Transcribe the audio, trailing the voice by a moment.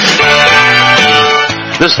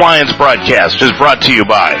This Lions broadcast is brought to you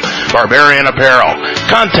by Barbarian Apparel.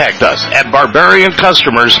 Contact us at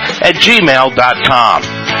barbariancustomers@gmail.com.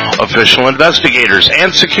 Official investigators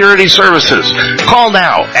and security services. Call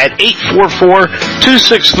now at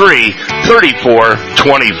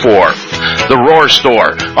 844-263-3424. The Roar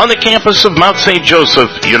Store on the campus of Mount St.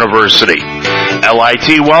 Joseph University.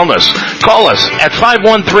 LIT Wellness. Call us at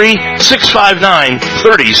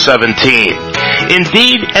 513-659-3017.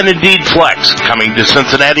 Indeed and Indeed Flex, coming to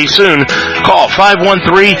Cincinnati soon. Call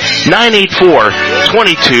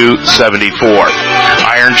 513-984-2274.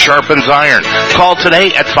 Iron sharpens iron. Call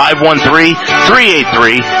today at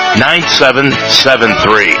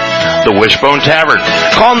 513-383-9773. The Wishbone Tavern.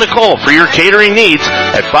 Call Nicole for your catering needs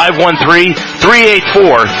at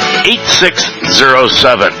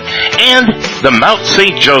 513-384-8607. And the Mount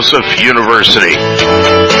St. Joseph University.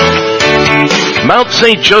 Mount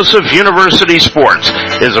St. Joseph University Sports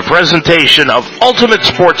is a presentation of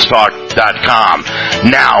UltimateSportsTalk.com.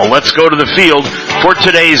 Now, let's go to the field for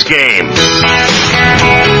today's game.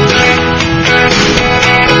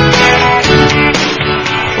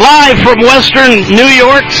 Live from Western New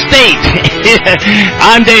York State,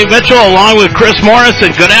 I'm Dave Mitchell along with Chris Morris,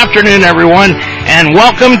 and good afternoon, everyone, and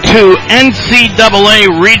welcome to NCAA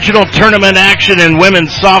Regional Tournament action in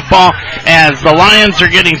women's softball as the Lions are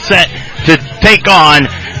getting set to take on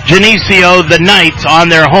Geneseo, the Knights, on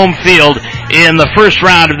their home field in the first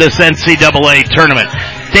round of this NCAA tournament.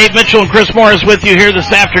 Dave Mitchell and Chris Morris with you here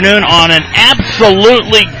this afternoon on an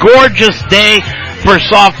absolutely gorgeous day for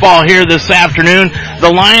softball here this afternoon.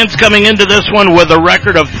 The Lions coming into this one with a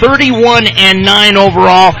record of 31-9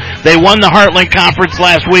 overall. They won the Heartland Conference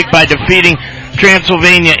last week by defeating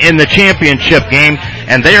Transylvania in the championship game,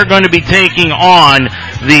 and they are going to be taking on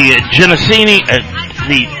the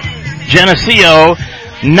Geneseo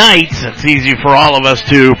Knights. It's easy for all of us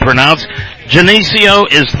to pronounce. Geneseo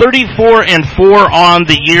is 34-4 on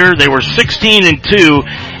the year. They were 16-2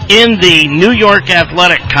 in the New York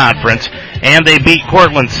Athletic Conference, and they beat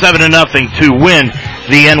Cortland 7-0 to win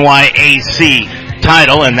the NYAC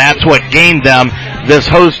title, and that's what gained them this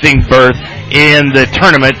hosting berth in the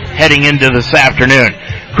tournament heading into this afternoon.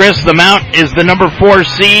 Chris, the Mount is the number 4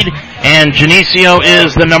 seed, and Geneseo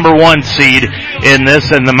is the number 1 seed in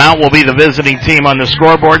this, and the Mount will be the visiting team on the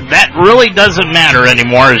scoreboard. That really doesn't matter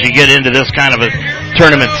anymore as you get into this kind of a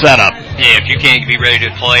tournament setup. Yeah, if you can't be ready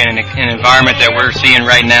to play in an environment that we're seeing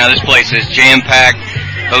right now, this place is jam-packed.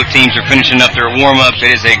 Both teams are finishing up their warm-ups.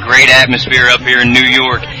 It is a great atmosphere up here in New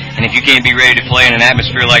York, and if you can't be ready to play in an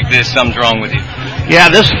atmosphere like this, something's wrong with you. Yeah,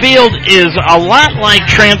 this field is a lot like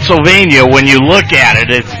Transylvania when you look at it.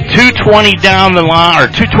 It's 220 down the line, or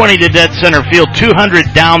 220 to dead center field,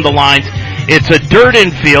 200 down the lines. It's a dirt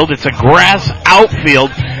infield. It's a grass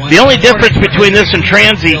outfield. The only difference between this and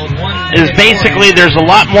Transy is basically there's a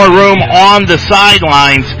lot more room on the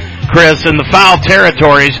sidelines, Chris, in the foul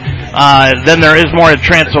territories than there is more in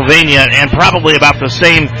Transylvania, and probably about the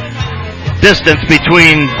same distance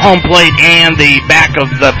between home plate and the back of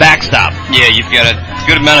the backstop. Yeah, you've got a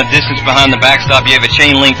good amount of distance behind the backstop. You have a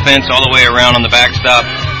chain link fence all the way around on the backstop.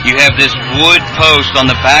 You have this wood post on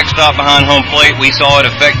the backstop behind home plate. We saw it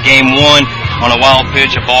affect game 1 on a wild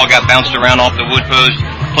pitch. A ball got bounced around off the wood post.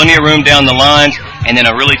 Plenty of room down the lines, and then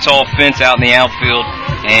a really tall fence out in the outfield,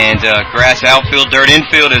 and grass outfield, dirt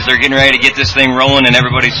infield as they're getting ready to get this thing rolling, and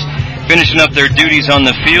everybody's finishing up their duties on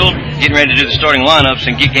the field, getting ready to do the starting lineups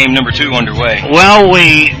and get game number 2 underway. Well,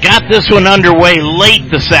 we got this one underway late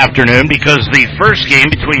this afternoon because the first game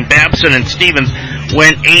between Babson and Stevens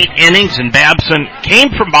went 8 innings, and Babson came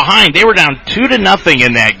from behind. They were down 2-0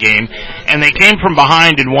 in that game, and they came from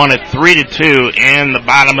behind and won it 3-2 in the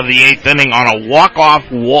bottom of the 8th inning on a walk-off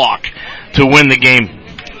walk to win the game.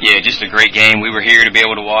 Yeah, just a great game. We were here to be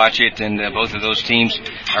able to watch it, and both of those teams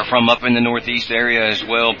are from up in the Northeast area as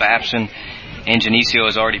well. Babson and Geneseo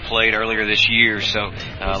has already played earlier this year, so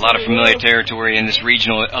a lot of familiar territory in this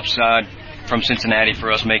regional upside from Cincinnati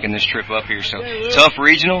for us making this trip up here. So tough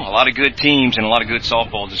regional, a lot of good teams, and a lot of good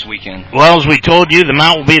softball this weekend. Well, as we told you, the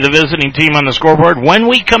Mount will be the visiting team on the scoreboard. When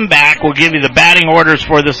we come back, we'll give you the batting orders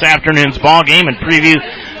for this afternoon's ball game and preview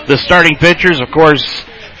the starting pitchers. Of course,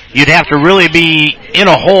 you'd have to really be in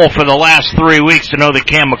a hole for the last 3 weeks to know that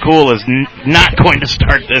Cam McCool is not going to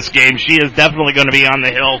start this game. She is definitely going to be on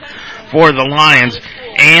the hill for the Lions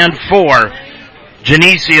and for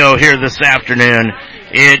Geneseo here this afternoon.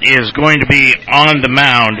 It is going to be on the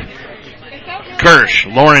mound.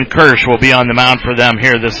 Lauren Kirsch will be on the mound for them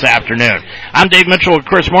here this afternoon. I'm Dave Mitchell with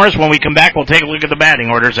Chris Morris. When we come back, we'll take a look at the batting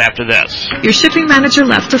orders after this. Your shipping manager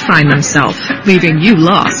left to find themselves, leaving you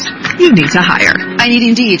lost. You need to hire. I need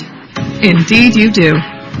Indeed. Indeed you do.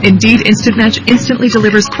 Indeed Instant Match instantly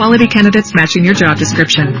delivers quality candidates matching your job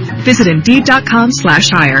description. Visit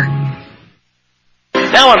Indeed.com/hire.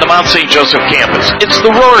 Now on the Mount St. Joseph campus, it's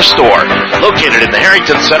the Roar Store. Located in the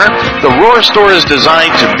Harrington Center, the Roar Store is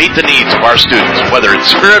designed to meet the needs of our students, whether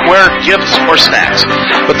it's spiritware, gifts, or snacks.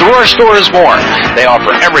 But the Roar Store is more. They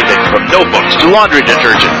offer everything from notebooks to laundry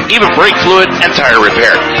detergent, even brake fluid and tire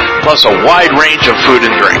repair, plus a wide range of food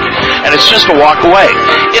and drink. And it's just a walk away.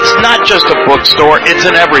 It's not just a bookstore, it's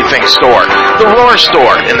an everything store. The Roar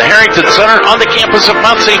Store in the Harrington Center on the campus of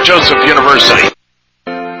Mount St. Joseph University.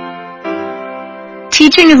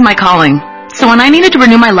 Teaching is my calling, so when I needed to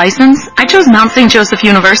renew my license, I chose Mount St. Joseph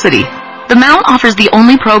University. The Mount offers the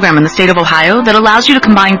only program in the state of Ohio that allows you to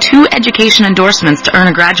combine 2 education endorsements to earn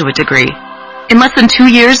a graduate degree. In less than 2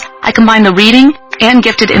 years, I combined the reading and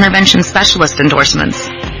gifted intervention specialist endorsements.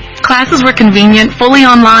 Classes were convenient, fully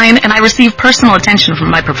online, and I received personal attention from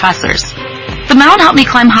my professors. The Mount helped me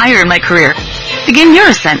climb higher in my career. Begin your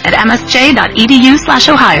ascent at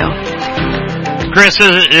msj.edu/Ohio. Chris,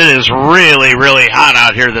 it is really, really hot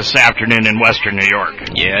out here this afternoon in western New York.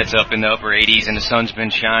 Yeah, it's up in the upper 80s, and the sun's been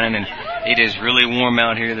shining, and it is really warm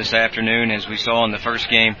out here this afternoon, as we saw in the first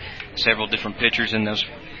game. Several different pitchers in those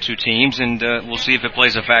 2 teams, and we'll see if it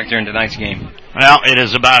plays a factor in tonight's game. Well, it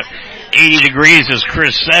is about 80 degrees, as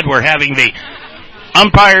Chris said. We're having the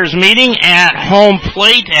umpires meeting at home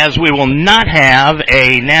plate, as we will not have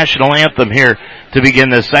a national anthem here to begin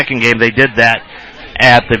the second game. They did that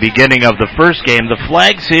at the beginning of the first game. The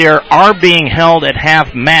flags here are being held at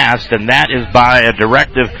half-mast, and that is by a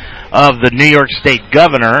directive of the New York State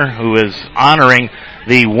governor, who is honoring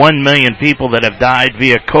the 1 million people that have died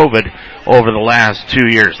via COVID over the last 2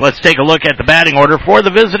 years. Let's take a look at the batting order for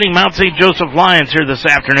the visiting Mount St. Joseph Lions here this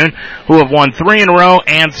afternoon, who have won 3 in a row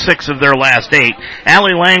and 6 of their last 8.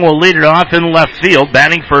 Allie Lang will lead it off in left field,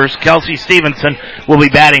 batting first. Kelsey Stevenson will be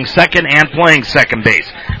batting second and playing second base.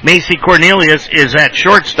 Macy Cornelius is at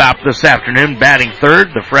shortstop this afternoon, batting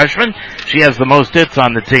third, the freshman. She has the most hits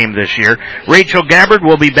on the team this year. Rachel Gabbard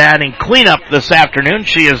will be batting cleanup this afternoon.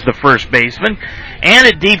 She is the first baseman. And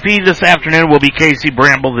at DP this afternoon will be Casey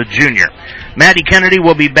Bramble, the junior. Maddie Kennedy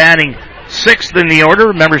will be batting 6th in the order.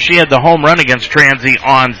 Remember, she had the home run against Transy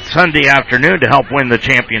on Sunday afternoon to help win the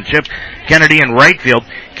championship. Kennedy in right field.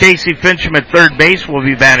 Casey Fincham at third base will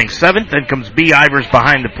be batting 7th. Then comes B. Ivers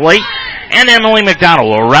behind the plate. And Emily McDonald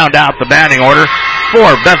will round out the batting order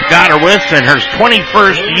for Beth Gotterwitz in her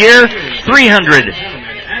 21st year.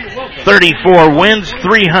 334 wins,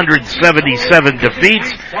 377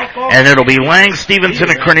 defeats, and it'll be Lang, Stevenson,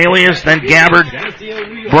 and Cornelius, then Gabbard,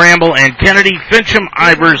 Bramble, and Kennedy. Fincham,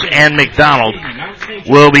 Ivers, and McDonald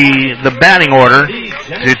will be the batting order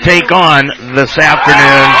to take on this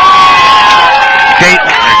afternoon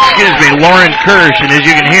Lauren Kirsch. And as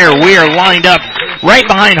you can hear, we are lined up right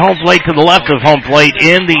behind home plate to the left of home plate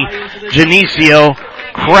in the Geneseo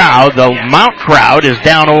crowd. The Mount crowd is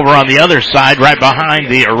down over on the other side, right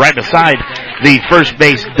beside the first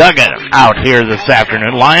base dugout out here this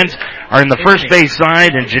afternoon. Lions are in the first base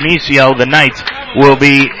side, and Geneseo, the Knights, will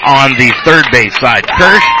be on the third base side.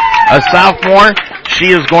 Kirsch, a sophomore,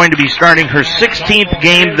 she is going to be starting her 16th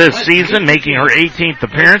game this season, making her 18th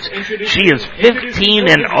appearance. She is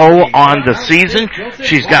 15-0 on the season.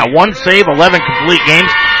 She's got 1 save, 11 complete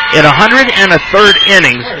games. In 103rd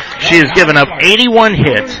innings, she has given up 81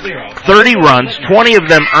 hits, 30 runs, 20 of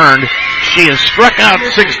them earned. She has struck out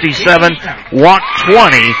 67, walked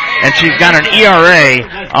 20, and she's got an ERA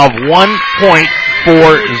of 1.40,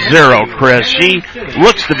 Chris. She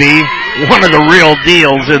looks to be one of the real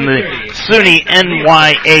deals in the SUNY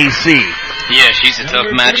NYAC. Yeah, she's a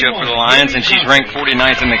tough matchup for the Lions, and she's ranked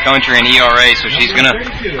 49th in the country in ERA, so she's going to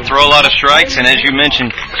throw a lot of strikes, and as you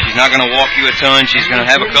mentioned, she's not going to walk you a ton. She's going to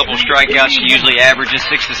have a couple strikeouts. She usually averages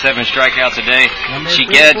 6 to 7 strikeouts a day.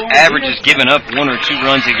 She averages giving up 1 or 2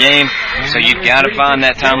 runs a game, so you've got to find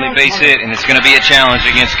that timely base hit, and it's going to be a challenge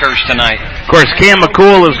against Kirsch tonight. Of course, Cam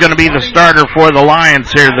McCool is going to be the starter for the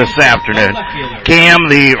Lions here this afternoon.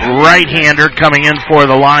 Cam, the right-hander, coming in for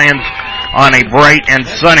the Lions on a bright and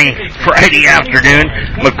sunny Friday afternoon.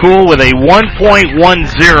 McCool with a 1.10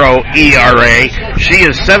 ERA. She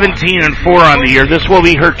is 17-4 on the year. This will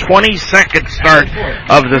be her 22nd start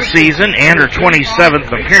of the season and her 27th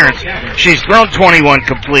appearance. She's thrown 21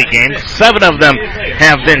 complete games. 7 of them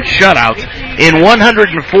have been shutouts. In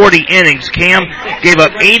 140 innings, Cam gave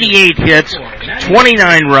up 88 hits,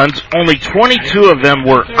 29 runs. Only 22 of them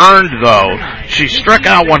were earned, though. She struck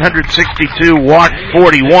out 162, walked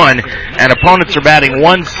 41, and opponents are batting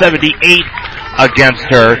 178 against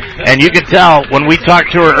her. And you can tell when we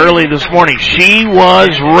talked to her early this morning, she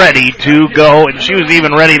was ready to go, and she was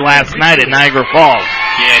even ready last night at Niagara Falls.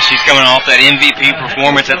 Yeah, she's coming off that MVP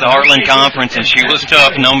performance at the Heartland Conference, and she was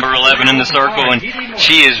tough, number 11 in the circle, and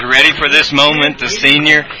she is ready for this moment, the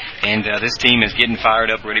senior, and this team is getting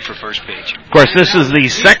fired up, ready for first pitch. Of course, this is the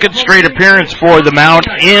second straight appearance for the Mount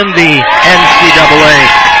in the NCAA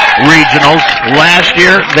regionals. Last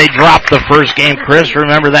year, they dropped the first game, Chris,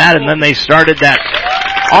 remember that? And then they started that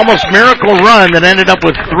almost miracle run that ended up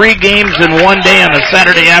with 3 games in one day on a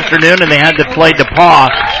Saturday afternoon, and they had to play DePauw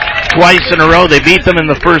twice in a row. They beat them in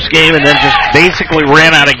the first game and then just basically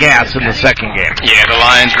ran out of gas in the second game. Yeah, the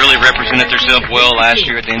Lions really represented themselves well last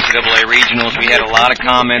year at the NCAA regionals. We had a lot of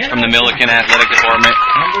comments from the Milliken athletic department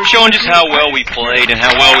showing just how well we played and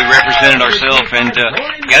how well we represented ourselves. And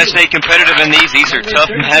you got to stay competitive in these. These are tough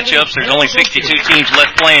matchups. There's only 62 teams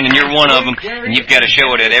left playing, and you're one of them. And you've got to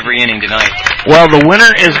show it at every inning tonight. Well, the winner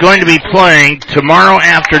is going to be playing tomorrow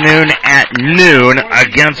afternoon at noon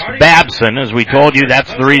against Babson. As we told you,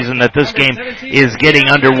 that's the reason that this game is getting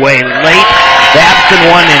underway late. Babson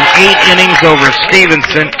won in 8 innings over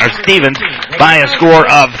Stevens by a score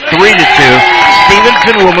of 3-2.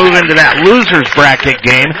 Stevenson will move into that losers bracket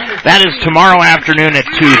game. That is tomorrow afternoon at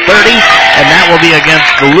 2:30, and that will be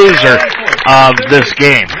against the loser of this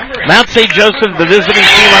game. Mount St. Joseph, the visiting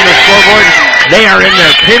team on the scoreboard, they are in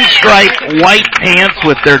their pinstripe white pants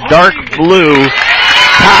with their dark blue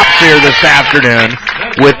tops here this afternoon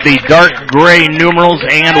with the dark gray numerals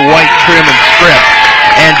and white trim and strip.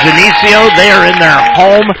 And Geneseo, they are in their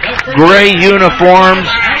home gray uniforms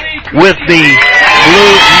with the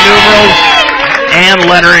blue numerals and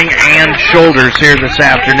lettering and shoulders here this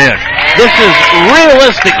afternoon. This is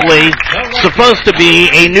realistically supposed to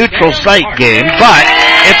be a neutral site game, but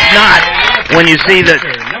it's not when you see that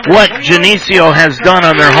what Geneseo has done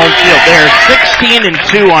on their home field. They are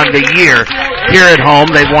 16-2 on the year here at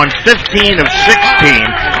home. They've won 15 of 16.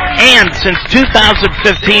 And since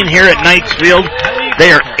 2015 here at Knightsfield,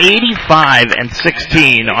 they are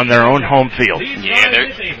 85-16 on their own home field. Yeah,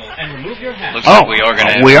 looks like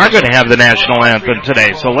we are going to have the national anthem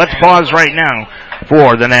today. So let's pause right now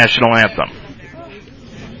for the national anthem.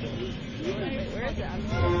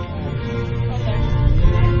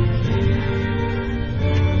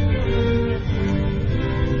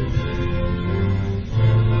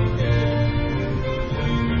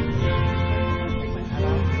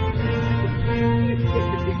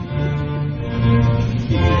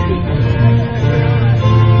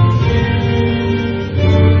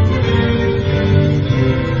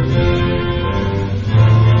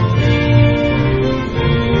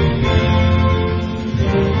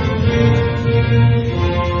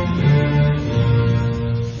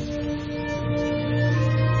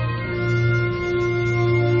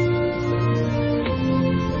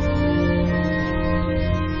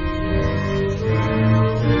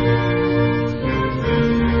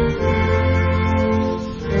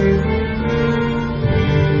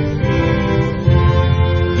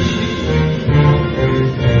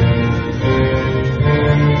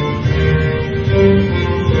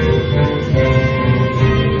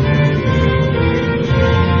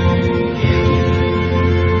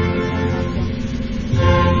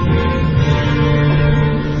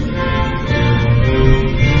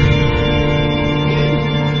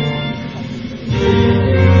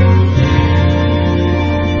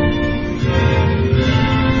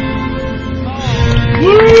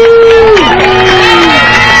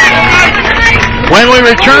 When we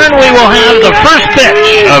return, we will have the first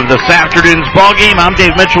pitch of this afternoon's ball game. I'm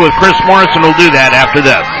Dave Mitchell with Chris Morris, and we'll do that after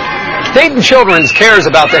this. Dayton Children's cares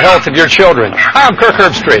about the health of your children. Hi, I'm Kirk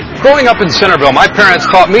Herbstreit. Growing up in Centerville, my parents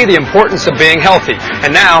taught me the importance of being healthy,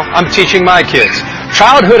 and now I'm teaching my kids.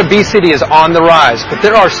 Childhood obesity is on the rise, but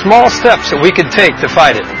there are small steps that we can take to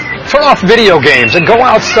fight it. Turn off video games and go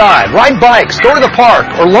outside, ride bikes, go to the park,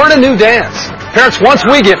 or learn a new dance. Parents, once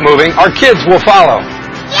we get moving, our kids will follow.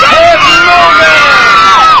 Get moving!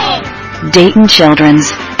 Dayton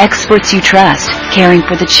Children's, experts you trust, caring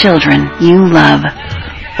for the children you love.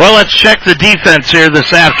 Well, let's check the defense here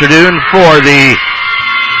this afternoon for the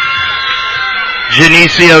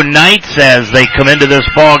Geneseo Knights as they come into this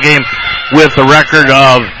ball game with a record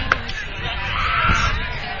of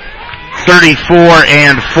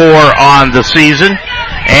 34-4 on the season,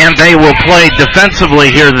 and they will play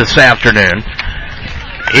defensively here this afternoon.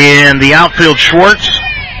 In the outfield, Schwartz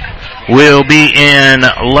will be in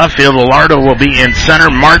left field. Villardo will be in center.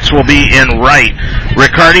 Martz will be in right.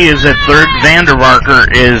 Riccardi is at third. Vandermarker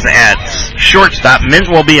is at shortstop. Mint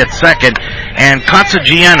will be at second. And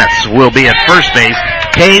Consagianis will be at first base.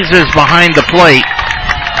 Hayes is behind the plate.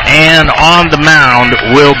 And on the mound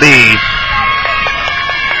will be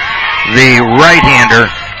the right-hander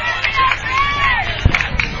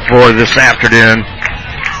for this afternoon,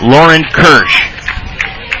 Lauren Kirsch.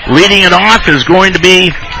 Leading it off is going to be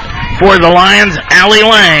for the Lions, Allie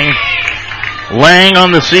Lang. Lang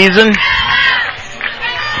on the season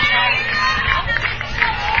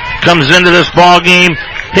comes into this ball game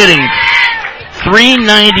hitting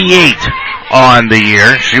 .398 on the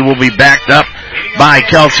year. She will be backed up by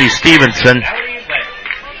Kelsey Stevenson.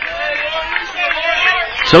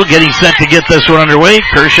 So getting set to get this one underway.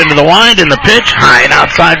 Kirsch into the wind and the pitch. High and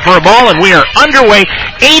outside for a ball, and we are underway.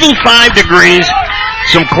 85 degrees.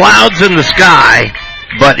 Some clouds in the sky,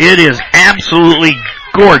 but it is absolutely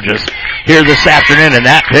gorgeous here this afternoon, and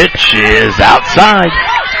that pitch is outside.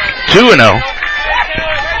 2-0.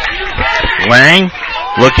 Lang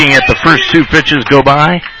looking at the first two pitches go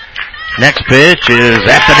by. Next pitch is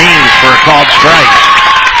at the knees for a called strike.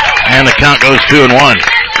 And the count goes 2-1.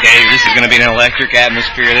 Dave, this is going to be an electric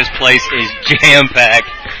atmosphere. This place is jam-packed.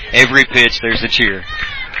 Every pitch, there's a cheer.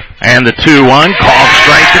 And the 2-1 called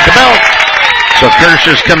strike at the belt. So Kirsch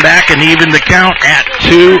has come back and evened the count at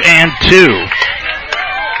 2-2.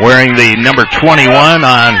 Wearing the number 21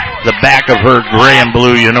 on the back of her gray and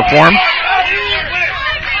blue uniform.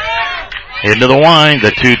 Into the wind, the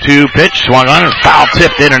 2-2 pitch swung on and foul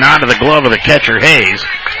tipped in and out of the glove of the catcher Hayes.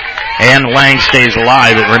 And Lang stays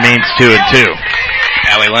alive. It remains 2-2.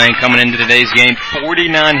 Allie Lang coming into today's game,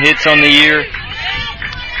 49 hits on the year.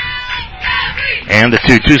 And the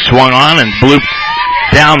 2-2 swung on and blew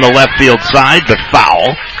down the left field side, but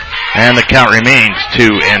foul. And the count remains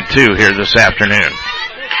 2-2 here this afternoon.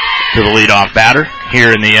 To the leadoff batter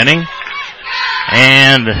here in the inning.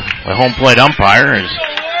 And the home plate umpire is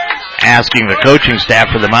asking the coaching staff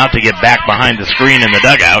for them out to get back behind the screen in the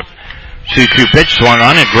dugout. 2-2 pitch swung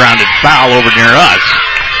on and grounded foul over near us.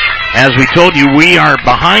 As we told you, we are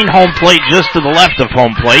behind home plate, just to the left of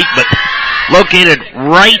home plate, but located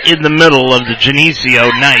right in the middle of the Geneseo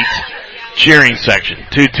Knights cheering section.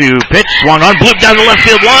 2-2 pitch swung on, blooped down the left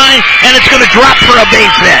field line, and it's going to drop for a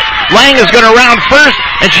base hit. Lang is going to round first,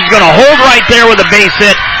 and she's going to hold right there with a base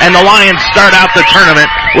hit, and the Lions start out the tournament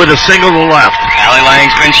with a single to left. Allie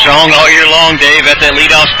Lang's been strong all year long, Dave, at that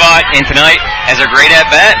leadoff spot, and tonight has a great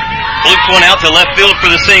at-bat. Bloops one out to left field for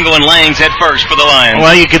the single, and Lang's at first for the Lions.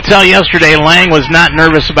 Well, you could tell yesterday Lang was not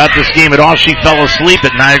nervous about this game at all. She fell asleep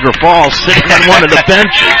at Niagara Falls, sitting on one of the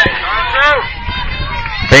benches.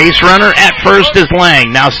 Base runner at first is Lang.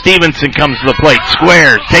 Now Stevenson comes to the plate.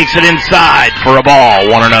 Squares, takes it inside for a ball.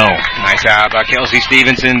 1-0. Nice job by Kelsey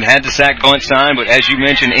Stevenson. Had the sack bunt sign, but as you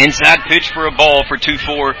mentioned, inside pitch for a ball for 2-4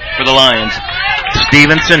 for the Lions.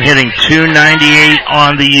 Stevenson hitting .298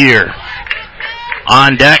 on the year.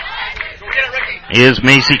 On deck is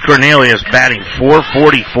Macy Cornelius batting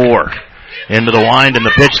 .444. Into the wind and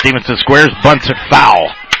the pitch. Stevenson squares, bunts it foul.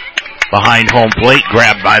 Behind home plate,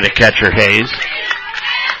 grabbed by the catcher Hayes.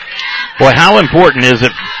 Boy, how important is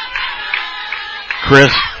it,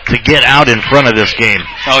 Chris, to get out in front of this game?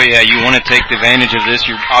 Oh, yeah, you want to take advantage of this.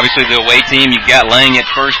 You're obviously the away team. You've got Lang at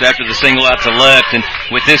first after the single out to left, and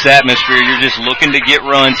with this atmosphere, you're just looking to get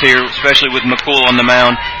runs here, especially with McCool on the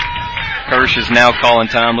mound. Kirsch is now calling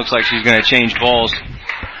time. Looks like she's going to change balls.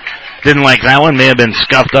 Didn't like that one. May have been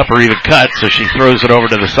scuffed up or even cut, so she throws it over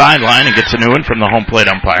to the sideline and gets a new one from the home plate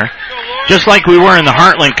umpire. Just like we were in the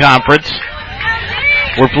Heartland Conference,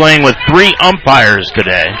 we're playing with 3 umpires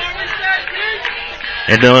today.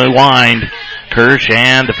 Into the wind, Kirsch,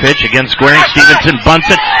 and the pitch again squaring. Stevenson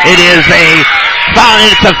bunts it. It is a foul.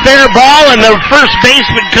 It's a fair ball, and the first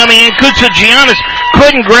baseman coming in, Kutsagiannis,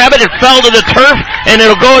 couldn't grab it. It fell to the turf, and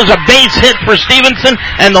it'll go as a base hit for Stevenson,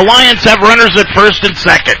 and the Lions have runners at first and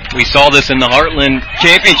second. We saw this in the Heartland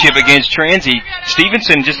Championship against Transy.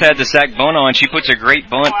 Stevenson just had the sack bunt on. She puts a great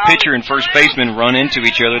bunt. Pitcher and first baseman run into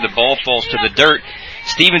each other. The ball falls to the dirt.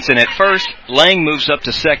 Stevenson at first, Lang moves up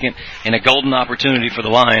to second, and a golden opportunity for the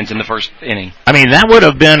Lions in the first inning. I mean, that would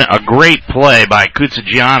have been a great play by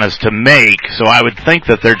Kutsagiannis to make, so I would think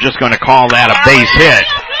that they're just going to call that a base hit.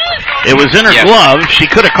 It was in her glove. She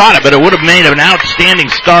could have caught it, but it would have made an outstanding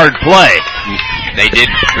starred play. They did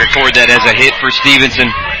record that as a hit for Stevenson.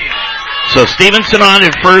 So Stevenson on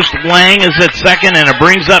at first, Lang is at second, and it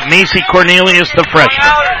brings up Macy Cornelius, the freshman.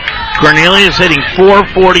 Cornelius hitting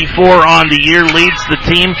 .444 on the year, leads the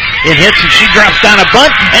team in hits, and she drops down a bunt,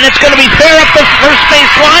 and it's going to be fair up the first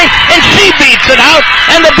base line, and she beats it out,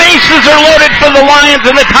 and the bases are loaded for the Lions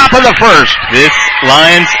in the top of the first. This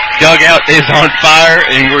Lions dugout is on fire,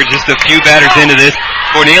 and we're just a few batters into this.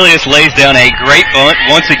 Cornelius lays down a great bunt,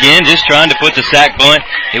 once again, just trying to put the sack bunt.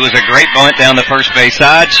 It was a great bunt down the first base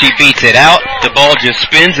side. She beats it out. The ball just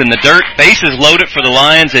spins in the dirt. Bases loaded for the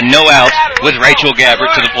Lions, and no outs with Rachel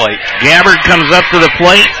Gabbard to the plate. Gabbard comes up to the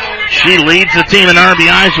plate. She leads the team in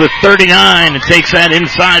RBIs with 39 and takes that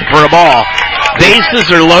inside for a ball. Bases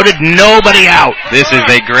are loaded, nobody out. This is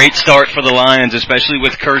a great start for the Lions, especially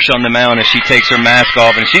with Kirsch on the mound as she takes her mask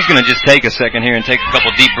off. And she's going to just take a second here and take a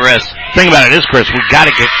couple deep breaths. The thing about it is, Chris, we've got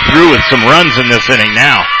to get through with some runs in this inning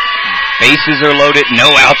now. Bases are loaded, no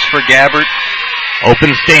outs for Gabbard.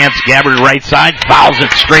 Open stance, Gabbard right side, fouls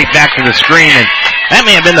it straight back to the screen. And that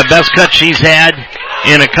may have been the best cut she's had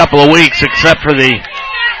in a couple of weeks, except for the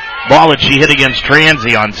ball that she hit against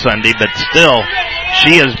Transy on Sunday. But still,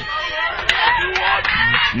 she has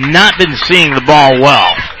not been seeing the ball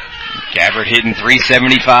well. Gabbard hitting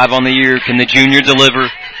 .375 on the year. Can the junior deliver?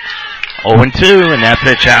 0-2, and that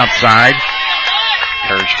pitch outside.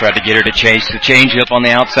 Kirsch tried to get her to chase the changeup on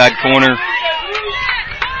the outside corner.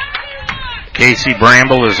 Casey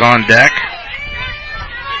Bramble is on deck.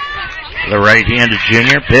 The right-handed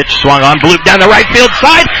junior pitch swung on, bloop down the right field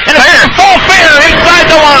side, and a full fair inside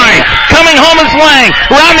the line. Coming home is Lang,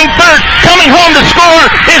 rounding third, coming home to score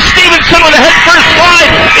is Stevenson with a head-first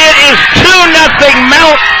slide. It is 2-0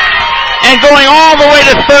 Mount, and going all the way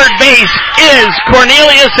to third base is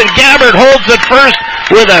Cornelius, and Gabbard holds at first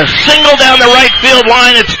with a single down the right field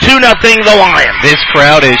line. It's 2-0 the Lions. This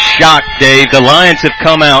crowd is shocked, Dave. The Lions have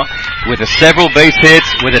come out with several base hits,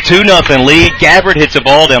 with a 2-0 lead. Gabbard hits a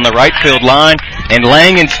ball down the right field line, and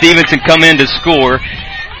Lang and Stevenson come in to score.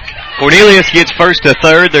 Cornelius gets first to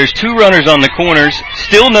third. There's two runners on the corners,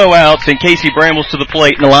 still no outs, and Casey Bramble's to the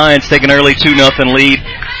plate, and the Lions take an early 2-0 lead.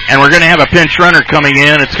 And we're going to have a pinch runner coming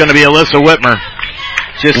in. It's going to be Alyssa Whitmer.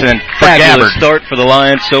 Just a fabulous start for the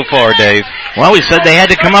Lions so far, Dave. Well, we said they had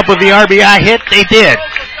to come up with the RBI hit. They did.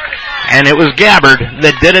 And it was Gabbard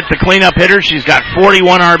that did it, the cleanup hitter. She's got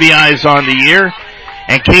 41 RBIs on the year.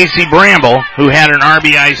 And Casey Bramble, who had an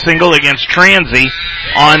RBI single against Transy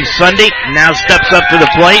on Sunday, now steps up to the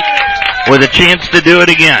plate with a chance to do it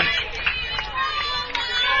again.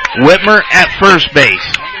 Whitmer at first base.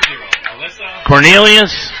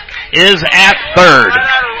 Cornelius is at third.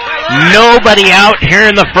 Nobody out here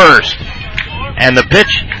in the first. And the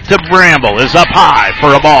pitch to Bramble is up high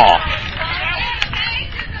for a ball.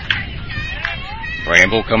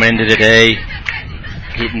 Bramble come into today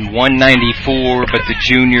hitting .194, but the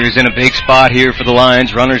junior is in a big spot here for the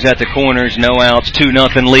Lions. Runners at the corners, no outs,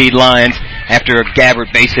 2-0 lead Lions after a Gabbard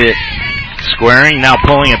base hit. Squaring, now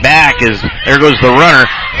pulling it back is, there goes the runner.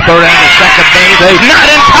 Throw down to second base. Not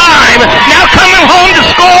in time. Now coming home to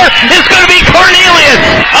score is going to be Cornelius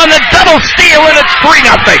on the double steal, and it's 3-0.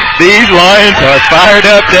 These Lions are fired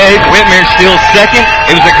up, Dave. Whitmer still second.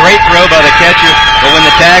 It was a great throw by the catcher, but when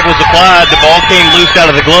the tag was applied, the ball came loose out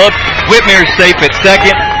of the glove. Whitmer's safe at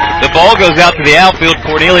second. The ball goes out to the outfield.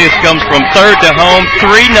 Cornelius comes from third to home.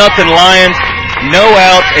 3-0 Lions. No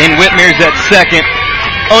outs, and Whitmer's at second.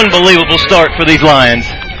 Unbelievable start for these Lions.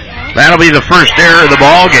 That'll be the first error of the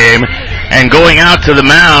ball game, and going out to the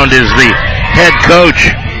mound is the head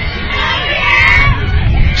coach,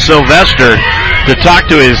 Sylvester, to talk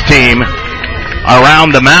to his team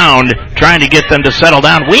around the mound, trying to get them to settle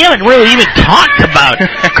down. We haven't really even talked about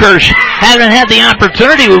Kirsch. Haven't had the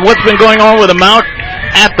opportunity with what's been going on with the Mount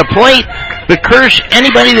at the plate. But Kirsch,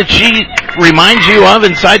 anybody that she reminds you of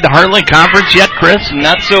inside the Heartland Conference yet, Chris?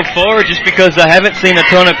 Not so far, just because I haven't seen a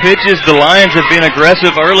ton of pitches. The Lions have been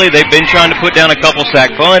aggressive early. They've been trying to put down a couple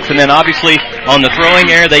sack bunts, and then obviously on the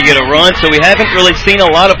throwing air they get a run. So we haven't really seen a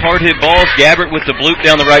lot of hard-hit balls. Gabbard with the bloop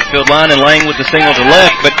down the right field line and Lang with the single to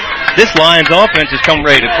left. But this Lions offense has come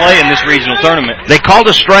ready to play in this regional tournament. They called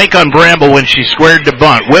a strike on Bramble when she squared to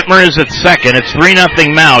bunt. Whitmer is at second. It's 3-0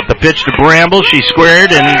 Mount. The pitch to Bramble. She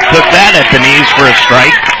squared and took that at the knees for a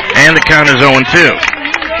strike. And the count is 0-2.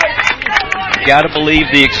 You got to believe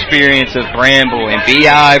the experience of Bramble and B.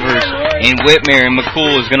 Ivers and Whitmer and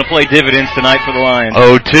McCool is going to play dividends tonight for the Lions.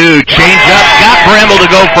 0-2. Change up. Got Bramble to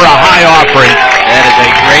go for a high offering. That is a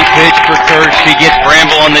great pitch for Kirsch. She gets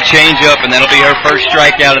Bramble on the changeup, and that'll be her first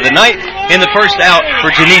strikeout of the night and the first out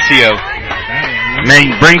for Geneseo.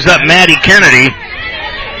 Brings up Maddie Kennedy.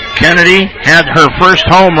 Kennedy had her first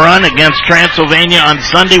home run against Transylvania on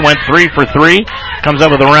Sunday, went 3 for 3. Comes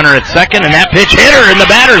up with a runner at second, and that pitch hit her in the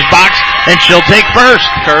batter's box, and she'll take first.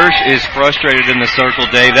 Kirsch is frustrated in the circle,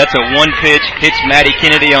 Dave. That's a one pitch, hits Maddie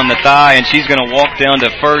Kennedy on the thigh, and she's going to walk down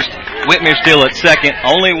to first. Whitmer still at second,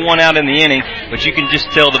 only one out in the inning, but you can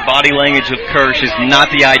just tell the body language of Kirsch is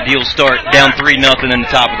not the ideal start, down 3-0 in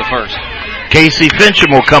the top of the first. Casey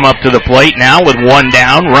Fincham will come up to the plate now with one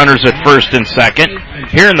down, runners at first and second.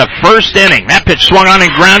 Here in the first inning, that pitch swung on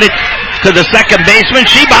and grounded. to the second baseman.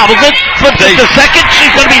 She bobbles it, flips it to second.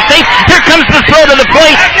 She's going to be safe. Here comes the throw to the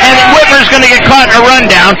plate, and Whitmer's going to get caught in a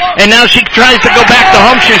rundown. And now she tries to go back to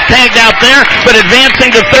home. She's tagged out there, but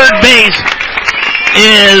advancing to third base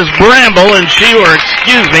is Bramble, and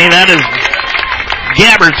that is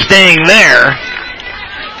Gabbard staying there.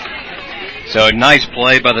 So a nice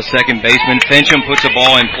play by the second baseman. Fincham puts a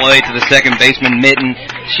ball in play to the second baseman, Mitten.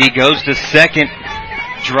 She goes to second,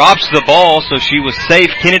 drops the ball, so she was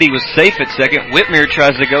safe. Kennedy was safe at second. Whitmer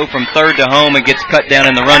tries to go from third to home and gets cut down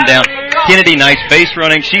in the rundown. Kennedy, nice base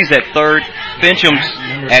running. She's at third. Fincham's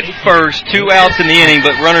at first. 2 outs in the inning,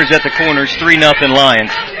 but runners at the corners. 3-0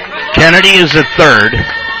 Lions. Kennedy is at third,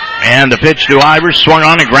 and the pitch to Ivers swung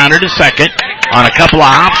on and grounded to second. On a couple of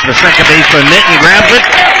hops, the second baseman Mitten grabs it,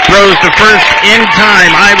 throws to first in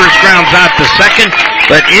time. Ivers grounds out to second,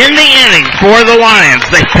 but in the inning for the Lions,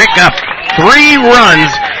 they pick up 3 runs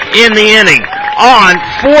in the inning. On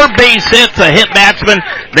 4 base hits, a hit batsman,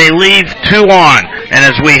 they leave 2 on. And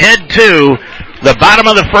as we head to the bottom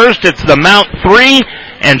of the first, it's the Mount 3,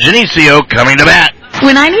 and Geneseo coming to bat.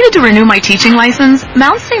 When I needed to renew my teaching license,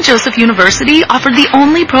 Mount St. Joseph University offered the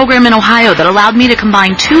only program in Ohio that allowed me to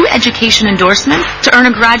combine 2 education endorsements to earn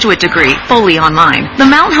a graduate degree fully online. The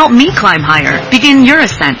Mount helped me climb higher. Begin your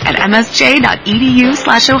ascent at msj.edu/Ohio.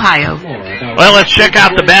 Well, let's check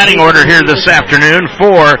out the batting order here this afternoon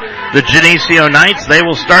for the Geneseo Knights. They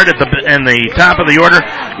will start in the top of the order.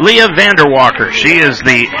 Leah Vanderwalker. She is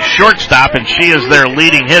the shortstop, and she is their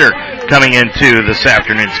leading hitter coming into this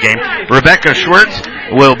afternoon's game. Rebecca Schwartz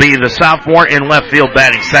will be the sophomore in left field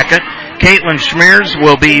batting second. Caitlin Schmears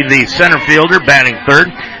will be the center fielder batting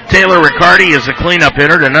third. Taylor Riccardi is a cleanup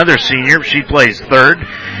hitter, another senior. She plays third.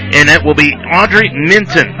 And it will be Audrey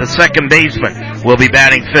Minton, the second baseman, will be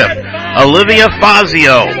batting fifth. Olivia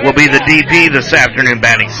Fazio will be the DP this afternoon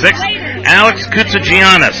batting sixth. Alex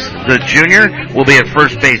Kutsagianis, the junior, will be at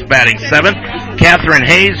first base batting seventh. Catherine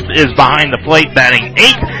Hayes is behind the plate batting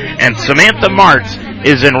eighth. And Samantha Martz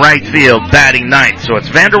is in right field batting ninth. So it's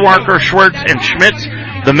Vanderwalker, Schwartz, and Schmitz,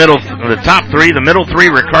 the top 3. The middle 3,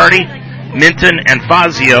 Riccardi, Minton, and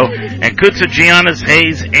Fazio. And Kutsagianis,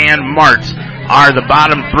 Hayes, and Martz are the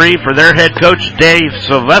bottom 3 for their head coach, Dave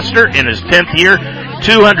Sylvester, in his 10th year.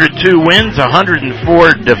 202 wins,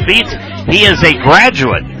 104 defeats. He is a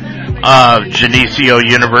graduate of Geneseo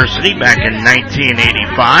University back in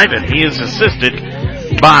 1985, and he is assisted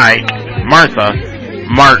by Martha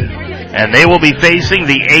Martin. And they will be facing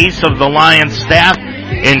the ace of the Lions staff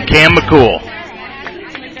in Cam McCool.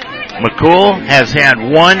 McCool has had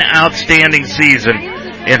one outstanding season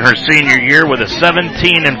in her senior year with a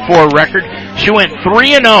 17-4 record. She went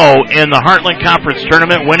 3-0 in the Heartland Conference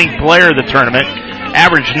Tournament, winning player of the tournament,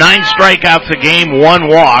 averaged 9 strikeouts a game, 1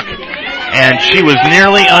 walk, and she was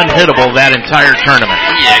nearly unhittable that entire tournament.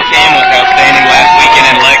 Yeah, Cam was outstanding last weekend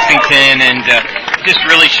in Lexington, and just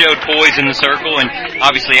really showed poise in the circle, and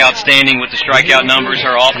obviously outstanding with the strikeout numbers.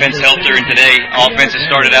 Her offense helped her, and today offense has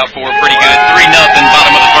started out for her pretty good. 3-0,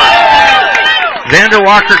 bottom of the first.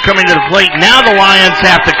 Vanderwalker coming to the plate. Now the Lions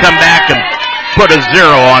have to come back and put a 0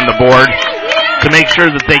 on the board to make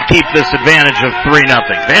sure that they keep this advantage of 3-0.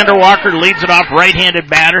 Vanderwalker leads it off, right-handed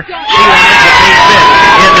batter. She lines a base hit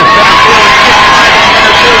in the center field.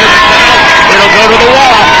 It'll go to the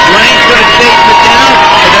wall. Lane's going to chase it down,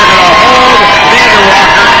 and they're going to hold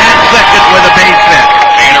Vanderwalker at second with a base hit.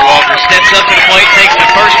 Vanderwalker steps up to the plate, takes the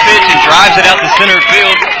first pitch, and drives it out to center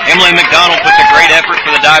field. Emily McDonald puts a great effort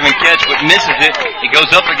for the diving catch, but misses it. It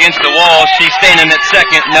goes up against the wall. She's standing at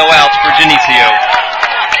second. No outs for Geneseo.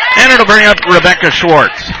 And it'll bring up Rebecca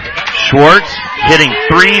Schwartz. Schwartz hitting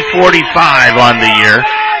 .345 on the year.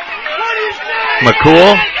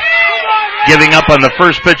 McCool giving up on the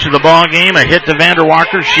first pitch of the ball game. A hit to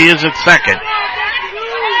Vanderwalker. She is at second.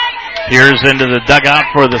 Here's into the dugout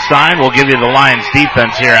for the sign. We'll give you the Lions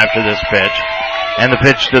defense here after this pitch. And the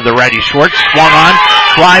pitch to the righty Schwartz. Swung on.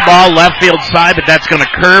 Fly ball left field side, but that's going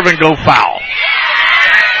to curve and go foul.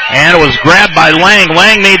 And it was grabbed by Lang.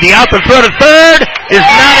 Lang made the out. The throw to third is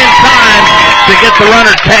not in time to get the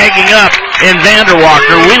runner tagging up in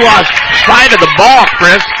Vanderwalker. We lost sight of the ball,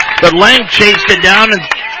 Chris, but Lang chased it down and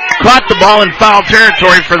caught the ball in foul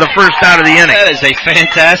territory for the first out of the inning. That is a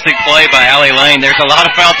fantastic play by Allie Lane. There's a lot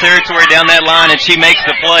of foul territory down that line, and she makes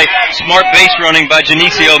the play. Smart base running by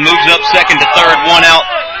Geneseo. Moves up second to third, 1 out.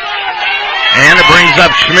 And it brings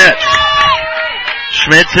up Schmitz.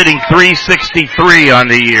 Schmitz hitting .363 on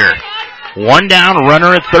the year. 1 down,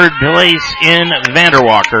 runner at third place in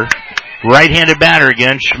Vanderwalker. Right-handed batter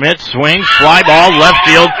again. Schmitz swings, fly ball, left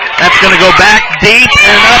field. That's going to go back deep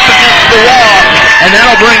and up against the wall. And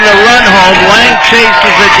that'll bring the run home. Lang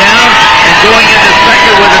chases it down, and going into second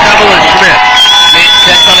with a double of Schmidt. Schmidt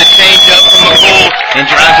sets on a changeup from McCool and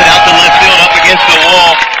drives it out to left field up against the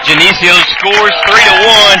wall. Geneseo scores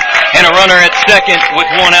 3-1 and a runner at second with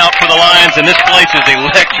one out for the Lions, and this place is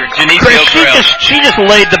electric. Geneseo Chris, she just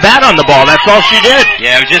laid the bat on the ball. That's all she did.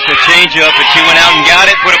 Yeah, it was just a changeup, and she went out and got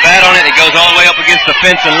it, put a bat on it. It goes all the way up against the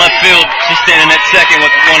fence in left field. She's standing at second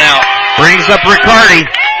with one out. Brings up Riccardi.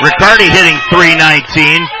 Riccardi hitting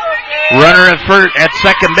 .319. Runner at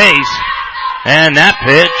second base. And that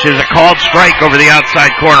pitch is a called strike over the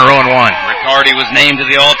outside corner, 0-1. Riccardi was named to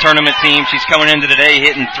the All-Tournament team. She's coming into today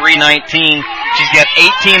hitting .319. She's got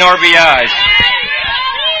 18 RBIs.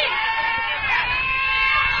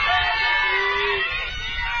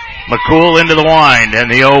 McCool into the wind, and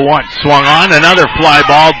the 0-1 swung on. Another fly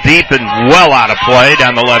ball deep and well out of play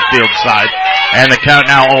down the left field side. And the count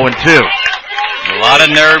now 0-2. A lot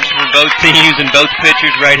of nerves for both teams and both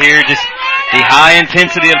pitchers right here. Just the high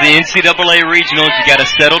intensity of the NCAA regionals. You got to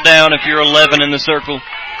settle down if you're 11 in the circle.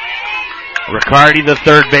 Riccardi, the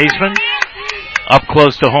third baseman, up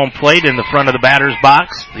close to home plate in the front of the batter's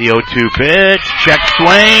box. The 0-2 pitch, check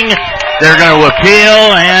swing. They're going to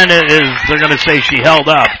appeal, and they're going to say she held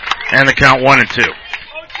up. And the count 1-2.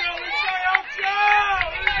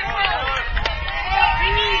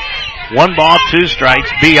 1 ball, 2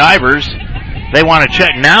 strikes. B. Ivers. They want to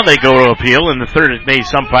check. Now they go to appeal, and the third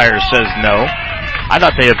base umpire says no. I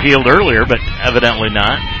thought they appealed earlier, but evidently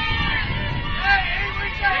not.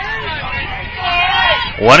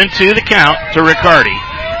 1-2 the count to Riccardi.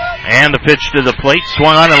 And the pitch to the plate,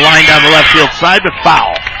 swung on and lined down the left field side, but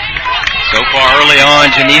foul. So far early on,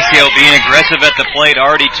 Geneseo being aggressive at the plate,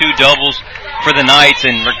 already 2 doubles for the Knights,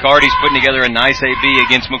 and Riccardi's putting together a nice AB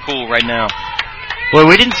against McCool right now. Well,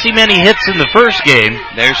 we didn't see many hits in the first game.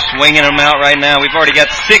 They're swinging them out right now. We've already got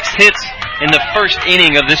 6 hits in the first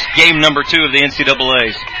inning of this game number 2 of the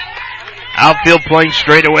NCAAs. Outfield playing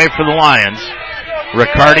straight away for the Lions.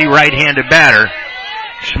 Riccardi, right-handed batter.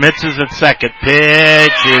 Schmitz is at second.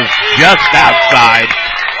 Pitch is just outside.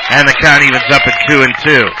 And the count evens up at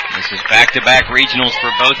 2-2. This is back-to-back regionals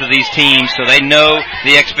for both of these teams, so they know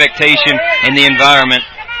the expectation and the environment.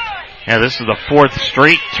 Yeah, this is the 4th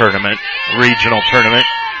straight tournament, regional tournament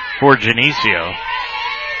for Geneseo.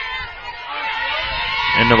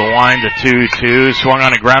 Into the line to 2-2, swung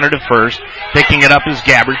on a grounder to first. Picking it up is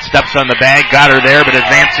Gabbard, steps on the bag, got her there, but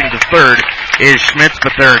advancing to third is Schmitz,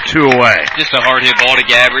 but there are 2 away. Just a hard hit ball to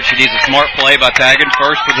Gabbard. She needs a smart play by tagging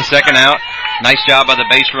first for the second out. Nice job by the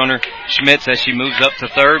base runner, Schmitz, as she moves up to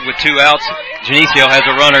third with 2 outs. Geneseo has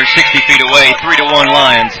a runner 60 feet away, 3-1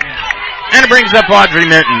 Lions. And it brings up Audrey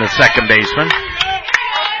Minton, the second baseman.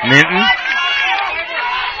 Minton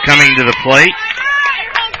coming to the plate.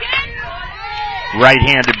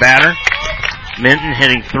 Right-handed batter. Minton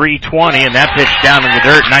hitting .320, and that pitch down in the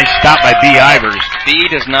dirt. Nice stop by B. Ivers. B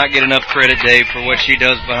does not get enough credit, Dave, for what she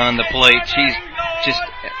does behind the plate. She's just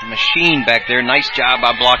a machine back there. Nice job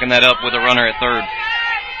by blocking that up with a runner at third.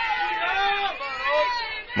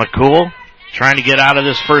 McCool trying to get out of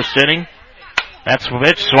this first inning. That's the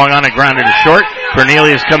pitch, swung on a grounder to short.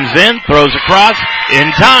 Cornelius comes in, throws across, in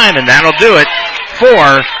time, and that'll do it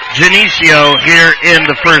for Geneseo here in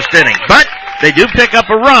the first inning. But they do pick up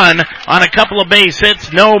a run on a couple of base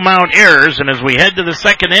hits, no Mount errors, and as we head to the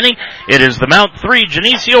second inning, it is the Mount 3,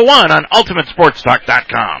 Geneseo 1 on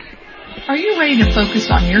UltimateSportsTalk.com. Are you ready to focus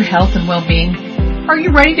on your health and well-being? Are you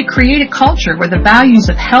ready to create a culture where the values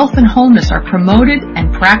of health and wholeness are promoted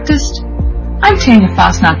and practiced? I'm Tanya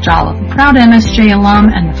Fosnok-Jolliffe, a proud MSJ alum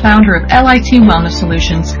and the founder of LIT Wellness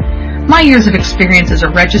Solutions. My years of experience as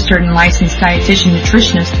a registered and licensed dietitian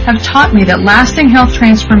nutritionist have taught me that lasting health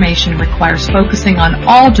transformation requires focusing on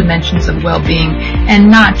all dimensions of well-being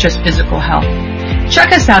and not just physical health.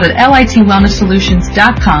 Check us out at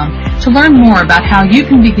litwellnesssolutions.com to learn more about how you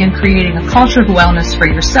can begin creating a culture of wellness for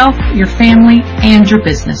yourself, your family, and your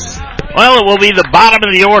business. Well, it will be the bottom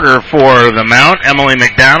of the order for the Mount. Emily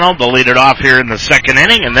McDonald will lead it off here in the second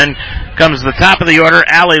inning, and then comes the top of the order,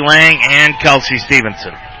 Allie Lang and Kelsey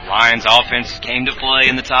Stevenson. Lions offense came to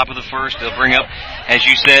play in the top of the first. They'll bring up, as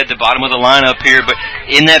you said, the bottom of the lineup here. But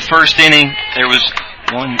in that first inning, there was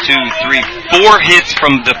 4 hits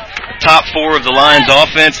from the top 4 of the Lions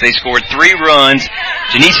offense. They scored 3 runs.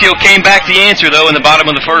 Geneseo came back to answer, though, in the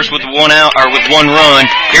bottom of the first with 1 out, or with 1 run.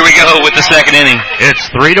 Here we go with the second inning. It's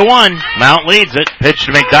 3-1. Mount leads it. Pitch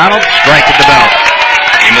to McDonald, strike at the belt.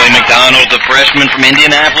 Emily McDonald, the freshman from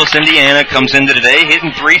Indianapolis, Indiana, comes into today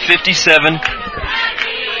hitting .357.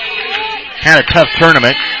 Had a tough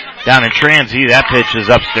tournament down in Transy. That pitch is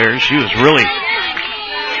upstairs. She was really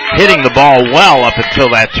hitting the ball well up until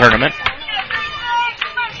that tournament.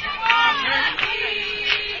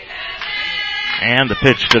 And the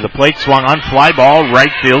pitch to the plate, swung on, fly ball, right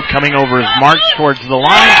field, coming over his marks towards the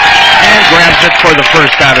line, and grabs it for the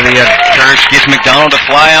first out of the inning. Kirsch gets McDonald to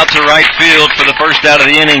fly out to right field for the first out of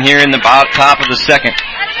the inning here in the top of the second.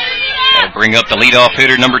 That'll bring up the leadoff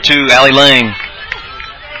hitter, number 2, Allie Lang.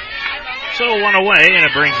 So one away, and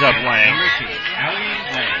it brings up Lang.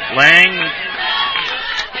 Lang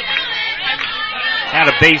had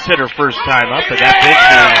a base hitter first time up, but that pitch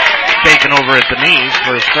is taken over at the knees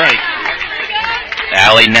for a strike.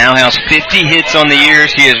 Allie now has 50 hits on the year.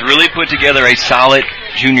 She has really put together a solid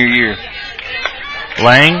junior year.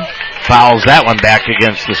 Lang fouls that one back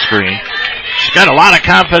against the screen. She's got a lot of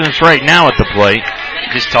confidence right now at the plate.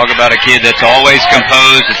 Just talk about a kid that's always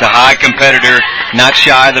composed. It's a high competitor, not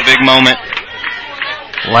shy of the big moment.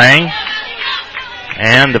 Lang,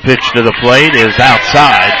 and the pitch to the plate is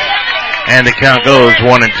outside, and the count goes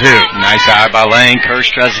 1-2. Nice eye by Lang.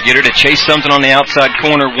 Kirsch tries to get her to chase something on the outside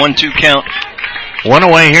corner. 1-2 count. One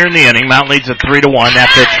away here in the inning. Mount leads at 3-1.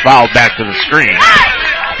 That pitch fouled back to the screen.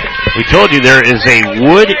 We told you there is a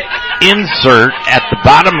wood insert at the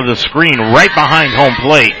bottom of the screen right behind home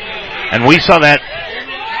plate. And we saw that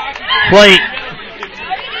plate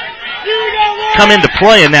come into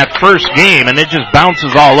play in that first game, and it just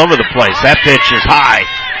bounces all over the place. That pitch is high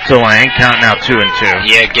to Lang. Count now 2-2.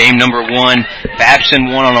 Yeah, game number 1.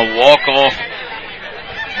 Babson won on a walk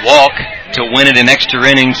to win it in extra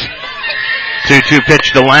innings. 2-2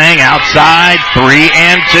 pitch to Lang, outside, 3-2.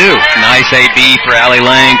 Nice AB for Allie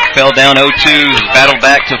Lang. Fell down 0-2, battled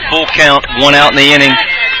back to full count, 1 out in the inning.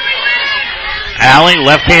 Allie,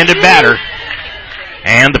 left-handed batter.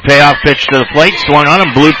 And the payoff pitch to the plate, swung on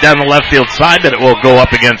and blooped down the left field side, but it will go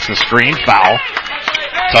up against the screen, foul.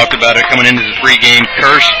 Talked about it coming into the pregame.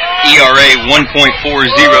 Kirsch, ERA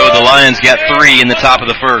 1.40. The Lions got 3 in the top of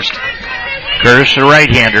the first. Kirsch, the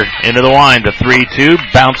right-hander, into the line, the 3-2,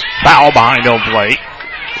 bounced foul behind home plate.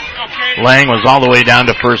 Lang was all the way down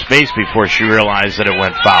to first base before she realized that it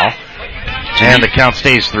went foul. And the count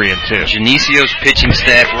stays 3-2. Genesio's pitching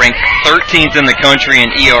staff ranked 13th in the country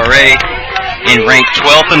in ERA and ranked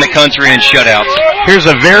 12th in the country in shutouts. Here's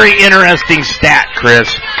a very interesting stat, Chris.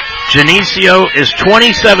 Genesio is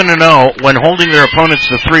 27-0 when holding their opponents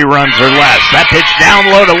to 3 runs or less. That pitch down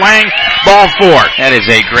low to Lang, ball 4. That is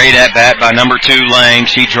a great at-bat by number 2, Lang.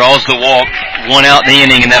 She draws the walk, 1 out in the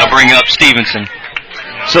inning, and that'll bring up Stevenson.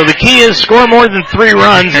 So the key is score more than 3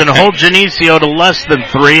 runs and hold Genesio to less than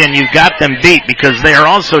 3, and you've got them beat because they are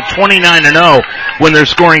also 29-0 when they're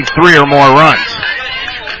scoring 3 or more runs.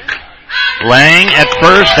 Lang at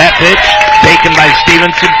first, that pitch taken by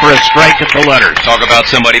Stevenson for a strike at the letters. Talk about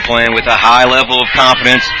somebody playing with a high level of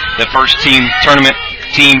confidence. The first team tournament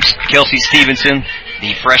team, Kelsey Stevenson,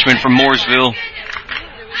 the freshman from Mooresville.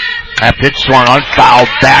 That pitch swung on, fouled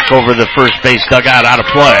back over the first base dugout, out of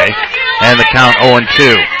play, and the count 0-2.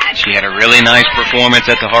 She had a really nice performance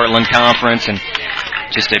at the Heartland Conference, and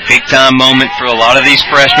just a big-time moment for a lot of these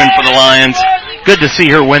freshmen for the Lions. Good to see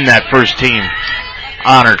her win that first team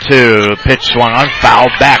honor, too. Pitch swung on,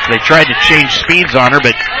 fouled back. They tried to change speeds on her,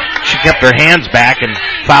 but she kept her hands back and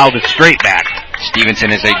fouled it straight back. Stevenson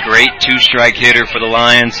is a great 2-strike hitter for the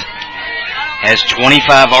Lions. Has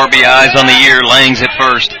 25 RBIs on the year. Lang's at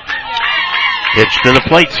first. Pitch to the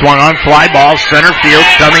plate, swung on, fly ball, center field,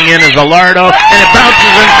 coming in is Alardo, and it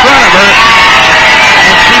bounces in front of her.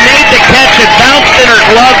 And she made the catch, it bounced in her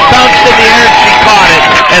glove, bounced in the air, and she caught it.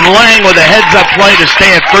 And Lang with a heads-up play to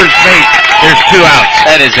stay at first base. There's 2 outs.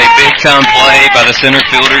 That is a big-time play by the center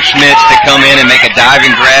fielder, Schmitz, to come in and make a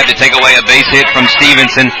diving grab to take away a base hit from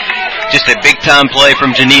Stevenson. Just a big-time play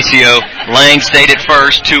from Genesio. Lang stayed at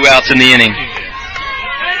first, 2 outs in the inning.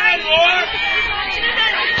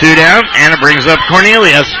 2 down, and it brings up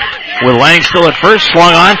Cornelius. With Lang still at first,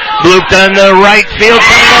 swung on, blooped on the right field,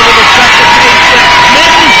 coming over the second base,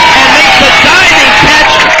 Minton, and makes a diving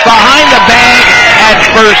catch behind the bag at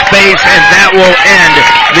first base, and that will end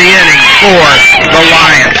the inning for the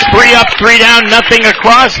Lions. 3 up, 3 down, nothing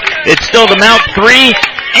across. It's still the Mount 3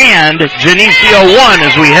 and Genesio 1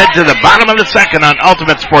 as we head to the bottom of the second on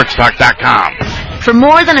UltimateSportsTalk.com. For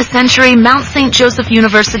more than a century, Mount St. Joseph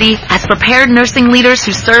University has prepared nursing leaders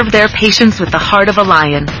who serve their patients with the heart of a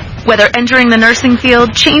lion. Whether entering the nursing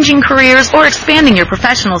field, changing careers, or expanding your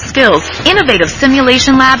professional skills, innovative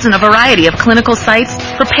simulation labs and a variety of clinical sites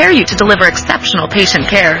prepare you to deliver exceptional patient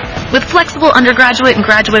care. With flexible undergraduate and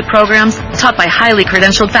graduate programs taught by highly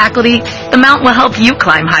credentialed faculty, the Mount will help you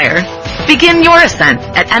climb higher. Begin your ascent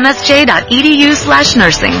at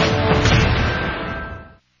msj.edu/nursing.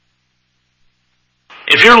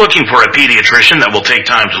 If you're looking for a pediatrician that will take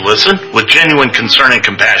time to listen with genuine concern and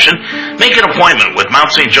compassion, make an appointment with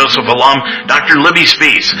Mount St. Joseph alum Dr. Libby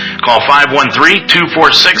Spees. Call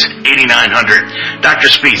 513-246-8900.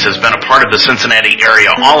 Dr. Spees has been a part of the Cincinnati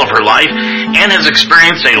area all of her life and has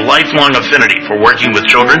experienced a lifelong affinity for working with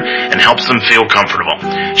children and helps them feel comfortable.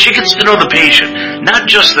 She gets to know the patient,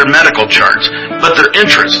 not just their medical charts, but their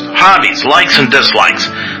interests, hobbies, likes, and dislikes.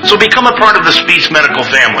 So become a part of the Spees medical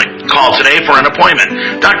family. Call today for an appointment.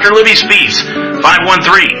 Dr. Libby Spees,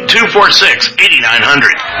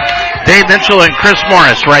 513-246-8900. Dave Mitchell and Chris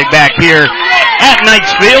Morris right back here at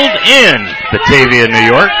Knightsfield in Batavia, New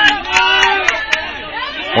York,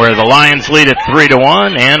 where the Lions lead at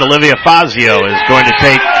 3-1, and Olivia Fazio is going to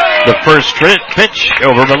take the first pitch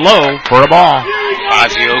over below for a ball.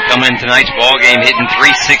 Fazio coming in tonight's ball game hitting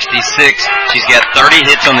 .366. She's got 30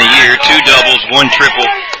 hits on the year, 2 doubles, 1 triple,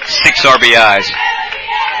 6 RBIs.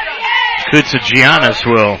 Koutsigiannis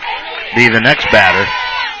will be the next batter.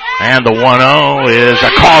 And the 1-0 is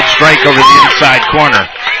a called strike over the inside corner.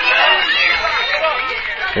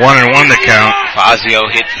 1-1 the count. Fazio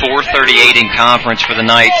hit .438 in conference for the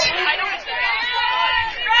Knights.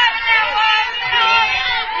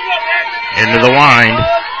 Into the wind.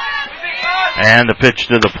 And the pitch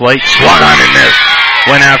to the plate. Swung on and missed.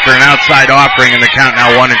 Went after an outside offering, and the count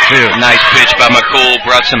now 1-2. Nice pitch by McCool.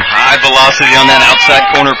 Brought some high velocity on that outside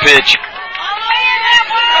corner pitch.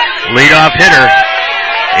 Leadoff hitter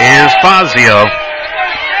is Fazio.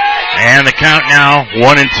 And the count now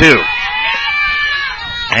 1-2.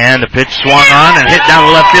 And the pitch swung on and hit down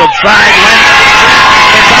the left field side.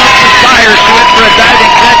 It bounces fire. She went for a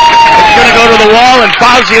diving catch. It's going to go to the wall, and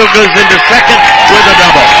Fazio goes into second with a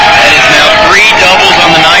double. That is now 3 doubles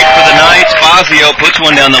on the night for the Knights. Fazio puts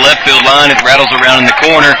one down the left field line. It rattles around in the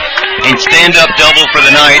corner. And stand-up double for the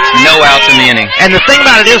Knights. No outs in the inning. And the thing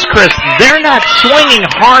about it is, Chris, they're not swinging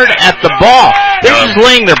hard at the ball. They're just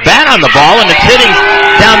laying their bat on the ball, and it's hitting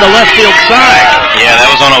down the left field side. Yeah, that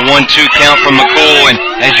was on a 1-2 count from McCool. And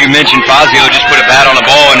as you mentioned, Fazio just put a bat on the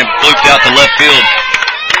ball, and it blooped out the left field.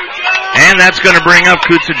 And that's going to bring up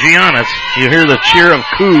Koutsigiannis. You hear the cheer of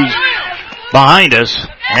Kuz behind us.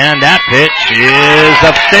 And that pitch is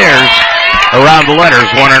upstairs around the letters,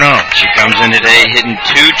 1-0. She comes in today hitting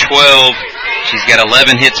 .212. She's got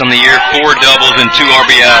 11 hits on the year, 4 doubles, and 2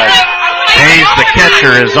 RBIs. Hayes, the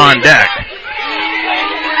catcher, is on deck.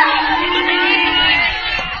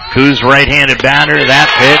 Kuz, right-handed batter.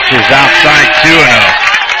 That pitch is outside, 2-0.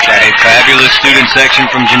 Got a fabulous student section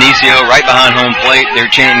from Geneseo right behind home plate. They're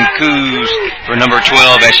chanting Kuz for number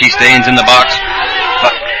 12 as she stands in the box.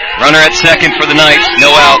 Runner at second for the Knights. No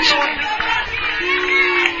outs.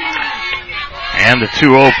 And the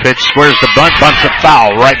 2-0 pitch squares the bunt, bunts a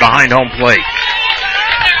foul right behind home plate.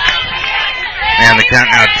 And the count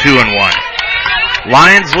now 2-1.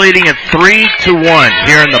 Lions leading at 3-1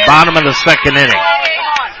 here in the bottom of the second inning.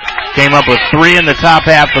 Came up with 3 in the top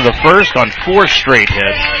half of the first on 4 straight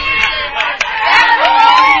hits.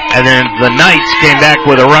 And then the Knights came back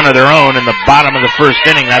with a run of their own in the bottom of the first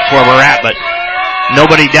inning. That's where we're at. But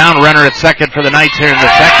nobody down. Runner at second for the Knights here in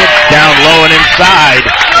the second. Down low and inside.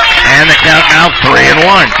 And the count now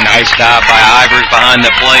 3-1. Nice stop by Ivers behind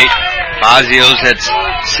the plate. Fazio's at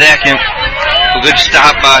second. A good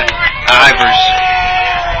stop by Ivers.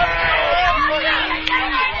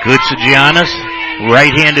 Koutsigiannis,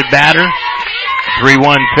 right-handed batter.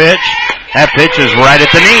 3-1 pitch. That pitch is right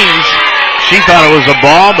at the knees. She thought it was a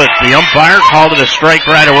ball, but the umpire called it a strike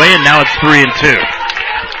right away, and now it's 3-2.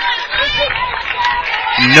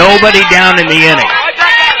 Nobody down in the inning.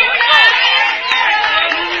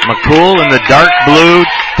 McCool in the dark blue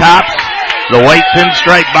tops, the white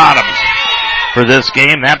pinstripe bottoms for this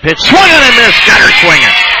game. That pitch swung and missed. Got her swinging.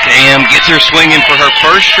 Cam gets her swinging for her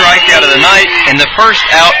first strikeout of the night and the first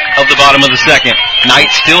out of the bottom of the second.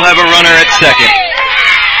 Knights still have a runner at second.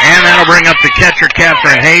 And that'll bring up the catcher,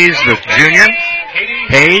 Catherine Hayes, the junior.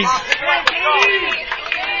 Hayes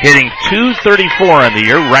hitting .234 on the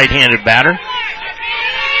year, right-handed batter.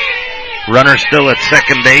 Runner still at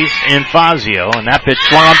second base in Fazio, and that pitch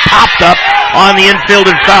swung on, popped up on the infield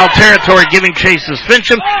in foul territory, giving chase to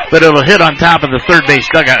Fincham, but it'll hit on top of the third base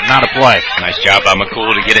dugout, not a play. Nice job by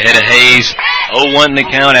McCool to get ahead of Hayes. 0-1 the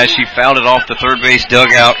count as she fouled it off the third base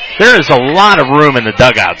dugout. There is a lot of room in the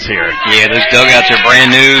dugouts here. Yeah, those dugouts are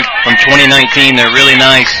brand new from 2019. They're really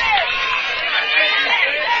nice.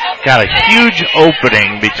 Got a huge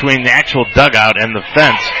opening between the actual dugout and the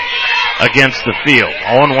fence against the field.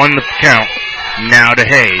 0-1 the count now to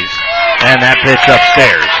Hayes. And that pitch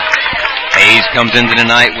upstairs. Hayes comes into the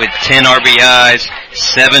night with 10 RBIs,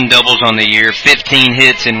 7 doubles on the year, 15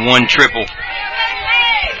 hits, and 1 triple.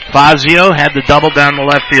 Fazio had the double down the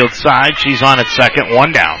left field side. She's on at second,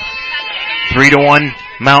 1 down. 3-1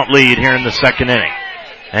 Mount lead here in the second inning.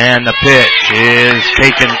 And the pitch is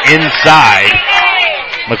taken inside.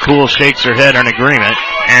 McCool shakes her head in agreement,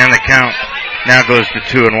 and the count now goes to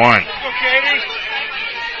 2-1.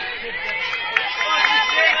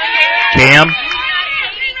 Cam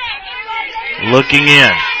looking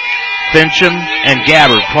in. Fincham and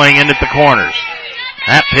Gabbard playing in at the corners.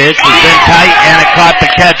 That pitch has been tight, and it caught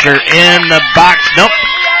the catcher in the box. Nope.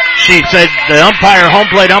 She said, the home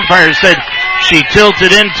plate umpire said she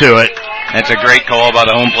tilted into it. That's a great call by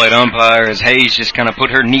the home plate umpire, as Hayes just kind of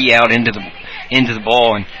put her knee out into the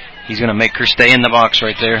ball, and he's going to make her stay in the box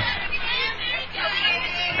right there.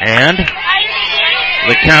 And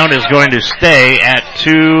the count is going to stay at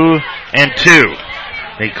 2-2.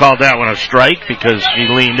 They called that one a strike because she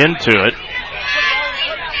leaned into it.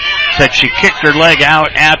 Said she kicked her leg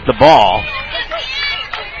out at the ball.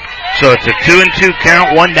 So it's a 2-2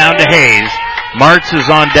 count, 1 down to Hayes. Martz is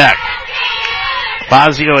on deck.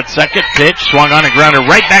 Fazio at second, pitch, swung on a grounder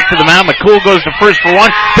right back to the mound. McCool goes to first for 1,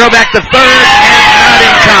 throw back to third, and not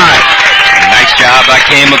in time. Nice job by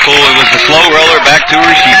Cam McCool. It was the slow roller back to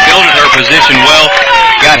her. She fielded her position well.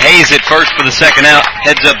 Got Hayes at first for the second out.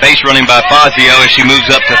 Heads up base running by Fazio as she moves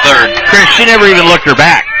up to third. Chris, she never even looked her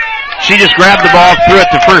back. She just grabbed the ball, threw it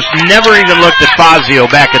to first, never even looked at Fazio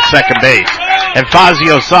back at second base. And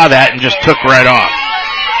Fazio saw that and just took right off.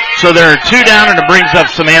 So there are 2 down, and it brings up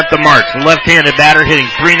Samantha Martz, the left-handed batter hitting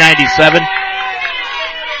 .397.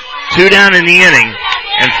 2 down in the inning,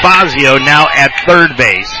 and Fazio now at third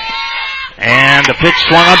base. And the pitch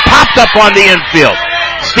swung on, popped up on the infield.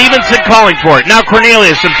 Stevenson calling for it. Now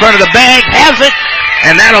Cornelius in front of the bag, has it,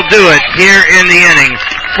 and that'll do it here in the inning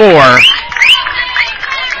for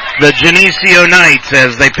the Geneseo Knights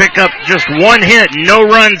as they pick up just 1 hit, no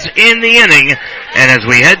runs in the inning. And as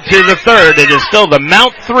we head to the third, it is still the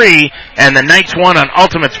Mount 3 and the Knights 1 on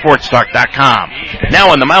UltimateSportsTalk.com.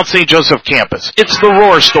 Now on the Mount St. Joseph campus, it's the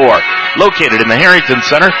Roar Store. Located in the Harrington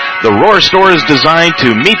Center, the Roar Store is designed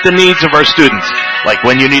to meet the needs of our students. Like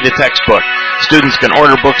when you need a textbook, students can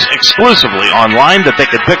order books exclusively online that they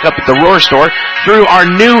can pick up at the Roar Store through our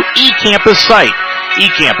new eCampus site.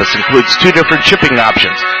 eCampus includes 2 different shipping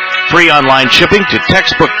options. Free online shipping to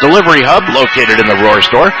Textbook Delivery Hub located in the Roar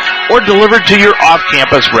Store or delivered to your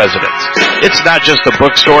off-campus residence. It's not just a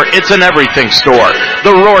bookstore, it's an everything store.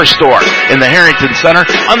 The Roar Store in the Harrington Center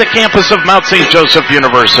on the campus of Mount St. Joseph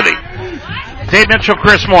University. Dave Mitchell,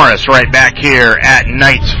 Chris Morris right back here at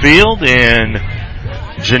Knights Field in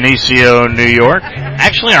Geneseo, New York.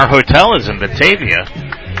 Actually, our hotel is in Batavia.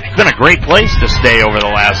 It's been a great place to stay over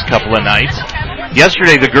the last couple of nights.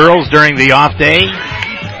 Yesterday, the girls during the off day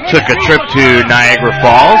took a trip to Niagara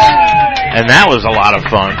Falls, and that was a lot of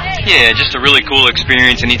fun. Yeah, just a really cool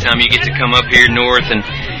experience. Anytime you get to come up here north and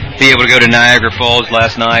be able to go to Niagara Falls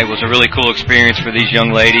last night was a really cool experience for these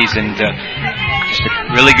young ladies, and just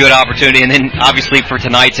a really good opportunity. And then, obviously, for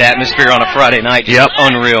tonight's atmosphere on a Friday night, just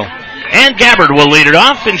unreal. And Gabbard will lead it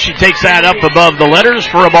off, and she takes that up above the letters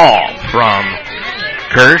for a ball from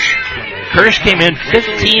Kirsch. Kirsch came in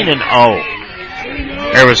 15-0.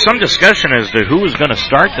 There was some discussion as to who was going to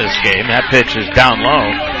start this game. That pitch is down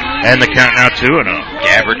low, and the count now 2-0.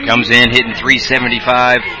 Gabbard comes in hitting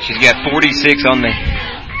 .375. She's got 46 on the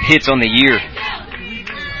hits on the year.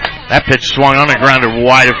 That pitch swung on and grounded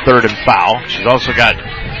wide of third and foul. She's also got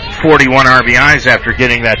 41 RBIs after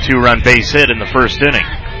getting that 2-run base hit in the first inning.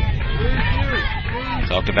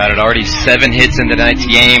 Talked about it already. 7 hits in tonight's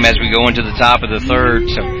game as we go into the top of the third.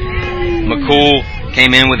 So McCool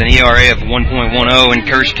came in with an ERA of 1.10, and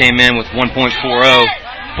Kirsch came in with 1.40.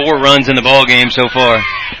 4 runs in the ball game so far.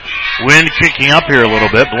 Wind kicking up here a little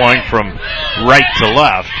bit, blowing from right to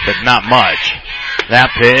left, but not much.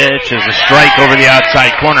 That pitch is a strike over the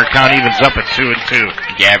outside corner. Count evens up at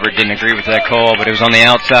 2-2. Gabbard didn't agree with that call, but it was on the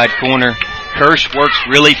outside corner. Kirsch works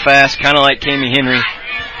really fast, kind of like Cami Henry.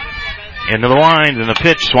 Into the lines, and the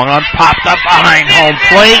pitch swung on, popped up behind home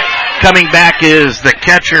plate. Coming back is the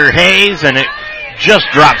catcher, Hayes, and it just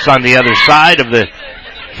drops on the other side of the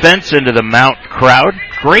fence into the Mount crowd.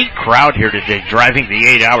 Great crowd here today, driving the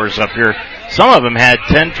 8 hours up here. Some of them had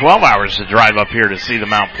 10, 12 hours to drive up here to see the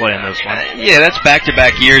Mount play in this one. Yeah, that's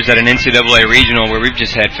back-to-back years at an NCAA regional where we've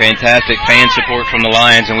just had fantastic fan support from the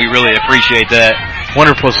Lions, and we really appreciate that.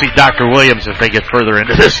 Wonderful to see Dr. Williams if they get further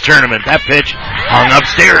into this tournament. That pitch hung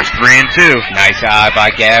upstairs, 3-2. Nice eye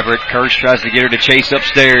by Gabbard. Kirsch tries to get her to chase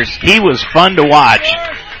upstairs. He was fun to watch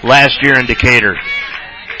last year in Decatur.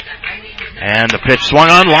 And the pitch swung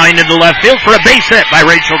on, lined into left field for a base hit by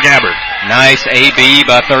Rachel Gabbard. Nice AB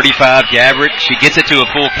by 35 Gabbert. She gets it to a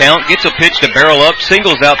full count, gets a pitch to barrel up,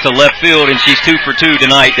 singles out to left field, and she's 2 for 2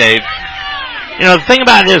 tonight, Dave. You know, the thing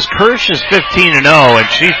about it is Kirsch is 15-0, and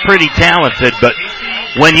she's pretty talented, but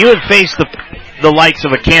when you have faced the likes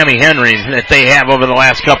of a Cammie Henry that they have over the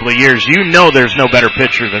last couple of years, you know there's no better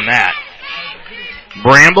pitcher than that.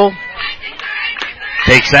 Bramble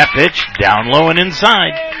takes that pitch down low and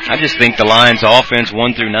inside. I just think the Lions offense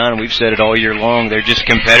 1 through 9, we've said it all year long, they're just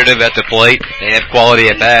competitive at the plate. They have quality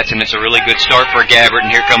at bats, and it's a really good start for Gabbert,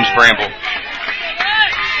 and here comes Bramble.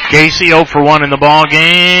 Casey 0 for 1 in the ball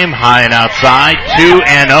game, high and outside,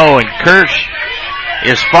 2-0, and Kirsch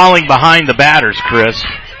is falling behind the batters, Chris.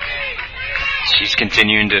 She's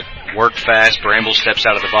continuing to work fast. Bramble steps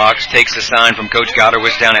out of the box, takes the sign from Coach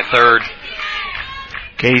Gotterwitz down at third.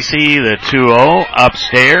 Casey, the 2-0,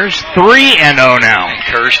 upstairs, 3-0 now. And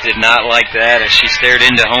Kirsch did not like that as she stared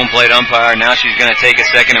into home plate umpire. Now she's going to take a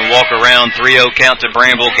second and walk around. 3-0 count to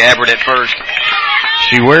Bramble. Gabbert at first.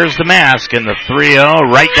 She wears the mask in the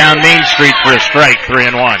 3-0, right down Main Street for a strike,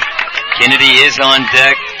 3-1. Kennedy is on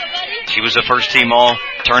deck. She was a first-team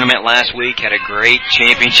all-tournament last week, had a great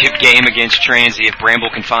championship game against Transy. If Bramble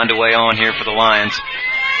can find a way on here for the Lions.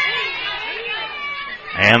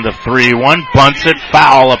 And the 3-1, bunts it,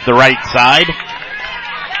 foul up the right side.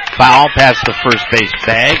 Foul past the first base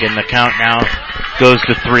bag, and the count now goes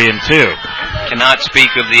to 3-2. Cannot speak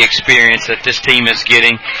of the experience that this team is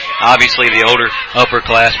getting. Obviously, the older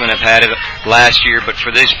upperclassmen have had it last year, but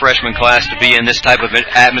for this freshman class to be in this type of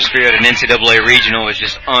atmosphere at an NCAA regional is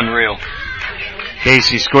just unreal.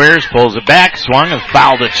 Casey squares, pulls it back, swung, and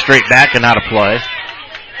fouled it straight back and out of play.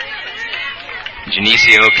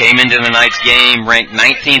 Geneseo came into the night's game ranked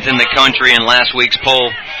 19th in the country in last week's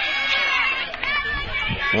poll.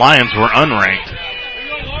 Lions were unranked.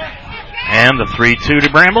 And the 3-2 to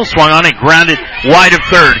Bramble, swung on it, grounded wide of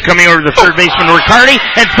third. Coming over to the third baseman, Riccardi,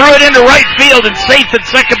 and threw it into right field, and safe at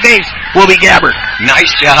second base will be Gabbert. Nice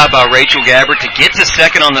job by Rachel Gabbert to get to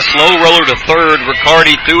second on the slow roller to third.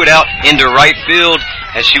 Riccardi threw it out into right field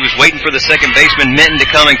as she was waiting for the second baseman, Minton, to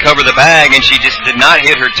come and cover the bag, and she just did not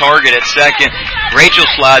hit her target at second. Rachel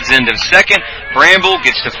slides into second. Bramble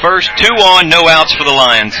gets to first. 2 on, no outs for the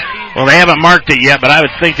Lions. Well, they haven't marked it yet, but I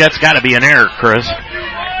would think that's got to be an error, Chris.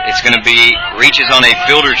 It's going to be reaches on a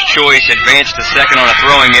fielder's choice, advance to second on a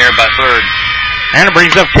throwing error by third. And it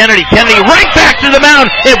brings up Kennedy. Kennedy right back to the mound.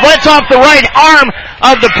 It went off the right arm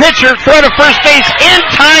of the pitcher. Throw to first base in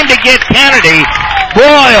time to get Kennedy.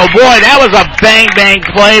 Boy, oh boy, that was a bang-bang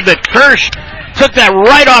play, but Kirsch took that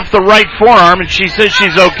right off the right forearm, and she says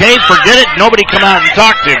she's okay. Forget it. Nobody come out and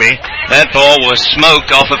talk to me. That ball was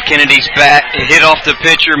smoked off of Kennedy's bat. It hit off the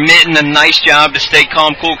pitcher. Minton, a nice job to stay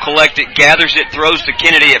calm, cool, collected. Gathers it, throws to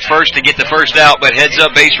Kennedy at first to get the first out, but heads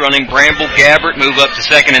up base running. Bramble, Gabbert move up to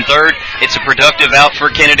second and third. It's a productive out for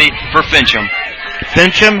Kennedy for Fincham.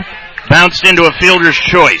 Fincham bounced into a fielder's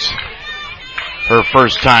choice. Her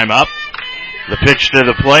first time up. The pitch to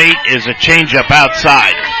the plate is a changeup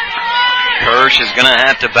outside. Kirsch is going to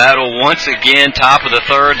have to battle once again, top of the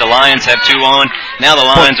third. The Lions have 2 on. Now the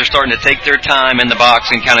Lions are starting to take their time in the box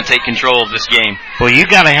and kind of take control of this game. Well, you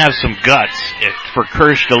got to have some guts for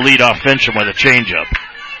Kirsch to lead off Fincham with a changeup.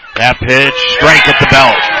 That pitch, strike at the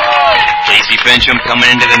belt. Casey Fincham coming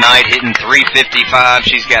into the night hitting .355.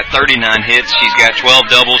 She's got 39 hits. She's got 12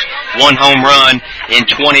 doubles, 1 home run, and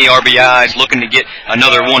 20 RBIs. Looking to get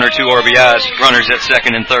another 1 or 2 RBIs. Runners at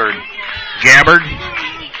second and third. Gabbard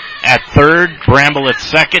at third, Bramble at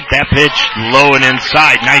second. That pitch low and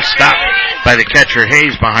inside. Nice stop by the catcher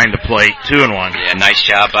Hayes behind the plate. 2-1. Yeah, nice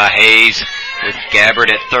job by Hayes with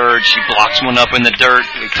Gabbard at third. She blocks one up in the dirt.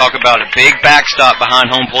 We talk about a big backstop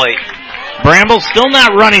behind home plate. Bramble still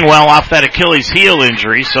not running well off that Achilles heel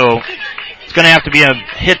injury, so it's going to have to be a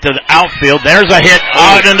hit to the outfield. There's a hit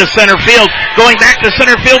out into center field. Going back to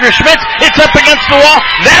center fielder Schmitz. It's up against the wall.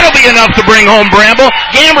 That'll be enough to bring home Bramble.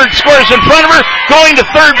 Gabbard scores in front of her. Going to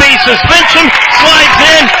third base is Fincham. Slides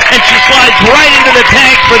in, and she slides right into the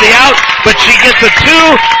tank for the out, but she gets a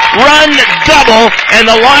 2-run double, and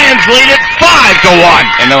the Lions lead it 5-1.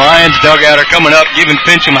 And the Lions dugout are coming up, giving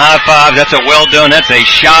Fincham high five. That's a well done. That's a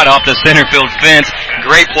shot off the center field fence.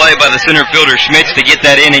 Great play by the center fielder Schmitz to get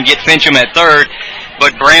that in and get Fincham at third.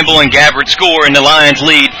 But Bramble and Gabbard score, and the Lions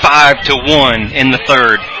lead 5-1 in the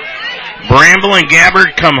third. Bramble and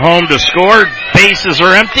Gabbard come home to score. Bases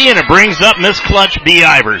are empty, and it brings up Miss Clutch B.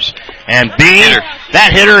 Ivers. And B,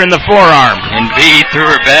 that hit her in the forearm. And B threw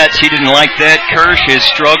her bat. She didn't like that. Kirsch is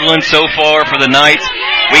struggling so far for the night.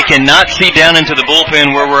 We cannot see down into the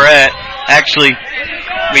bullpen where we're at. Actually,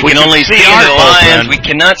 we can only see the Lions. We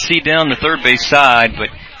cannot see down the third base side, but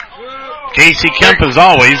Casey Kemp, as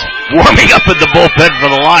always, warming up in the bullpen for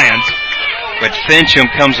the Lions. But Fincham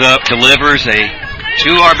comes up, delivers a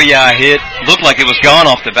 2 RBI hit. Looked like it was gone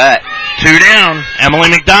off the bat. 2 down. Emily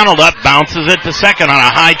McDonald up, bounces it to second on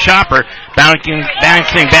a high chopper. Bouncing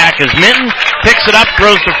back as Minton picks it up,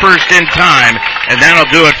 throws to first in time, and that'll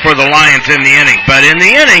do it for the Lions in the inning. But in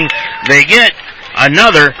the inning, they get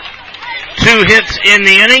another 2 hits in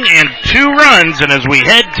the inning and 2 runs, and as we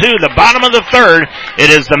head to the bottom of the third, it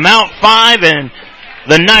is the Mount 5 and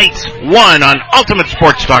the Knights 1 on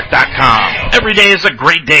UltimateSportsTalk.com. Every day is a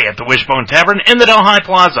great day at the Wishbone Tavern in the Delhi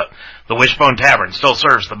Plaza. The Wishbone Tavern still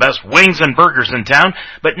serves the best wings and burgers in town,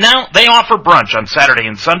 but now they offer brunch on Saturday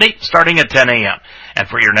and Sunday starting at 10 a.m. And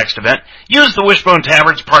for your next event, use the Wishbone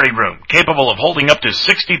Tavern's party room, capable of holding up to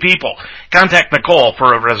 60 people. Contact Nicole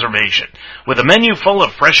for a reservation. With a menu full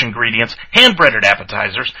of fresh ingredients, hand-breaded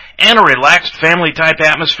appetizers, and a relaxed family-type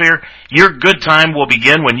atmosphere, your good time will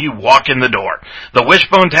begin when you walk in the door. The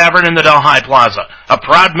Wishbone Tavern in the Delhi Plaza, a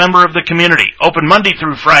proud member of the community, open Monday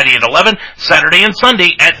through Friday at 11, Saturday and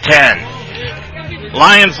Sunday at 10.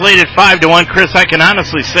 Lions lead at 5-1. Chris, I can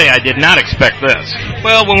honestly say I did not expect this.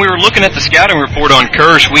 Well, when we were looking at the scouting report on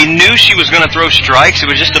Kirsch, we knew she was going to throw strikes. It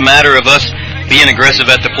was just a matter of us being aggressive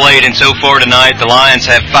at the plate. And so far tonight, the Lions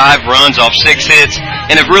have 5 runs off 6 hits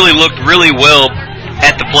and have really looked really well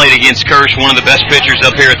at the plate against Kirsch, one of the best pitchers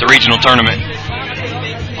up here at the regional tournament.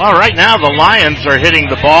 Well, right now the Lions are hitting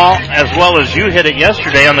the ball as well as you hit it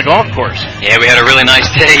yesterday on the golf course. Yeah, we had a really nice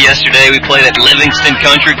day yesterday. We played at Livingston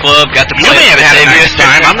Country Club. Got to play. You may have had a nice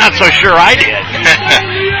time. I'm not so sure I did.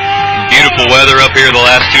 Beautiful weather up here the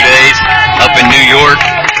last 2 days up in New York.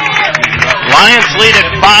 Lions lead at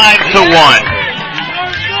 5-1.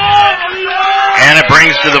 And it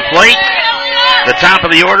brings to the plate the top of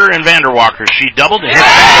the order in Vanderwalker. She doubled and hit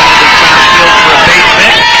back into the center field for a base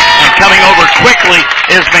hit. And coming over quickly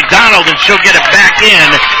is McDonald, and she'll get it back in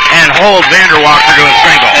and hold Vanderwalker to a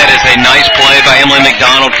single. That is a nice play by Emily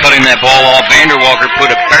McDonald, cutting that ball off. Vanderwalker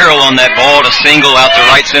put a barrel on that ball to single out to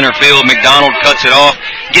right center field. McDonald cuts it off,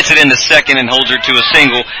 gets it into second, and holds her to a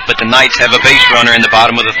single. But the Knights have a base runner in the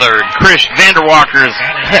bottom of the third. Chris, Vanderwalker is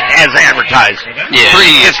as advertised. Yeah,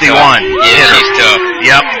 351. Yeah, she's tough.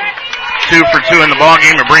 Yep. 2 for 2 in the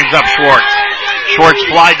ballgame. It brings up Schwartz. Schwartz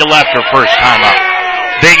flied to left her first time up.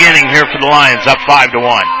 Big inning here for the Lions, up 5-1.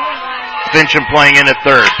 Fincham playing in at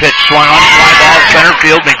third. Pitch swung on, fly ball, center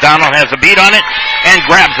field. McDonald has a beat on it and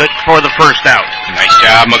grabs it for the first out. Nice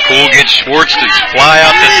job. McCool gets Schwartz to fly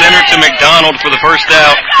out the center to McDonald for the first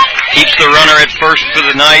out. Keeps the runner at first for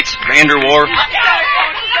the Knights. Vanderwar.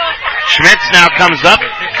 Schmitz now comes up,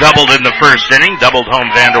 doubled in the first inning, doubled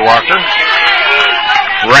home Vanderwalker.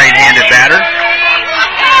 Right-handed batter.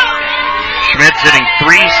 Schmitz hitting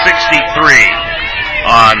 .363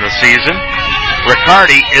 on the season.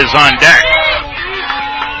 Riccardi is on deck.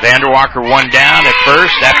 Vanderwalker 1 down at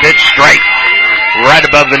first. That pitch strike right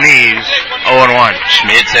above the knees. 0-1.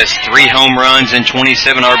 Schmitz has 3 home runs and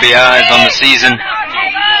 27 RBIs on the season.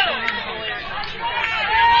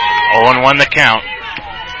 0-1 the count.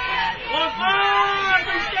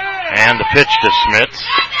 And the pitch to Schmitz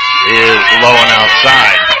is low and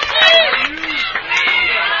outside.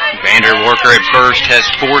 Vanderwalker at first has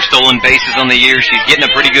 4 stolen bases on the year. She's getting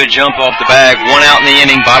a pretty good jump off the bag. 1 out in the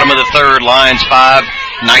inning, bottom of the third. Lions 5,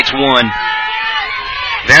 Knights 1.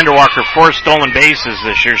 Vanderwalker 4 stolen bases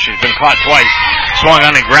this year. She's been caught twice. Swung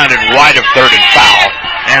on and grounded wide of third and foul.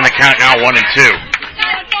 And the count now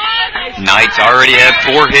 1-2. Knights already have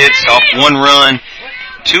 4 hits off 1 run.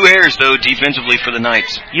 2 errors, though, defensively for the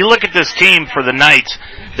Knights. You look at this team for the Knights,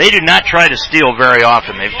 they do not try to steal very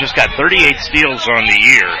often. They've just got 38 steals on the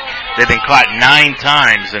year. They've been caught 9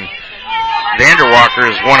 times, and Vanderwalker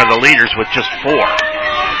is one of the leaders with just 4.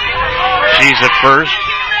 She's at first,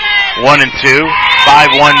 1-2,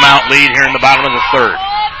 5-1 Mount lead here in the bottom of the third.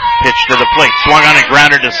 Pitch to the plate, swung on and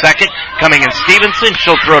grounded to second. Coming in Stevenson,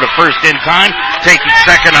 she'll throw to first in time. Taking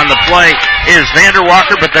second on the play is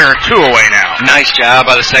Vanderwalker, but there are 2 away now. Nice job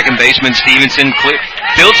by the second baseman, Stevenson.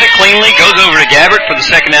 Fields it cleanly, goes over to Gabbert for the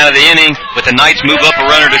second out of the inning, but the Knights move up a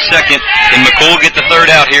runner to second, and McCool get the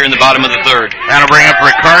third out here in the bottom of the third. That'll bring up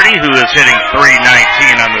Riccardi, who is hitting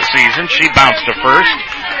 .319 on the season. She bounced to first.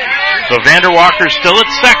 So Vanderwalker's still at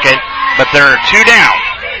second, but there are 2 down.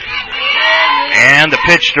 And the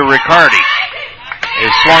pitch to Riccardi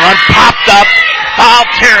is swung on, popped up, foul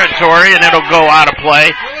territory, and it'll go out of play.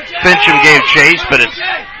 Fincham gave chase, but it's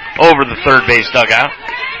over the third base dugout.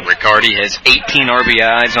 Riccardi has 18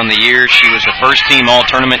 RBIs on the year. She was the first team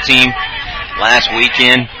all-tournament team last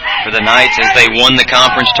weekend for the Knights as they won the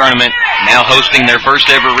conference tournament, now hosting their first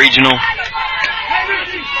ever regional.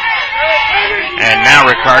 And now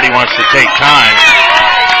Riccardi wants to take time.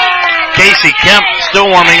 Casey Kemp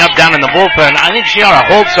still warming up down in the bullpen. I think she ought to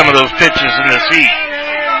hold some of those pitches in this heat.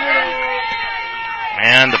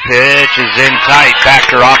 And the pitch is in tight.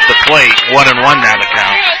 Backed her off the plate. 1-1 now the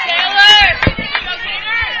count.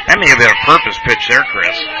 That may have been a purpose pitch there,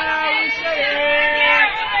 Chris.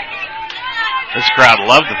 This crowd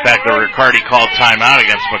loved the fact that Riccardi called timeout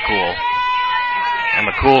against McCool. And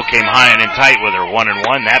McCool came high and in tight with her.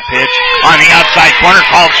 1-1. That pitch on the outside corner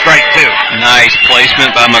called strike 2. Nice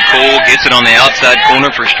placement by McCool. Gets it on the outside corner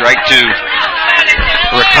for strike 2.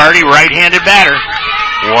 Riccardi, right-handed batter.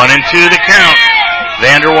 1-2 the count.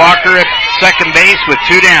 Vander Walker at second base with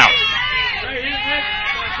 2 down.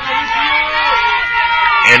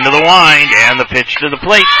 Into the wind, and the pitch to the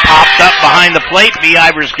plate. Popped up behind the plate. B.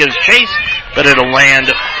 Ivers gives chase, but it'll land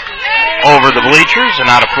over the bleachers and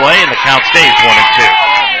out of play, and the count stays 1-2.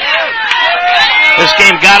 This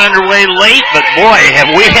game got underway late, but boy,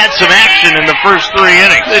 have we had some action in the first 3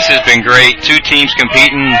 innings. This has been great. 2 teams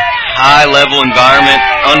competing, high-level environment,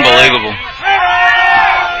 unbelievable.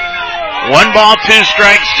 1 ball, 2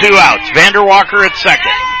 strikes, 2 outs. Vander Walker at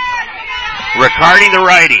second. Riccardi, the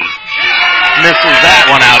righty, misses that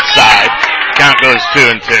one outside. Count goes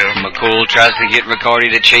 2-2. McCool tries to get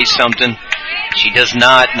Riccardi to chase something. She does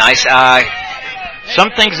not. Nice eye.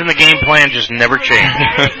 Some things in the game plan just never change.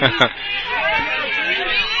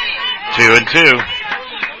 2-2.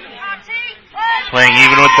 Playing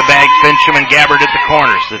even with the bag, Fincham and Gabbard at the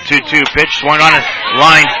corners. The 2-2 pitch swung on a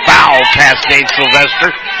line foul past Dave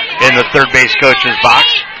Sylvester in the third base coach's box.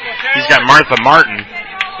 He's got Martha Martin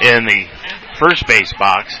in the first base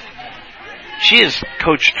box. She has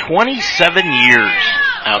coached 27 years.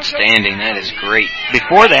 Outstanding. That is great.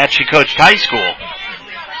 Before that, she coached high school.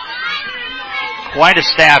 Quite a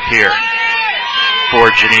staff here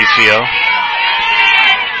for Geneseo.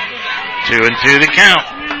 2-2 the count.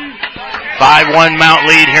 5-1 Mount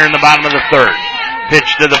lead here in the bottom of the third. Pitch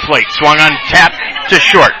to the plate. Swung on, tap to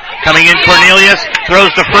short. Coming in Cornelius.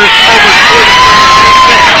 Throws to first over.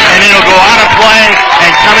 And it'll go out of play.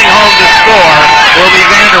 And coming home to score will be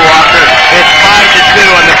Vander Walker. It's 5-2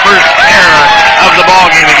 on the first error of the ball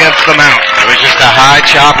game against the Mount. It was just a high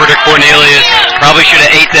chopper to Cornelius. Probably should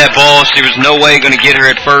have ate that ball. There was no way going to get her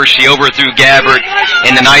at first. She overthrew Gabbard,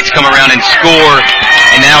 and the Knights come around and score.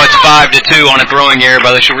 And now it's 5-2 on a throwing error by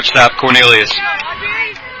the shortstop Cornelius.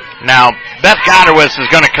 Now, Beth Godderwitz is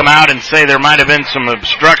going to come out and say there might have been some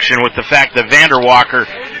obstruction with the fact that Vander Walker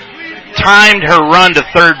timed her run to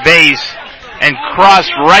third base and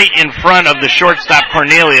crossed right in front of the shortstop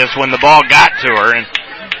Cornelius when the ball got to her.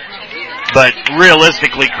 But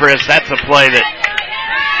realistically, Chris, that's a play that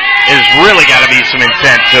has really got to be some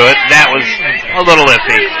intent to it. That was a little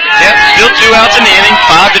iffy. Yep, still 2 outs in the inning.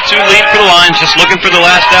 5-2 lead for the Lions, just looking for the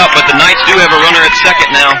last out, but the Knights do have a runner at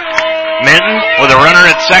second now. Minton, with a runner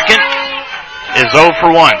at second, is 0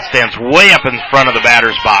 for 1. Stands way up in front of the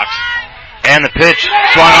batter's box. And the pitch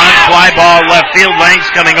swung on, fly ball, left field, Langs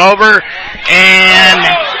coming over, and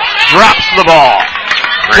drops the ball.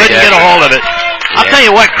 Couldn't get a hold of it. I'll tell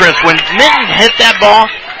you what, Chris, when Minton hit that ball,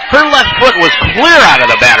 her left foot was clear out of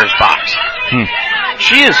the batter's box.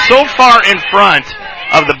 She is so far in front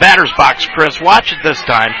of the batter's box, Chris. Watch it this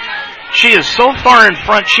time. She is so far in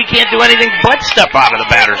front, she can't do anything but step out of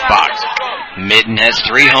the batter's box. Minton has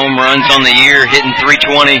 3 home runs on the year, hitting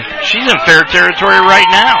 .320. She's in fair territory right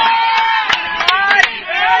now.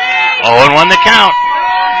 0-1 the count.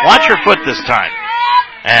 Watch her foot this time.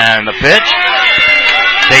 And the pitch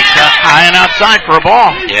takes up high and outside for a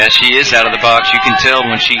ball. Yeah, she is out of the box. You can tell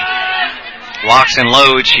when she locks and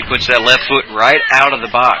loads, she puts that left foot right out of the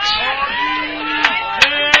box.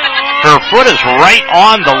 Her foot is right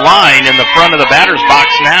on the line in the front of the batter's box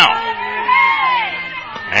now.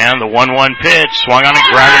 And the 1-1 pitch swung on and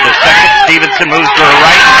grounded to second. Stevenson moves to her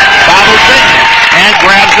right, bobbles it, and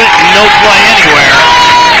grabs it. No play anywhere.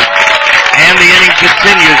 And the inning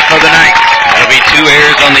continues for the Knights. That'll be 2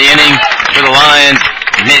 errors on the inning for the Lions.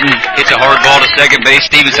 Minton hits a hard ball to second base.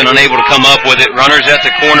 Stevenson unable to come up with it. Runners at the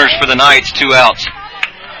corners for the Knights, 2 outs.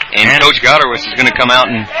 And Coach Godderwitz is going to come out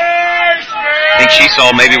and I think she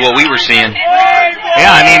saw maybe what we were seeing.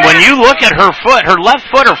 Yeah, I mean, when you look at her foot, her left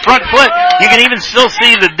foot or front foot, you can even still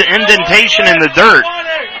see the indentation in the dirt.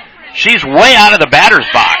 She's way out of the batter's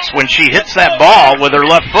box when she hits that ball with her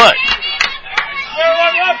left foot.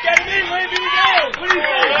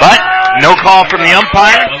 But no call from the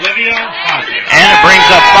umpire. And it brings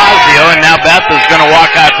up Fazio, and now Beth is going to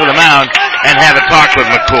walk out to the mound and have a talk with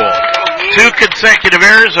McCool. 2 consecutive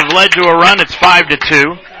errors have led to a run. It's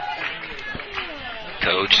 5-2.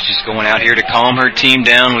 Coach is just going out here to calm her team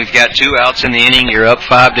down. We've got 2 outs in the inning. You're up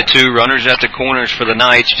 5-2. Runners at the corners for the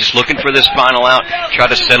Knights. Just looking for this final out. Try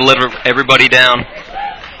to settle everybody down.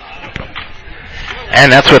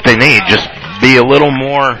 And that's what they need. Just be a little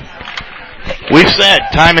more. We've said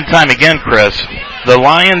time and time again, Chris, the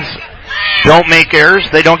Lions don't make errors.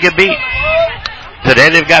 They don't get beat. Today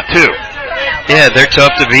they've got 2. Yeah, they're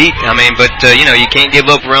tough to beat. I mean, but, you can't give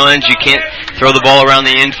up runs. You can't throw the ball around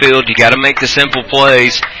the infield. You got to make the simple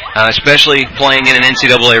plays, especially playing in an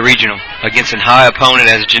NCAA regional against a high opponent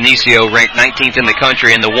as Geneseo, ranked 19th in the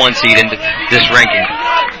country and the 1 seed in this ranking.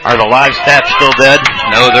 Are the live stats still dead?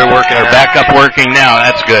 No, they're working. They're back up working now.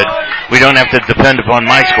 That's good. We don't have to depend upon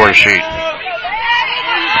my score sheet.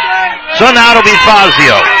 So now it'll be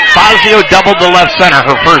Fazio. Fazio doubled to left center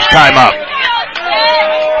her first time up.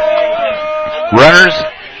 Runners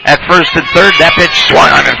at first and third. That pitch swung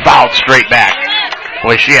on and fouled straight back.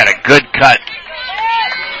 Boy, she had a good cut.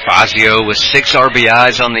 Fazio with 6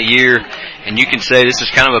 RBIs on the year, and you can say this is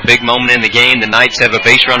kind of a big moment in the game. The Knights have a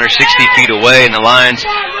base runner 60 feet away, and the Lions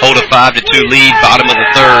hold a 5-2 lead, bottom of the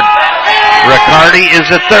third. Riccardi is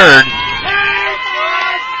at third.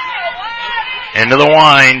 Into the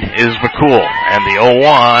wind is McCool, and the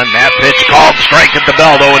 0-1. That pitch called strike at the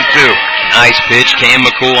belt, 0-2. Nice pitch, Cam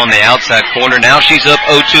McCool on the outside corner. Now she's up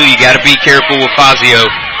 0-2. You got to be careful with Fazio.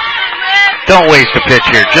 Don't waste a pitch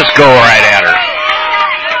here. Just go right at her.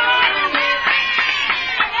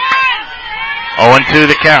 0-2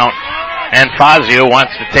 the count, and Fazio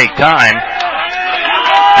wants to take time.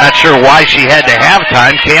 Not sure why she had to have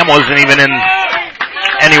time. Cam wasn't even in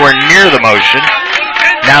anywhere near the motion.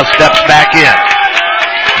 Now steps back in.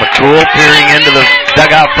 McCool peering into the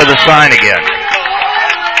dugout for the sign again.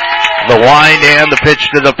 The wind and the pitch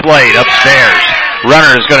to the plate upstairs.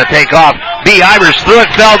 Runner is going to take off. B. Ivers threw it,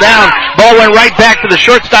 fell down. Ball went right back to the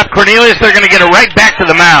shortstop, Cornelius. They're going to get it right back to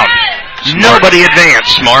the mound. Nobody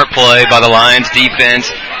advanced. Smart play by the Lions defense.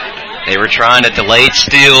 They were trying to delay it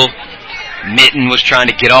steal. Mitten was trying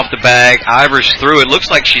to get off the bag. Ivers threw it. Looks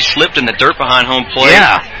like she slipped in the dirt behind home plate.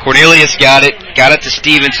 Yeah. Cornelius got it to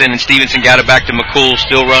Stevenson, and Stevenson got it back to McCool.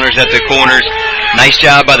 Still runners at the corners. Nice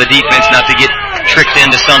job by the defense not to get tricked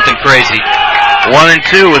into something crazy.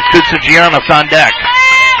 1-2 with Kutsugianos on deck.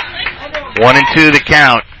 1-2 the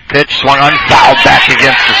count. Pitch swung on, fouled back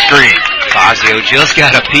against the screen. Fazio just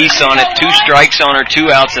got a piece on it. 2 strikes on her,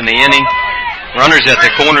 2 outs in the inning. Runners at the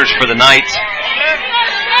corners for the Knights.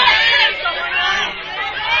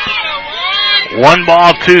 1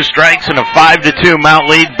 ball, 2 strikes, and a 5-2 Mount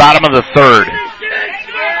lead, bottom of the third.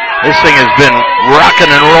 This thing has been rocking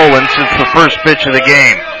and rolling since the first pitch of the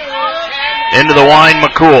game. Into the wind,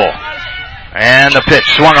 McCool. And the pitch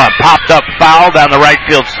swung on, popped up, foul down the right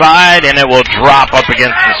field side, and it will drop up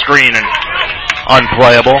against the screen and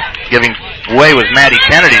unplayable. Giving way was Maddie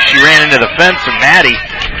Kennedy. She ran into the fence, and Maddie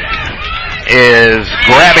is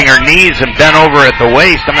grabbing her knees and bent over at the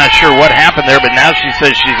waist. I'm not sure what happened there, but now she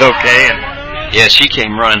says she's okay. And yeah, she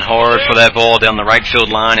came running hard for that ball down the right field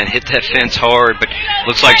line and hit that fence hard, but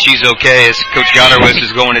looks like she's okay as Coach Goddard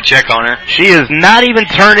is going to check on her. She is not even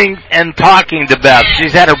turning and talking to Beth.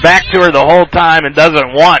 She's had her back to her the whole time and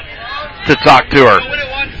doesn't want to talk to her.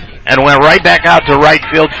 And went right back out to right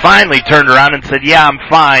field, finally turned around and said, yeah, I'm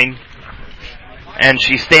fine. And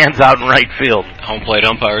she stands out in right field. Home plate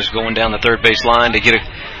umpire is going down the third base line to get a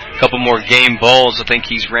couple more game balls. I think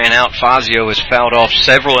he's ran out. Fazio has fouled off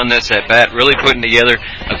several in this at bat, really putting together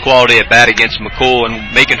a quality at bat against McCool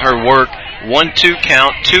and making her work. 1-2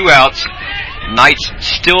 count, 2 outs. Knights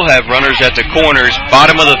still have runners at the corners.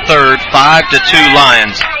 Bottom of the third, 5-2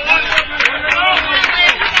 Lions.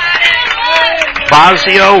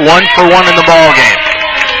 Fazio 1 for 1 in the ball game.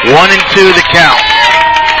 1-2 the count.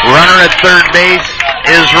 Runner at third base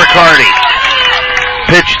is Riccardi.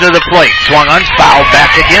 Pitch to the plate, swung on, fouled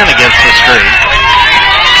back again against the screen.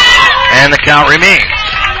 And the count remains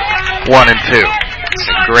 1-2. It's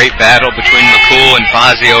a great battle between McCool and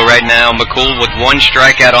Fazio right now. McCool with 1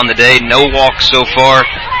 strikeout on the day, no walks so far.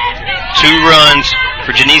 2 runs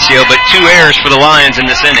for Geneseo, but 2 errors for the Lions in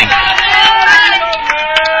this inning.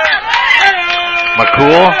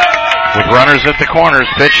 McCool with runners at the corners,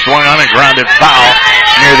 pitch swung on and grounded foul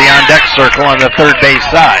near the on-deck circle on the third base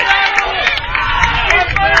side.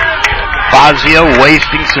 Fazio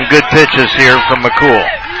wasting some good pitches here from McCool.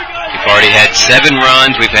 We've already had 7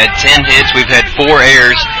 runs, we've had 10 hits, we've had 4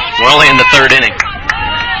 errors. We're only in the third inning.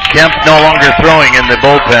 Kemp no longer throwing in the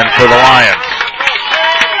bullpen for the Lions.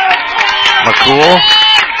 McCool,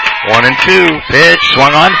 1-2, pitch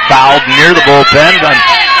swung on, fouled near the bullpen on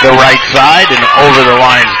the right side and over the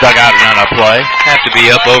Lions dugout and on a play. Have to be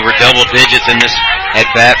up over double digits in this at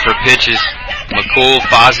bat for pitches McCool,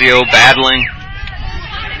 Fazio battling.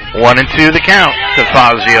 1-2 the count to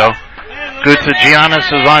Fazio.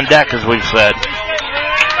 Gutsagiannis is on deck, as we've said.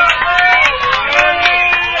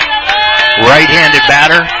 Right-handed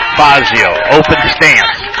batter, Fazio. Open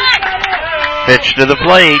stance. Pitch to the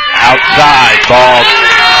plate. Outside. Ball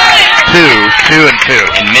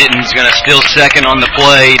 2-2. And Mitten's going to steal second on the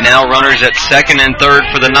play. Now runners at second and third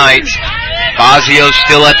for the Knights. Fazio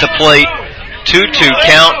still at the plate. 2-2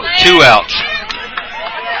 count. 2 outs.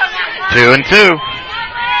 2-2.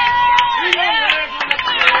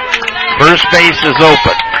 First base is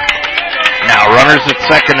open. Now runners at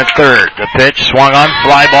second and third. The pitch swung on,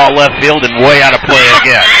 fly ball left field, and way out of play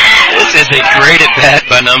again. This is a great at bat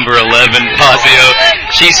by number 11, Fazio.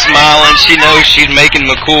 She's smiling. She knows she's making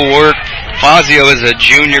McCool work. Fazio is a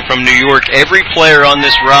junior from New York. Every player on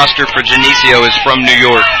this roster for Geneseo is from New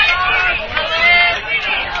York.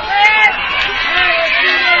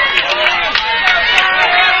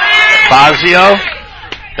 Fazio.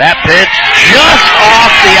 That pitch just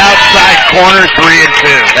off the outside corner, 3-2.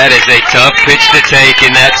 That is a tough pitch to take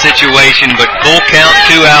in that situation, but full count,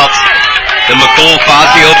 2 outs. The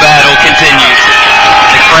McCool-Fazio battle continues.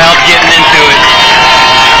 The crowd's getting into it.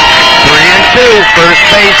 3-2, first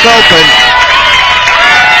base open.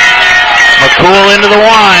 McCool into the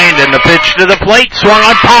wind, and the pitch to the plate, swung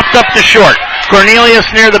on, popped up to short. Cornelius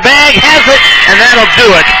near the bag, has it, and that'll do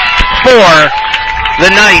it for the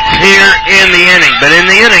Knights here in the inning. But in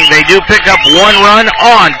the inning, they do pick up 1 run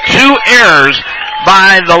on 2 errors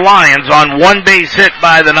by the Lions on 1 base hit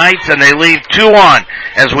by the Knights, and they leave 2 on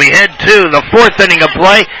as we head to the 4th inning of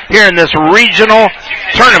play here in this regional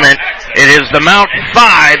tournament. It is the Mount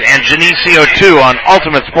 5 and Geneseo 2 on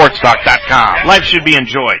UltimateSportsTalk.com. Life should be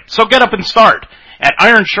enjoyed, so get up and start. At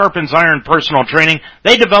Iron Sharpens Iron Personal Training,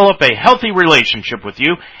 they develop a healthy relationship with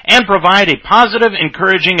you and provide a positive,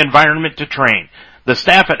 encouraging environment to train. The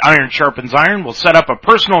staff at Iron Sharpens Iron will set up a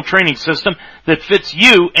personal training system that fits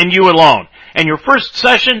you and you alone. And your first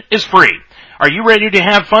session is free. Are you ready to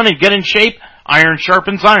have fun and get in shape? Iron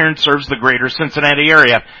Sharpens Iron serves the greater Cincinnati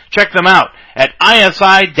area. Check them out at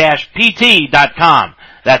isi-pt.com.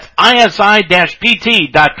 That's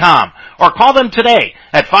isi-pt.com. Or call them today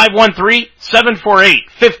at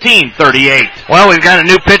 513-748-1538. Well, we've got a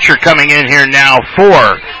new pitcher coming in here now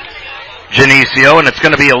for Geneseo, and it's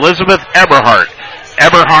going to be Elizabeth Eberhardt.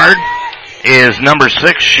 Eberhard is number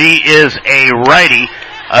 6. She is a righty,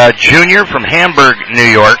 junior from Hamburg, New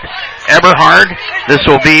York. Eberhard, this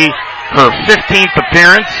will be her 15th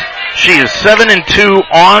appearance. She is 7-2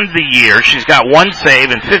 on the year. She's got 1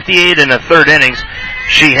 save and 58 in the 3rd innings.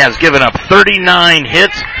 She has given up 39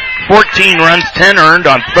 hits, 14 runs, 10 earned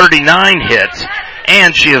on 39 hits,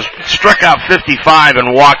 and she has struck out 55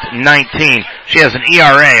 and walked 19. She has an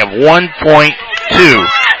ERA of 1.20.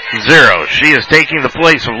 She is taking the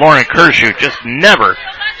place of Lauren Kershaw, just never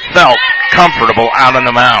felt comfortable out on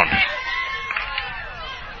the mound.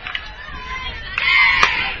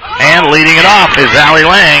 And leading it off is Allie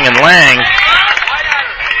Lang, and Lang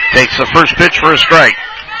takes the first pitch for a strike.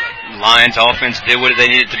 Lions offense did what they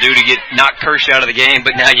needed to do to knock Kershaw out of the game,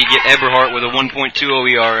 but now you get Eberhardt with a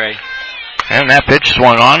 1.20 ERA. And that pitch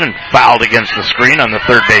swung on and fouled against the screen on the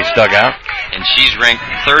 3rd base dugout. And she's ranked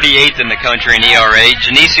 38th in the country in ERA.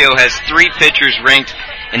 Geneseo has 3 pitchers ranked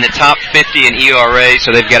in the top 50 in ERA,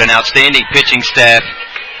 so they've got an outstanding pitching staff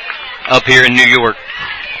up here in New York.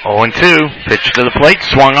 0-2, pitch to the plate,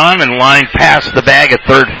 swung on and lined past the bag at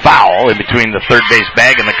third, foul in between the 3rd base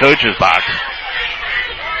bag and the coach's box.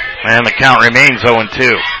 And the count remains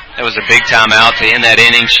 0-2. That was a big time out to end that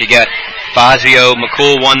inning. She got Fazio.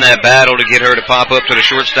 McCool won that battle to get her to pop up to the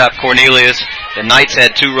shortstop, Cornelius. The Knights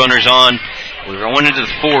had 2 runners on. We were going into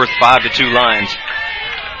the 4th, 5-2 Lions.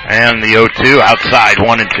 And the 0-2 outside,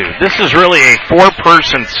 1-2. This is really a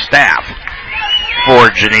 4-person staff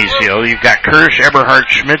for Geneseo. You've got Kirsch, Eberhardt,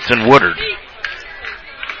 Schmitz, and Woodard.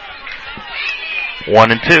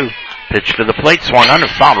 1-2. Pitch to the plate, swung on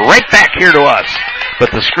and fouled right back here to us.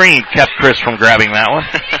 But the screen kept Chris from grabbing that one.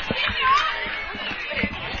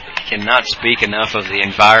 Cannot speak enough of the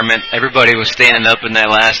environment. Everybody was standing up in that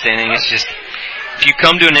last inning. It's just, if you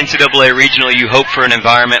come to an NCAA regional, you hope for an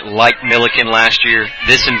environment like Milliken last year.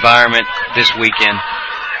 This environment this weekend.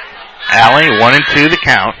 Allie, 1-2 the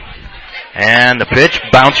count. And the pitch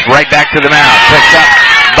bounced right back to the mound. Picked up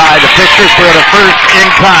by the pitcher, threw to first in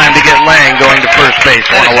time to get Lang going to first base.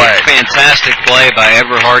 One away. A fantastic play by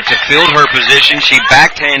Eberhardt to field her position. She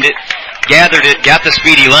backhanded, gathered it, got the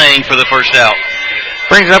speedy Lang for the first out.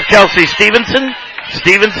 Brings up Kelsey Stevenson.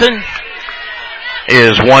 Stevenson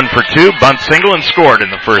is 1 for 2, bunt single, and scored in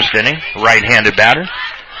the first inning. Right-handed batter.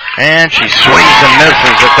 And she swings and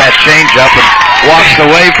misses at that changeup and walks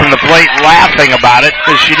away from the plate laughing about it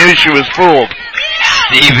because she knew she was fooled.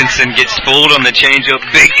 Stevenson gets fooled on the changeup.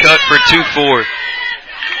 Big cut for 2-4.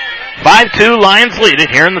 5-2, Lions lead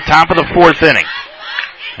it here in the top of the fourth inning.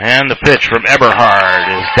 And the pitch from Eberhard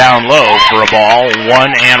is down low for a ball,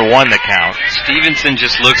 1-1 the count. Stevenson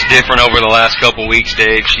just looks different over the last couple weeks,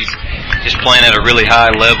 Dave. She's just playing at a really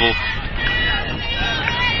high level.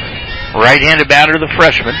 Right-handed batter, the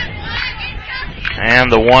freshman.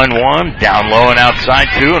 And the 1-1, down low and outside,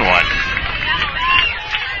 2-1.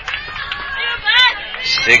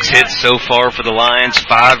 6 hits so far for the Lions,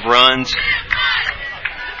 5 runs.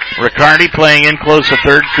 Riccardi playing in close to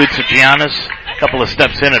third. Koutsigiannis a couple of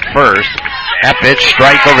steps in at first. That pitch,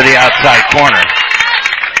 strike over the outside corner.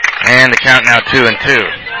 And the count now 2-2.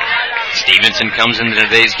 Stevenson comes into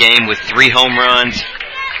today's game with 3 home runs.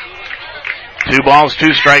 2 balls,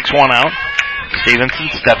 2 strikes, 1 out. Stevenson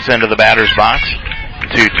steps into the batter's box.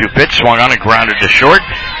 2-2 pitch, swung on and grounded to short.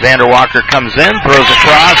 Vander Walker comes in, throws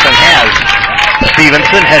across, and has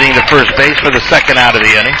Stevenson heading to first base for the second out of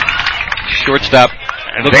the inning. Shortstop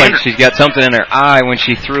looks like she's got something in her eye when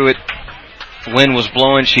she threw it. Wind was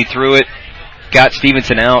blowing, she threw it, got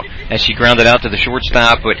Stevenson out as she grounded out to the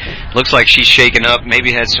shortstop, but looks like she's shaken up,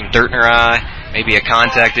 maybe had some dirt in her eye, maybe a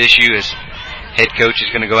contact issue as head coach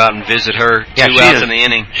is going to go out and visit her. 2 outs in the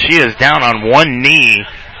inning. She is down on one knee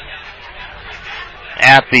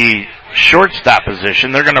at the shortstop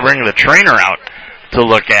position. They're going to bring the trainer out to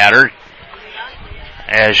look at her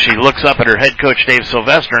as she looks up at her head coach, Dave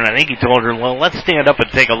Sylvester, and I think he told her, well, let's stand up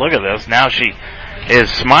and take a look at this. Now she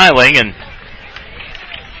is smiling, and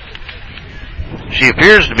she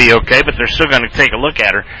appears to be okay, but they're still going to take a look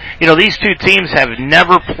at her. You know, these two teams have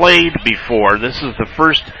never played before. This is the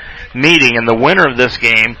first meeting, and the winner of this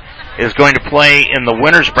game is going to play in the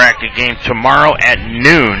winner's bracket game tomorrow at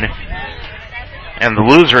noon, and the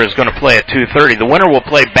loser is going to play at 2:30. The winner will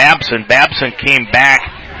play Babson. Babson came back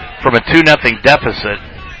from a 2-0 deficit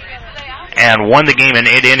and won the game in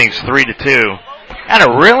 8 innings, 3-2. Had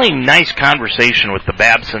a really nice conversation with the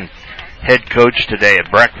Babson head coach today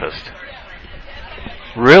at breakfast.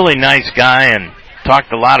 Really nice guy, and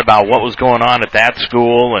talked a lot about what was going on at that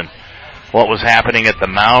school and what was happening at the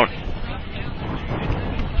Mount.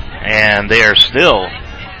 And they are still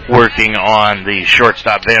working on the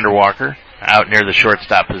shortstop, Vander Walker, out near the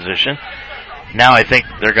shortstop position. Now I think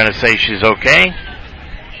they're going to say she's okay.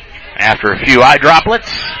 After a few eye droplets,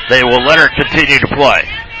 they will let her continue to play.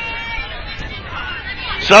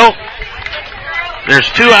 So, there's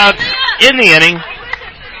 2 outs in the inning,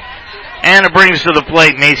 and it brings to the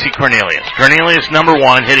plate Macy Cornelius. Cornelius, number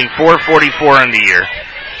 1, hitting .444 in the year.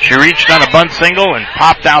 She reached on a bunt single and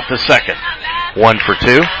popped out the second. 1 for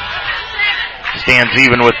 2. Stands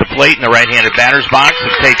even with the plate in the right-handed batter's box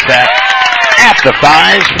and takes that at the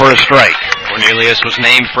thighs for a strike. Cornelius was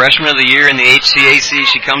named Freshman of the Year in the HCAC.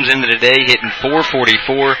 She comes into today hitting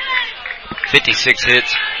 .444, 56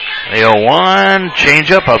 hits. The 0-1,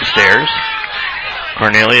 change up upstairs.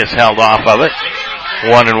 Cornelius held off of it.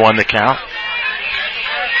 1-1 the count.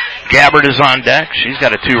 Gabbard is on deck. She's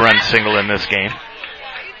got a 2-run single in this game.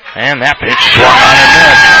 And that pitch swung on and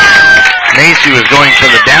missed. Macy was going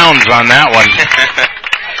for the downs on that one.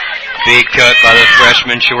 Big cut by the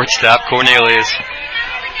freshman shortstop, Cornelius.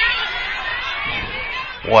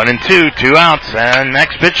 1-2, 2 outs, and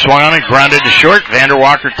next pitch swung on and grounded to short. Vander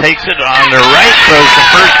Walker takes it on the right, throws to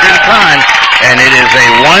first in time, and it is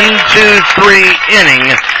a 1-2-3 inning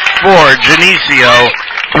for Geneseo.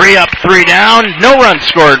 3 up, 3 down. No runs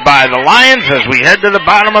scored by the Lions as we head to the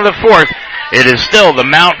bottom of the fourth. It is still the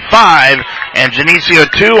Mount 5 and Geneseo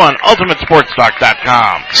 2 on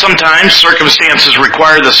UltimateSportsTalk.com. Sometimes circumstances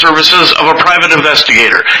require the services of a private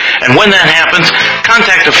investigator. And when that happens,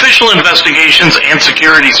 contact Official Investigations and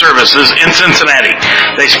Security Services in Cincinnati.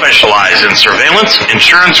 They specialize in surveillance,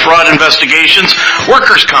 insurance fraud investigations,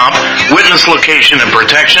 workers' comp, witness location and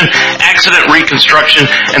protection, accident reconstruction,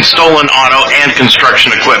 and stolen auto and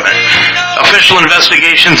construction equipment. Official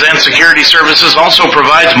Investigations and Security Services also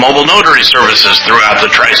provides mobile notary services throughout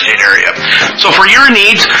the tri-state area. So for your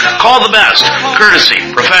needs, call the best. Courtesy,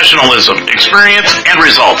 professionalism, experience, and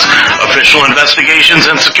results. Official Investigations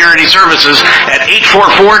and Security Services at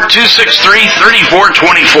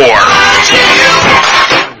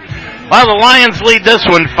 844-263-3424. Well, the Lions lead this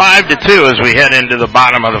one 5-2 as we head into the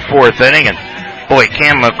bottom of the fourth inning. And boy,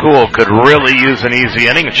 Cam McCool could really use an easy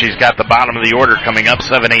inning. And she's got the bottom of the order coming up,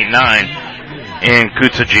 7, 8, 9 in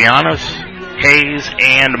Koutsigiannis, Hayes,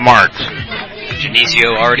 and Mart.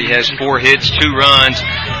 Geneseo already has 4 hits, 2 runs.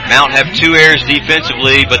 Mount have 2 errors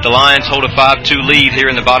defensively, but the Lions hold a 5-2 lead here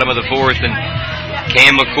in the bottom of the fourth. And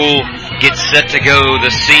Cam McCool gets set to go, the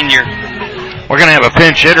senior. We're going to have a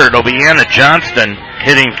pinch hitter. It'll be Anna Johnston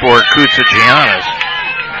hitting for Kutsa Giannis.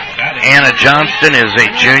 Anna Johnston is a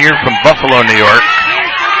junior from Buffalo, New York.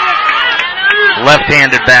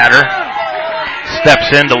 Left-handed batter.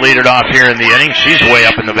 Steps in to lead it off here in the inning. She's way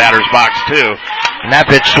up in the batter's box, too. And that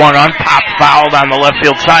pitch swung on, popped fouled on the left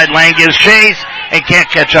field side. Lang gives chase and can't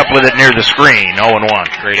catch up with it near the screen.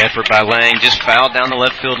 0-1. Great effort by Lang. Just fouled down the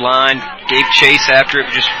left field line. Gave chase after it,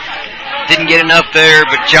 but just didn't get enough there.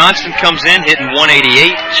 But Johnston comes in hitting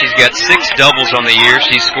 188. She's got 6 doubles on the year.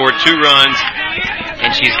 She's scored 2 runs,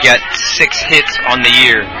 and she's got 6 hits on the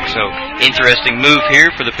year. So, interesting move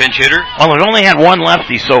here for the pinch hitter. Well, we've only had one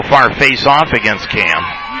lefty so far face off against Cam.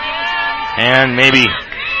 And maybe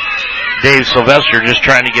Dave Sylvester just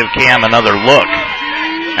trying to give Cam another look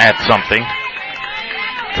at something.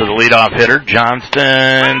 To the leadoff hitter,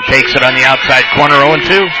 Johnston takes it on the outside corner,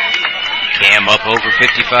 0-2. Cam up over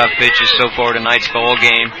 55 pitches so far tonight's ball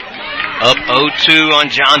game. Up 0-2 on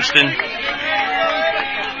Johnston.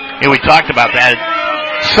 Yeah, we talked about that.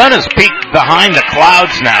 Sun has peeked behind the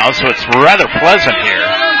clouds now, so it's rather pleasant here.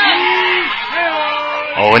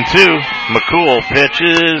 0-2. McCool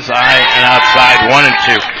pitches, and outside,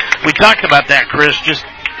 1-2. We talked about that, Chris, just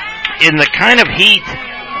in the kind of heat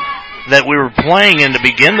that we were playing in to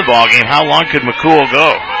begin the ball game. How long could McCool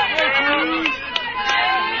go?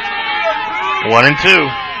 1-2.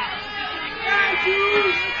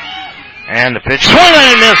 And the pitch, swing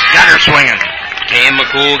and miss, got her swinging. Cam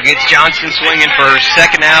McCool gets Johnston swinging for her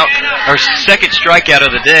second strikeout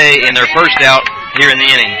of the day and their first out here in the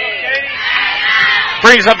inning.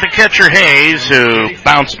 Brings up the catcher Hayes, who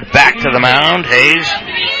bounced back to the mound. Hayes,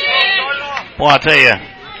 well, I'll tell you,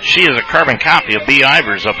 she is a carbon copy of B.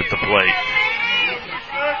 Ivers up at the plate.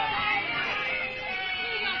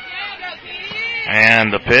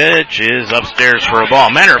 And the pitch is upstairs for a ball.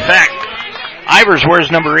 Matter of fact, Ivers wears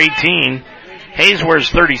number 18. Hayes wears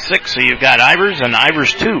 36, so you've got Ivers and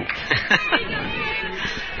Ivers 2.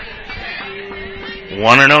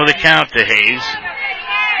 1-0 the count to Hayes,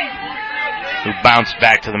 who bounced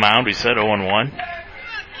back to the mound. We said 0-1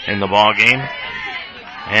 in the ball game.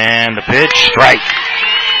 And the pitch, strike.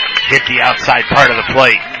 Hit the outside part of the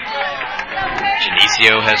plate.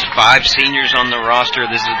 Geneseo has 5 seniors on the roster.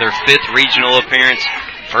 This is their 5th regional appearance.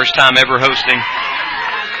 First time ever hosting.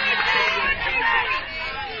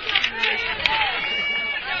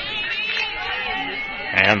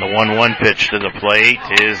 And the 1-1 pitch to the plate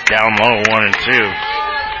is down low, 1-2.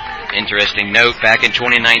 Interesting note, back in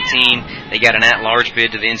 2019, they got an at-large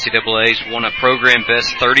bid to the NCAAs, won a program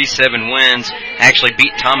best 37 wins, actually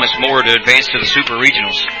beat Thomas More to advance to the Super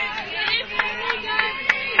Regionals.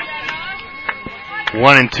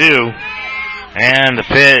 1-2. And the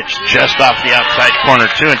pitch just off the outside corner,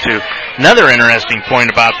 2-2. Another interesting point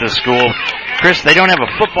about this school, Chris, they don't have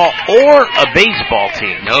a football or a baseball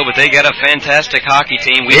team. No, but they got a fantastic hockey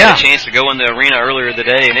team. We had a chance to go in the arena earlier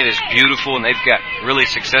today, and it is beautiful, and they've got really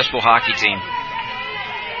successful hockey team.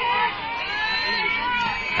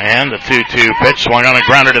 And the 2-2 pitch swung on a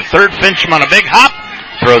grounder to third. Fincham on a big hop.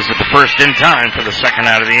 Throws it to first in time for the second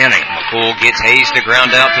out of the inning. McCool gets Hayes to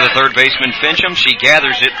ground out to the third baseman Fincham. She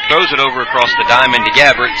gathers it, throws it over across the diamond to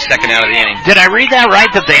Gabbert, second out of the inning. Did I read that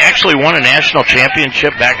right, that they actually won a national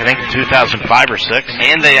championship back, I think, in 2005 or 6?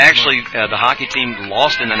 And they actually, the hockey team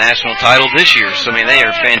lost in the national title this year. So, I mean, they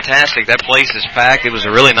are fantastic. That place is packed. It was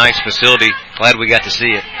a really nice facility. Glad we got to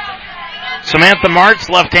see it. Samantha Martz,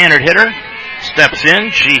 left-handed hitter, steps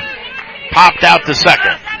in. She popped out to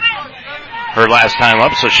second. Her last time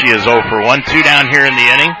up, so she is 0 for 1. 2 down here in the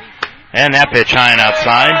inning. And that pitch high and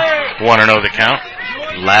outside. 1-0 the count.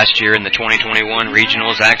 Last year in the 2021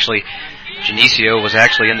 regionals, actually, Geneseo was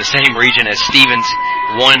actually in the same region as Stevens,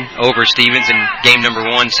 won over Stevens in game number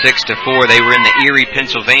 1, 6-4. They were in the Erie,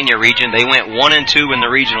 Pennsylvania region. They went 1-2 in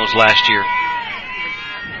the regionals last year.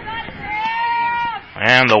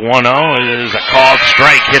 And the 1-0 is a called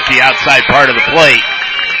strike, hit the outside part of the plate.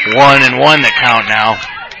 1-1 the count now.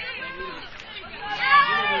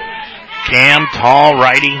 Cam, tall,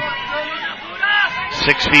 righty,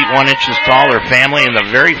 6 feet 1 inches tall. Her family in the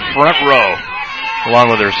very front row,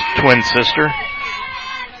 along with her twin sister.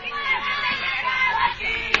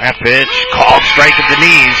 That pitch, called strike at the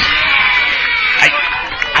knees.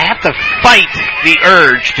 I have to fight the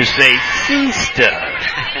urge to say, sister.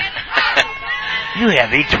 You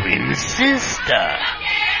have a twin sister.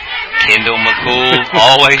 Kendall McCool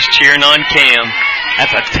always cheering on Cam.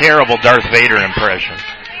 That's a terrible Darth Vader impression.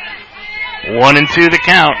 1-2 the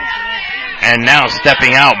count. And now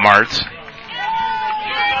stepping out, Martz.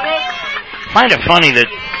 Find it funny that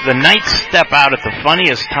the Knights step out at the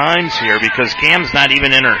funniest times here because Cam's not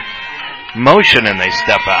even in her motion and they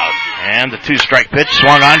step out. And the 2-strike pitch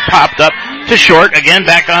swung on, popped up to short. Again,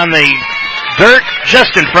 back on the dirt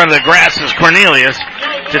just in front of the grass is Cornelius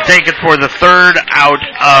to take it for the 3rd out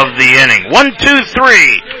of the inning. 1, 2,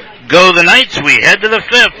 3. Go the Knights. We head to the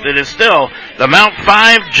 5th. It is still the Mount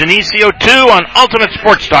 5, Geneseo 2 on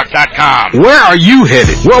UltimateSportsTalk.com. Where are you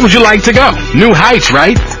headed? Where would you like to go? New heights,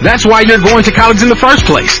 right? That's why you're going to college in the first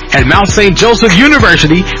place. At Mount St. Joseph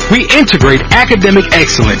University, we integrate academic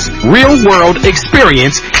excellence, real-world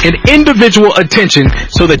experience, and individual attention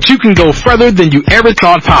so that you can go further than you ever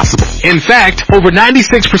thought possible. In fact, over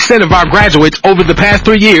 96% of our graduates over the past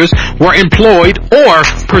 3 years were employed or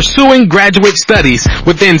pursuing graduate studies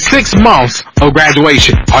within 6 months of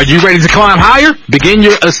graduation. Are you ready to climb higher? Begin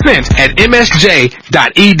your ascent at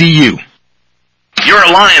msj.edu. You're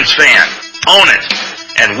a Lions fan. Own it.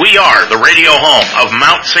 And we are the radio home of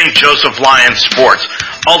Mount St. Joseph Lions Sports.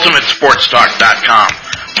 UltimateSportsTalk.com.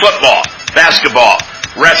 Football, basketball,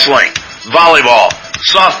 wrestling, volleyball,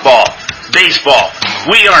 softball, baseball.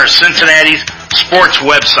 We are Cincinnati's sports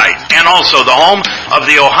website and also the home of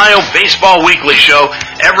the Ohio Baseball Weekly Show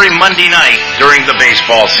every Monday night during the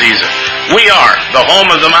baseball season. We are the home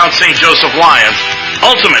of the Mount St. Joseph Lions,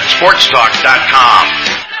 UltimateSportsTalk.com.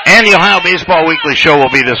 And the Ohio Baseball Weekly Show will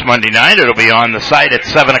be this Monday night. It'll be on the site at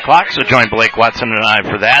 7 o'clock, so join Blake Watson and I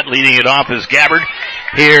for that. Leading it off is Gabbard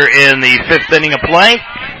here in the 5th inning of play.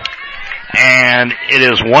 And it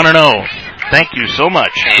is 1-0. Thank you so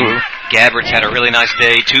much. And Gabbard's had a really nice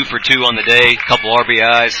day, 2 for 2 on the day, couple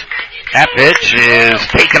RBIs. That pitch is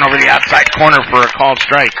taken over the outside corner for a called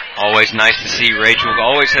strike. Always nice to see Rachel.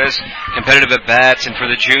 Always has competitive at-bats, and for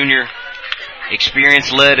the junior,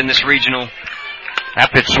 experience led in this regional.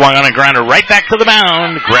 That pitch swung on a grounder right back to the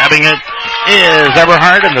mound. Grabbing it is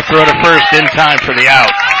Everhart, and the throw to first in time for the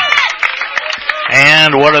out.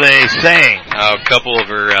 And what are they saying? A couple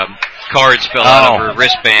of her cards fell out of her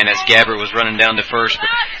wristband as Gabbard was running down to first.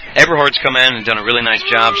 But Everhart's come in and done a really nice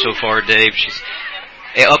job so far, Dave. She's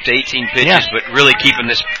up to 18 pitches, but really keeping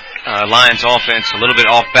this Lions offense a little bit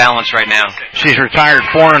off balance right now. She's retired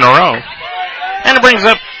 4 in a row. And it brings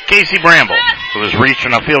up Casey Bramble, who was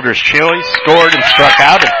reaching a fielder's choice, scored and struck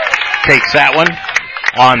out, and takes that one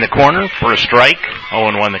on the corner for a strike.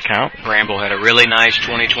 0-1 the count. Bramble had a really nice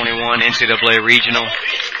 2021 NCAA regional.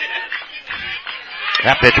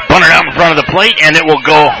 That pitch bunted out in front of the plate, and it will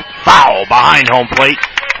go foul behind home plate.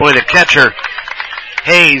 Boy, the catcher,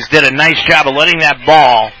 Hayes, did a nice job of letting that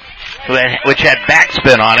ball, which had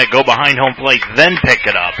backspin on it, go behind home plate, then pick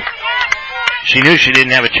it up. She knew she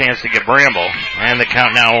didn't have a chance to get Bramble, and the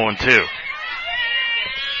count now 0-2.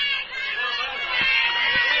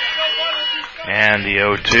 And the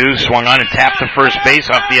 0-2 swung on and tapped to first base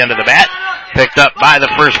off the end of the bat. Picked up by the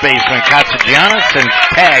first baseman, Katsagiannis, and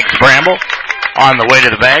tags Bramble on the way to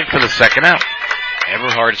the bag for the second out.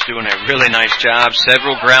 Everhart is doing a really nice job.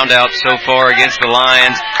 Several ground outs so far against the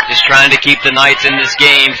Lions. Just trying to keep the Knights in this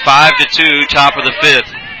game. 5-2, top of the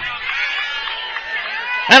 5th.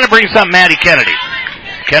 And it brings up Maddie Kennedy.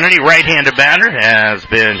 Kennedy, right-handed batter, has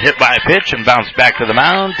been hit by a pitch and bounced back to the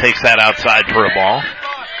mound. Takes that outside for a ball.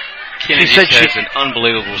 Kennedy has an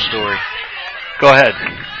unbelievable story. Go ahead.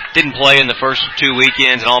 Didn't play in the first 2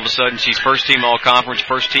 weekends, and all of a sudden she's first-team all-conference,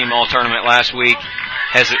 first-team all-tournament last week.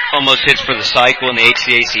 Has almost hits for the cycle in the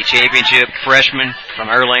HCAC championship. Freshman from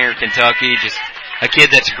Erlanger, Kentucky. Just a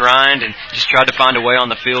kid that's grind and just tried to find a way on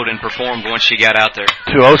the field and performed once she got out there.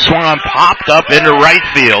 2-0 swung on, popped up into right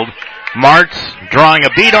field. Martz drawing a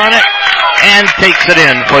beat on it and takes it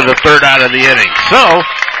in for the 3rd out of the inning. So,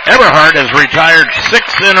 Everhart has retired 6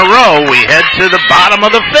 in a row. We head to the bottom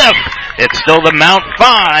of the 5th. It's still the Mount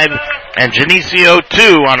 5 and Geneseo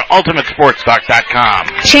 2 on UltimateSportsTalk.com.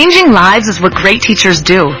 Changing lives is what great teachers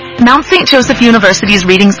do. Mount St. Joseph University's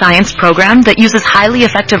Reading Science program that uses highly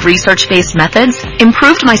effective research-based methods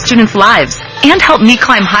improved my students' lives and helped me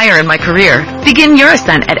climb higher in my career. Begin your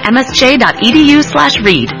ascent at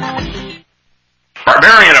msj.edu/read.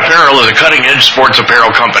 Barbarian Apparel is a cutting-edge sports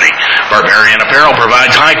apparel company. Barbarian Apparel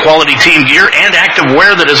provides high-quality team gear and active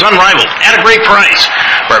wear that is unrivaled at a great price.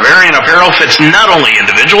 Barbarian Apparel fits not only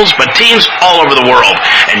individuals, but teams all over the world.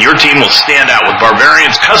 And your team will stand out with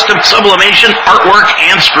Barbarian's custom sublimation, artwork,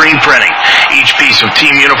 and screen printing. Each piece of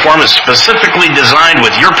team uniform is specifically designed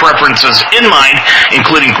with your preferences in mind,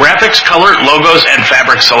 including graphics, color, logos, and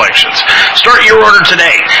fabric selections. Start your order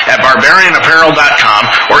today at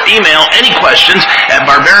barbarianapparel.com or email any questions at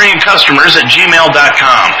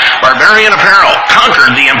barbariancustomers@gmail.com. Barbarian Apparel,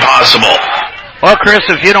 conquered the impossible. Well, Chris,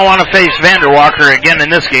 if you don't want to face Vanderwalker again in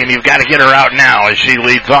this game, you've got to get her out now as she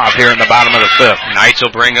leads off here in the bottom of the fifth. Knights will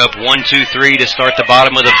bring up 1, 2, 3 to start the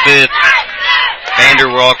bottom of the fifth.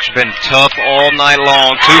 Vanderwalker's been tough all night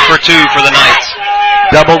long. 2 for 2 for the Knights.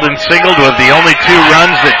 Doubled and singled with the only 2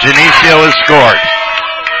 runs that Geneseo has scored.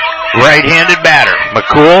 Right-handed batter.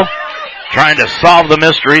 McCool trying to solve the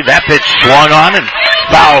mystery. That pitch swung on and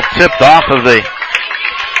foul tipped off of the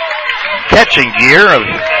catching gear of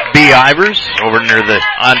B. Ivers over near the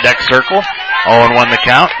on-deck circle. 0-1 the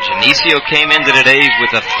count. Geneseo came into today's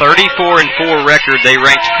with a 34-4 record. They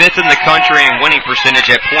ranked 5th in the country in winning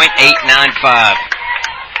percentage at .895.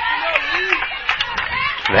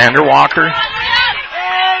 Vanderwalker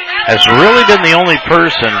has really been the only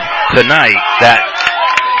person tonight that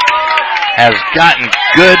has gotten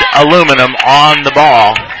good aluminum on the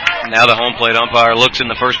ball. Now the home plate umpire looks in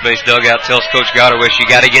the first base dugout, tells Coach Gotterwish, you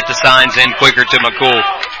got to get the signs in quicker to McCool.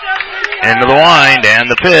 Into the wind, and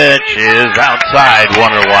the pitch is outside,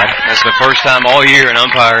 1-1. That's the first time all year an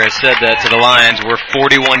umpire has said that to the Lions. We're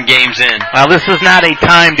 41 games in. Well, this is not a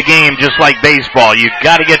timed game just like baseball. You've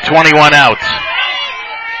got to get 21 outs.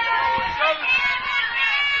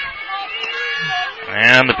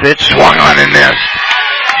 And the pitch swung on and missed.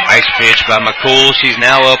 Nice pitch by McCool. She's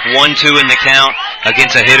now up 1-2 in the count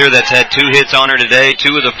against a hitter that's had 2 hits on her today.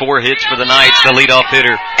 2 of the 4 hits for the Knights, the leadoff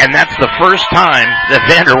hitter. And that's the first time that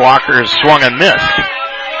Vanderwalker has swung and missed.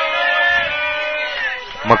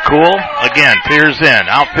 McCool, again, peers in.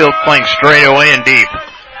 Outfield playing straight away and deep.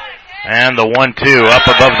 And the 1-2 up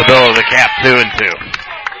above the bill of the cap, 2-2.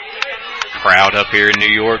 Crowd up here in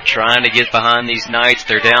New York trying to get behind these Knights.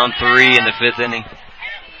 They're down 3 in the 5th inning.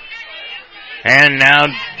 And now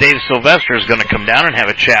Dave Sylvester is going to come down and have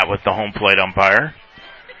a chat with the home plate umpire.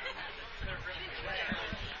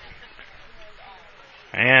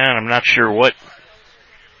 And I'm not sure what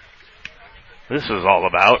this is all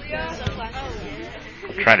about.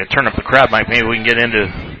 I'm trying to turn up the crowd, Mike. Maybe we can get into...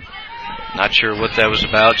 Not sure what that was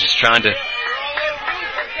about. Just trying to...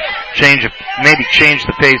 change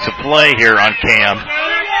the pace of play here on Cam.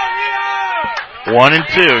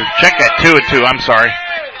 1-2. Check that, 2-2. I'm sorry.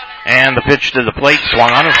 And the pitch to the plate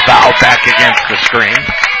swung on and fouled back against the screen.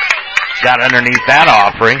 Got underneath that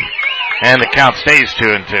offering. And the count stays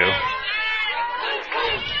 2-2.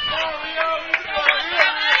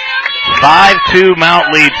 5-2,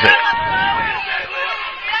 Mount leads it.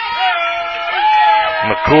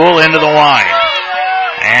 McCool into the line.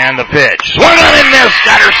 And the pitch. Swung on and missed.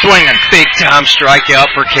 Got her swinging. Big time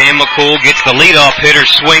strikeout for Cam McCool. Gets the leadoff hitter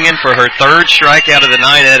swinging for her 3rd strikeout of the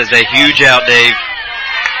night. That is a huge out, Dave.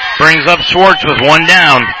 Brings up Swartz with 1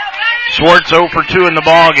 down. Swartz 0 for 2 in the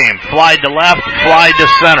ball game. Fly to left, fly to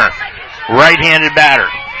center. Right-handed batter.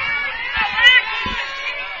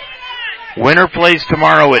 Winner plays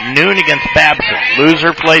tomorrow at noon against Babson.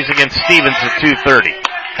 Loser plays against Stevens at 2:30.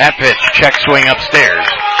 That pitch, check swing upstairs.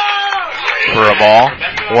 For a ball,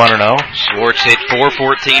 1-0. Swartz hit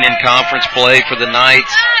 .414 in conference play for the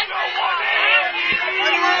Knights.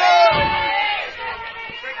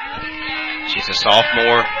 She's a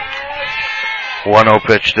sophomore. 1-0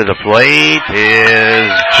 pitch to the plate is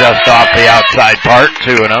just off the outside part,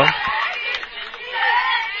 2-0.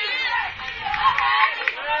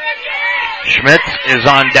 Schmitz is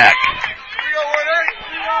on deck.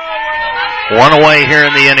 1 away here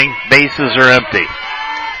in the inning. Bases are empty.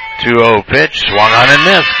 2-0 pitch, swung on and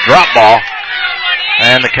missed. Drop ball.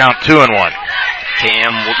 And the count 2-1.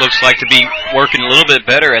 Cam looks like to be working a little bit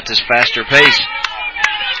better at this faster pace.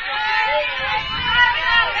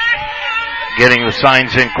 Getting the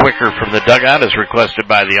signs in quicker from the dugout as requested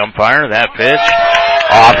by the umpire. That pitch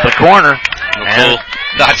off the corner. McCool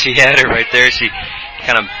thought she had her right there. She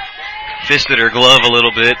kind of fisted her glove a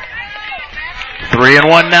little bit.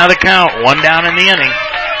 3-1 now the count. 1 down in the inning.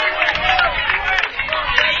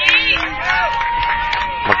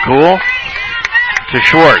 McCool to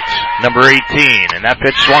Schwartz, number 18. And that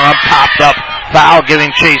pitch swung up, popped up, foul,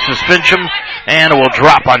 giving chase is Fincham. And it will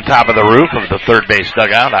drop on top of the roof of the third base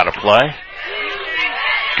dugout, out of play.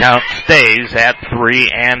 Count stays at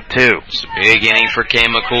 3-2. It's a big inning for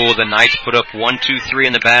Cam McCool. The Knights put up 1-2-3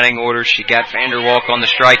 in the batting order. She got Vanderwalk on the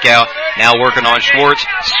strikeout. Now working on Schwartz.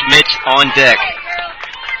 Schmitz on deck.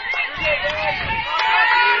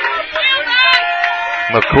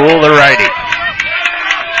 McCool, the righty.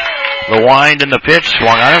 The wind and the pitch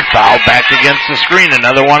swung on and fouled back against the screen.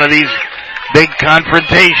 Another one of these big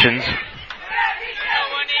confrontations.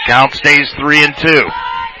 Count stays 3-2.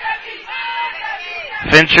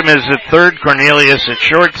 Fincham is at third, Cornelius at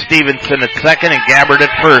short, Stevenson at second, and Gabbard at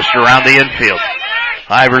first around the infield.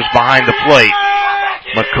 Ivers behind the plate.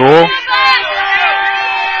 McCool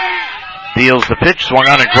deals the pitch, swung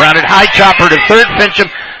on and grounded. High chopper to third. Fincham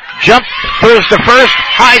jump, throws to first,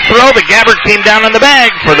 high throw, but Gabbert came down on the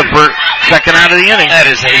bag for the second out of the inning. That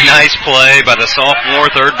is a nice play by the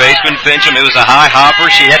sophomore third baseman Fincham. It was a high hopper.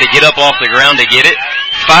 She had to get up off the ground to get it.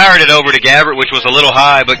 Fired it over to Gabbert, which was a little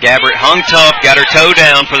high, but Gabbert hung tough, got her toe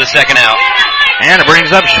down for the second out. And it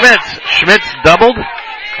brings up Schmitz. Schmitz doubled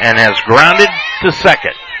and has grounded to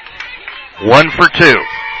second. 1 for 2.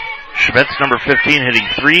 Schmitz, number 15, hitting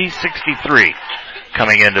 .363.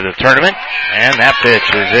 Coming into the tournament, and that pitch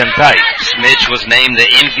is in tight. Schmitz was named the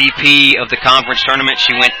MVP of the conference tournament.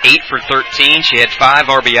 She went 8 for 13. She had 5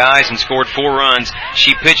 RBIs and scored 4 runs.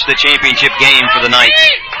 She pitched the championship game for the Knights.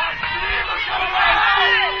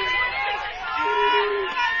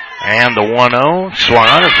 And the 1-0 swung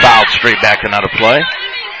on and fouled straight back and out of play.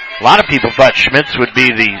 A lot of people thought Schmitz would be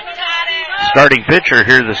the starting pitcher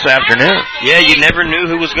here this afternoon. Yeah, you never knew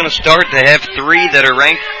who was going to start. They have 3 that are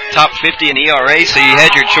ranked top 50 in ERA, so you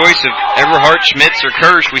had your choice of Everhart, Schmitz, or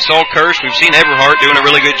Kirsch. We saw Kirsch. We've seen Everhart doing a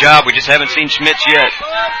really good job. We just haven't seen Schmitz yet.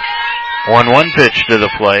 1-1 pitch to the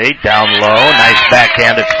plate, down low. Nice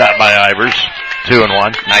backhanded stop by Ivers.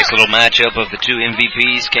 2-1. Nice little matchup of the 2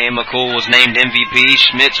 MVPs. Cam McCool was named MVP.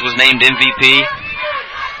 Schmitz was named MVP.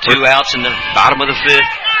 2 outs in the bottom of the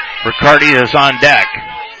 5th. Riccardi is on deck.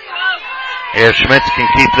 If Schmitz can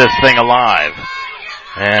keep this thing alive.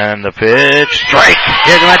 And the pitch, strike,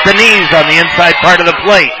 hitting at the knees on the inside part of the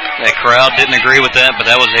plate. That crowd didn't agree with that, but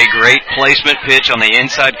that was a great placement pitch on the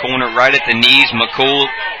inside corner, right at the knees.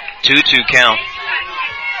 McCool, 2-2 count.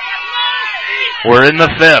 We're in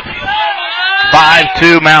the 5th.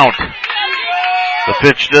 5-2 Mount. The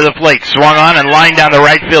pitch to the plate, swung on and lined down the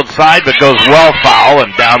right field side, but goes well foul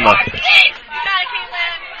and down the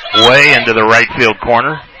way into the right field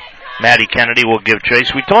corner. Maddie Kennedy will give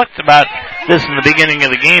chase. We talked about this in the beginning of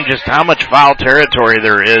the game, just how much foul territory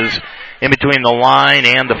there is in between the line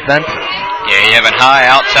and the fences. Yeah, you have a high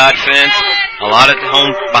outside fence, a lot of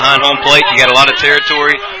behind home plate. You got a lot of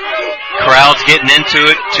territory. Crowd's getting into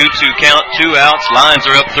it. 2-2 count, 2 outs. Lions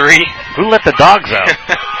are up 3. Who let the dogs out?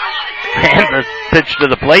 And the pitch to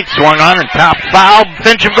the plate, swung on and top foul.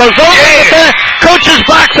 Fincham goes over the coach's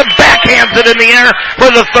box and backhands it in the air for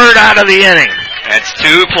the 3rd out of the inning. That's 2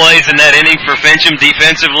 plays in that inning for Fincham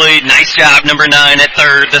defensively. Nice job, number 9 at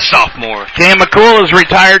third, the sophomore. Cam McCool has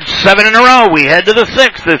retired 7 in a row. We head to the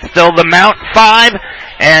 6th. It's still the Mount 5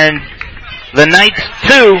 and the Knights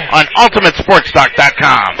 2 on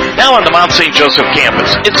UltimateSportsTalk.com. Now on the Mount St. Joseph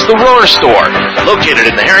campus, it's the Roar Store. Located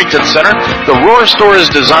in the Harrington Center, the Roar Store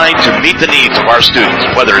is designed to meet the needs of our students,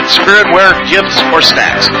 whether it's spiritware, gifts, or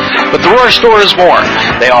snacks. But the Roar Store is more.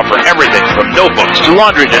 They offer everything from notebooks to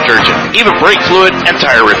laundry detergent, even brake fluid and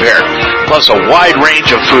tire repair, plus a wide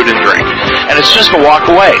range of food and drink. And it's just a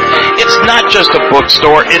walk away. It's not just a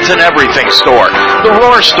bookstore, it's an everything store. The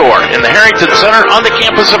Roar Store in the Harrington Center on the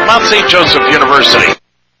campus of Mount St. Joseph University.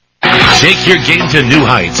 Take your game to new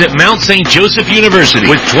heights at Mount St. Joseph University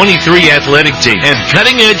with 23 athletic teams and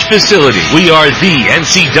cutting-edge facilities. We are the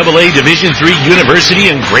NCAA Division III university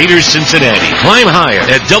in Greater Cincinnati. Climb higher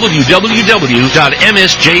at www.msj.edu.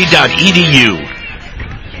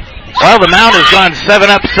 Well, the Mount has gone 7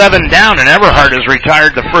 up, 7 down, and Everhart has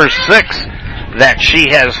retired the first 6 that she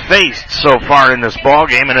has faced so far in this ball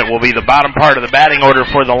game, and it will be the bottom part of the batting order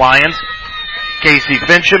for the Lions. Casey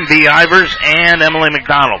Fincham, B. Ivers, and Emily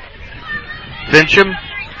McDonald. Fincham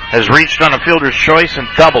has reached on a fielder's choice and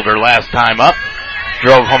doubled her last time up.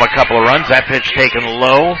 Drove home a couple of runs. That pitch taken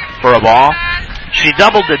low for a ball. She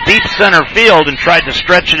doubled to deep center field and tried to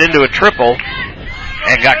stretch it into a triple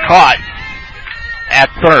and got caught at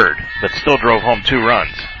third, but still drove home 2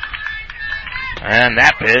 runs. And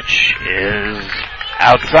that pitch is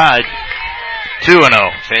outside. 2-0.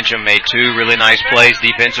 Fincham made 2 really nice plays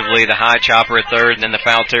defensively. The high chopper at third, and then the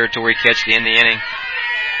foul territory catch to end the inning.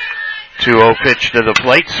 2-0 pitch to the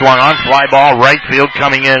plate. Swung on, fly ball, right field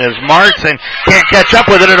coming in as Martz, and can't catch up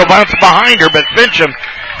with it. It'll bounce behind her, but Fincham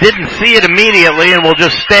didn't see it immediately and will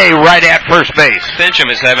just stay right at first base. Fincham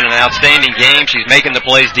is having an outstanding game. She's making the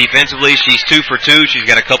plays defensively. She's 2 for 2. She's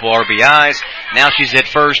got a couple RBIs. Now she's at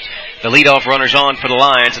first. The leadoff runner's on for the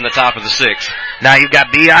Lions in the top of the 6th. Now you've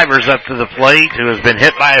got B. Ivers up to the plate, who has been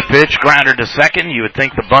hit by a pitch, grounded to second. You would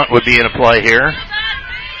think the bunt would be in a play here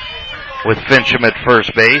with Fincham at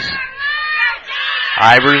first base.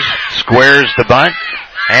 Ivers squares the bunt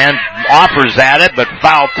and offers at it, but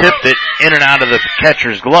foul tipped it in and out of the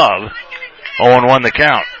catcher's glove. 0-1 the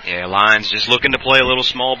count. Yeah, Lions just looking to play a little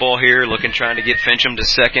small ball here, trying to get Fincham to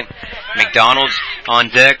second. McDonald's on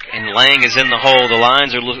deck, and Lang is in the hole. The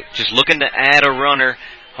Lions are just looking to add a runner.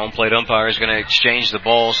 Home plate umpire is going to exchange the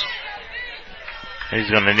balls. He's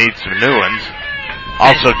going to need some new ones.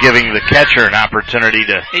 Also giving the catcher an opportunity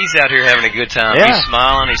to... He's out here having a good time. Yeah. He's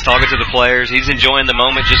smiling. He's talking to the players. He's enjoying the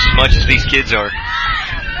moment just as much as these kids are.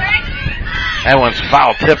 That one's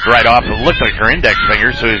foul tipped right off. It looked like her index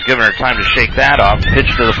finger, so he's giving her time to shake that off. Pitch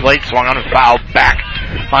to the plate, swung on and fouled back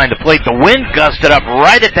behind the plate. The wind gusted up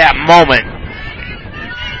right at that moment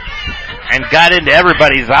and got into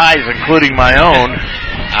everybody's eyes, including my own.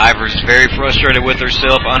 Ivers very frustrated with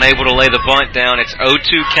herself, unable to lay the bunt down. It's 0-2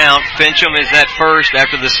 count. Fincham is at first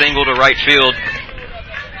after the single to right field.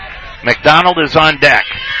 McDonald is on deck.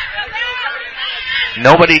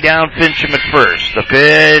 Nobody down, Fincham at first. The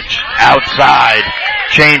pitch outside.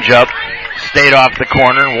 Changeup. Stayed off the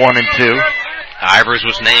corner, 1-2. Ivers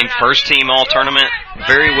was named first team all-tournament.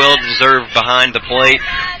 Very well deserved behind the plate.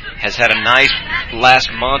 Has had a nice last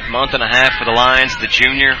month and a half for the Lions, the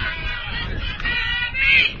junior.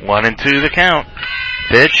 1-2 the count.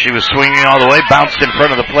 Pitch, she was swinging all the way, bounced in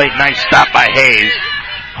front of the plate. Nice stop by Hayes,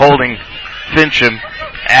 holding Fincham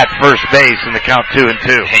at first base in the count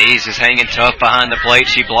 2-2. Hayes is hanging tough behind the plate.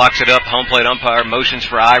 She blocks it up. Home plate umpire motions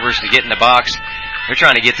for Ivers to get in the box. They're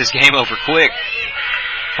trying to get this game over quick.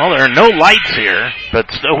 Well, there are no lights here,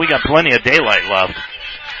 but still we got plenty of daylight left.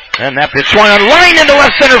 And that pitch swung on line into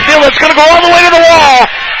left center field. It's going to go all the way to the wall.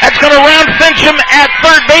 That's going to round Fincham at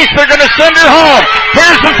third base. They're going to send her home.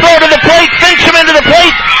 Here's the throw to the plate. Fincham into the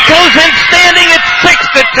plate. Goes in standing. It's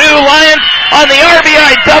 6-2. Lions on the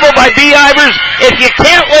RBI double by B. Ivers. If you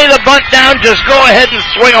can't lay the bunt down, just go ahead and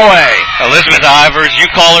swing away. Elizabeth Ivers, you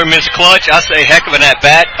call her Miss Clutch. I say heck of an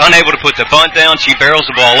at-bat. Unable to put the bunt down. She barrels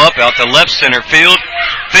the ball up out to left center field.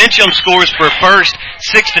 Fincham scores for first.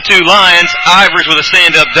 6-2 Lions. Ivers with a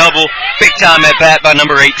stand-up double. Big time at bat by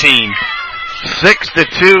number 18.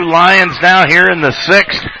 6-2 Lions now here in the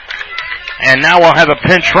sixth. And now we'll have a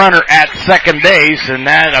pinch runner at second base, and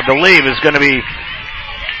that, I believe, is going to be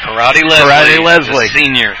Karate Leslie, the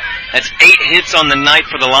senior. That's 8 hits on the night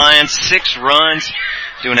for the Lions, 6 runs.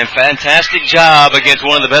 Doing a fantastic job against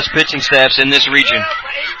one of the best pitching staffs in this region.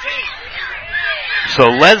 So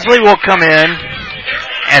Leslie will come in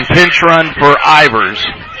and pinch run for Ivers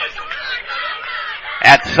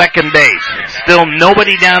at second base. Still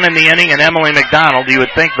nobody down in the inning, and Emily McDonald, you would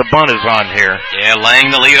think the bunt is on here. Yeah, Lang,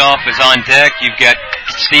 the leadoff, is on deck. You've got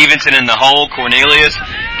Stevenson in the hole, Cornelius.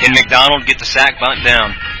 Can McDonald get the sack bunt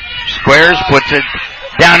down? Squares puts it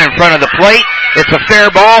down in front of the plate. It's a fair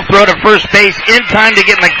ball. Throw to first base in time to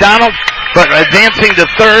get McDonald. But advancing to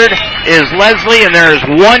third is Leslie, and there is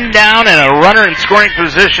one down and a runner in scoring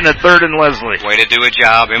position at third and Leslie. Way to do a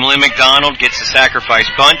job. Emily McDonald gets the sacrifice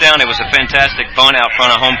bunt down. It was a fantastic bunt out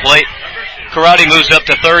front of home plate. Karate moves up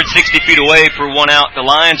to third, 60 feet away for one out. The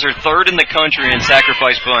Lions are third in the country in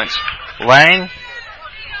sacrifice bunts. Lang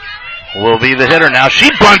will be the hitter now.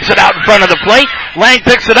 She bunts it out in front of the plate. Lang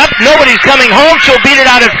picks it up. Nobody's coming home. She'll beat it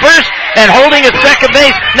out at first and holding at second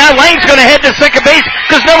base. Now Lang's going to head to second base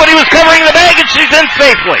because nobody was covering the bag and she's in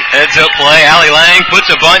safely. Heads up play. Allie Lang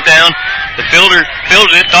puts a bunt down. The fielder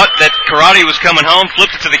fielded it, thought that Karate was coming home,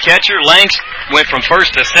 flipped it to the catcher. Lang went from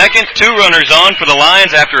first to second. 2 runners on for the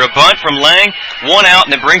Lions after a bunt from Lang. 1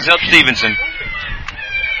 out, and it brings up Stevenson.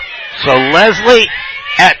 So Leslie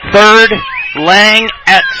at third, Lang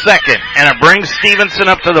at second, and it brings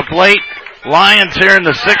Stevenson up to the plate. Lions here in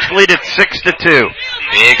the sixth lead at 6-2.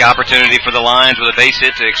 Big opportunity for the Lions with a base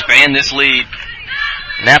hit to expand this lead.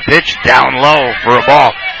 And that pitch down low for a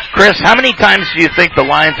ball. Chris, how many times do you think the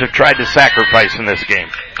Lions have tried to sacrifice in this game?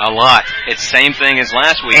 A lot. It's the same thing as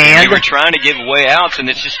last week. And we were trying to give away outs, and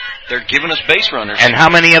it's just they're giving us base runners. And how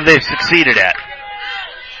many have they succeeded at?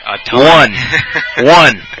 A ton.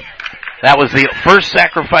 One. That was the first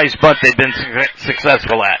sacrifice bunt they've been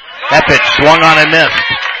successful at. That pitch swung on and missed.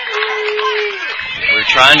 We're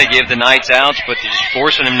trying to give the Knights outs, but they're just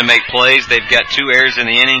forcing them to make plays. They've got 2 errors in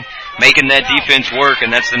the inning, making that defense work,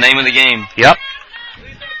 and that's the name of the game. Yep.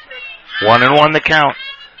 1-1 the count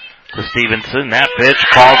to Stevenson. That pitch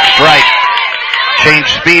called strike.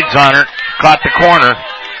 Changed speeds on her. Caught the corner.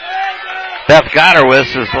 Beth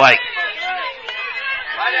Gotterwis is like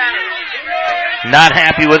not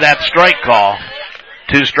happy with that strike call.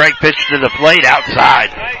 2-strike pitch to the plate outside.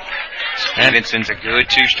 Stevenson's a good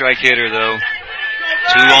 2-strike hitter, though.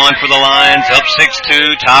 2 on for the Lions, up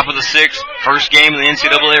 6-2, top of the 6th, first game of the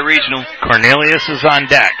NCAA Regional. Cornelius is on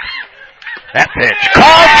deck. That pitch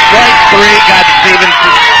called strike 3, got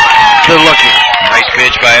Stevenson to looking. Nice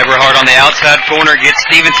pitch by Everhart on the outside corner, gets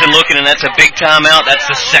Stevenson looking, and that's a big timeout. That's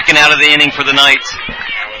the second out of the inning for the Knights.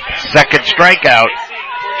 Second strikeout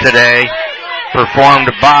today, performed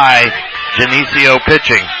by Geneseo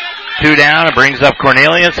pitching. 2 down and brings up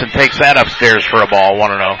Cornelius and takes that upstairs for a ball,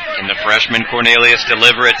 1-0. And the freshman Cornelius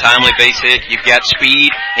deliver a timely base hit. You've got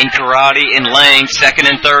speed in Karate and Lang, second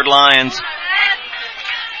and third Lions.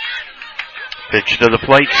 Pitch to the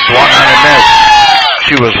plate, swung on and missed.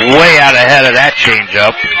 She was way out ahead of that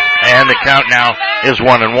changeup, and the count now is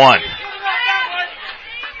 1-1.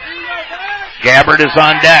 Gabbard is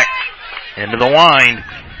on deck. Into the line.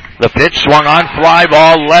 The pitch swung on, fly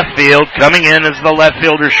ball, left field. Coming in is the left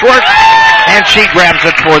fielder, Schwartz, and she grabs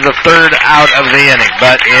it for the third out of the inning.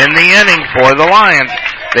 But in the inning for the Lions,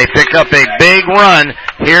 they pick up a big run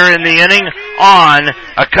here in the inning on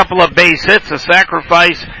a couple of base hits, a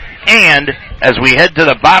sacrifice, and as we head to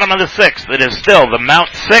the bottom of the sixth, it is still the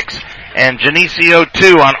Mount 6 and Geneseo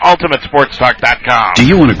 2 on UltimateSportsTalk.com. Do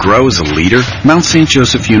you want to grow as a leader? Mount St.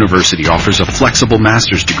 Joseph University offers a flexible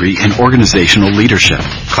master's degree in organizational leadership.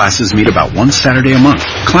 Classes meet about one Saturday a month.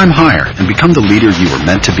 Climb higher and become the leader you were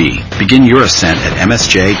meant to be. Begin your ascent at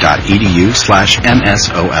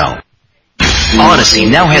msj.edu/MSOL. Odyssey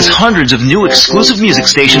now has hundreds of new exclusive music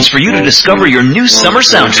stations for you to discover your new summer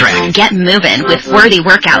soundtrack. Get moving with worthy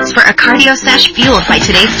workouts for a cardio sesh fueled by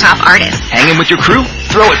today's top artists. Hanging with your crew?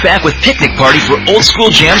 Throw it back with Picnic Party for old school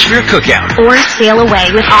jams for your cookout. Or sail away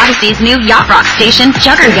with Odyssey's new yacht rock station,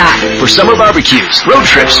 Juggernaut. For summer barbecues, road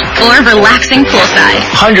trips, or relaxing poolside.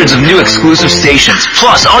 Hundreds of new exclusive stations,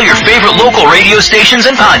 plus all your favorite local radio stations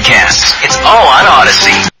and podcasts. It's all on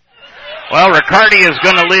Odyssey. Well, Riccardi is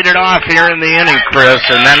going to lead it off here in the inning, Chris,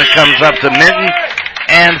 and then it comes up to Minton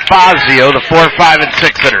and Fazio, the 4, 5, and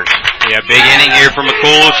 6 hitters. Yeah, big inning here for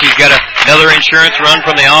McCool. She's got another insurance run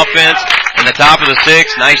from the offense in the top of the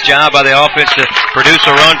 6th. Nice job by the offense to produce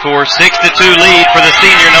a run for her. 6-2 lead for the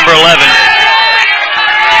senior, number 11.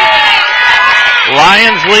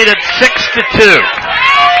 Lions lead at 6-2.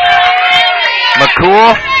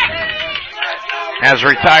 McCool has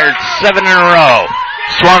retired 7 in a row.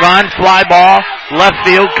 Swung on, fly ball, left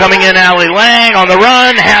field, coming in Allie Lang on the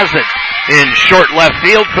run, has it in short left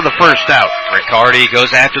field for the first out. Riccardi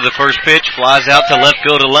goes after the first pitch, flies out to left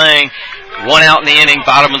field to Lang. 1 out in the inning,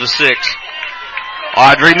 bottom of the 6th.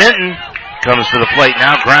 Audrey Minton comes to the plate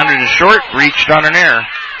now, grounded to short, reached on an error,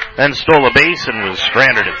 then stole a base and was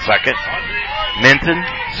stranded at second. Minton,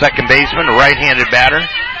 second baseman, right-handed batter.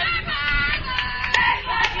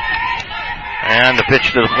 And the pitch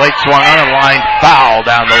to the plate swung on a line foul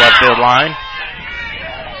down the left field line.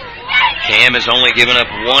 Cam has only given up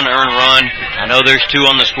 1 earned run. I know there's 2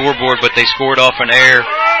 on the scoreboard, but they scored off an error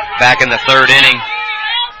back in the 3rd inning.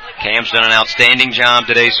 Cam's done an outstanding job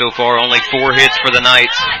today so far. Only 4 hits for the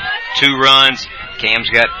Knights, 2 runs.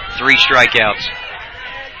 Cam's got 3 strikeouts.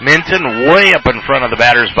 Minton way up in front of the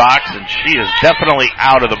batter's box, and she is definitely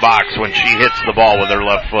out of the box when she hits the ball with her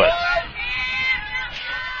left foot.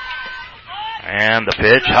 And the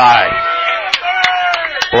pitch high.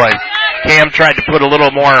 Boy, Cam tried to put a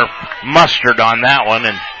little more mustard on that one,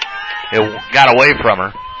 and it got away from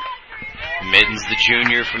her. Mittens, the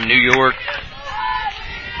junior from New York.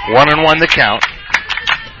 1-1 the count.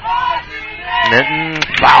 Minton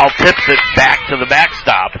foul tips it back to the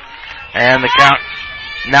backstop, and the count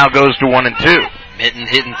now goes to 1-2. Minton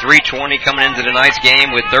hitting .320 coming into tonight's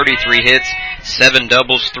game with 33 hits, 7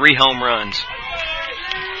 doubles, 3 home runs.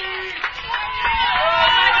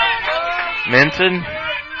 Minton,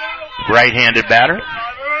 right-handed batter.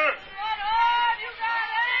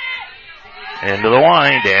 Into the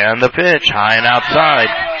wind, and the pitch, high and outside.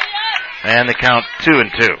 And the count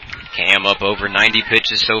 2-2. Cam up over 90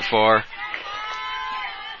 pitches so far.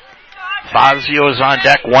 Fazio is on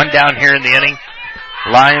deck, 1 down here in the inning.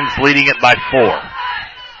 Lions leading it by 4.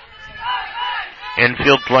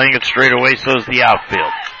 Infield playing it straight away, so is the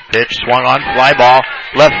outfield. Pitch swung on, fly ball,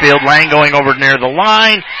 left field, Lang going over near the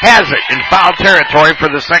line, has it in foul territory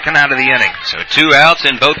for the 2nd out of the inning. So 2 outs,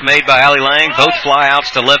 and both made by Allie Lang, both fly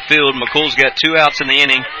outs to left field. McCool's got 2 outs in the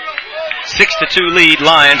inning. 6-2 lead,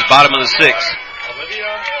 Lions, bottom of the 6th.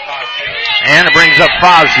 And it brings up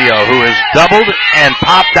Fazio, who has doubled and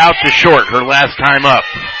popped out to short her last time up.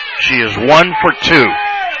 She is 1 for 2.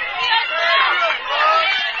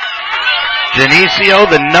 Geneseo,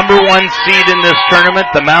 the number 1 seed in this tournament,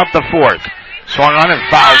 the Mount the 4th. Swung on and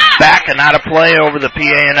fouled back and out of play over the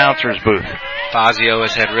PA announcer's booth. Fazio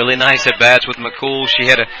has had really nice at-bats with McCool. She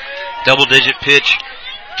had a double-digit pitch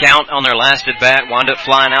count on their last at-bat, wound up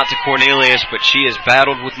flying out to Cornelius, but she has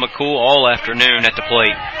battled with McCool all afternoon at the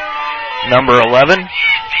plate. Number 11,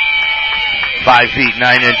 5 feet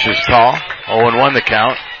 9 inches tall, 0-1 the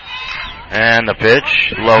count. And the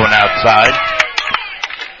pitch, low and outside.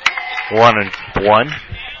 1-1.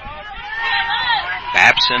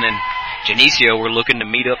 Babson and Geneseo were looking to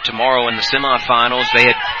meet up tomorrow in the semifinals. They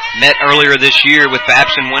had met earlier this year with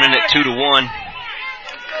Babson winning it 2-1.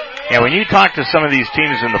 Yeah, when you talk to some of these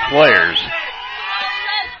teams and the players,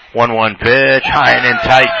 1-1 pitch, high and in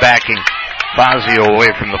tight, backing Fazio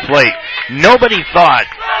away from the plate. Nobody thought,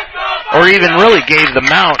 or even really gave the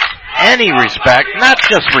Mount any respect, not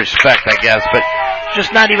just respect, I guess, but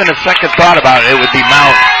just not even a second thought about it. It would be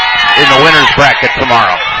Mount in the winner's bracket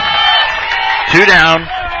tomorrow. 2 down,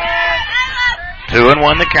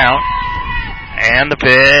 2-1 the count, and the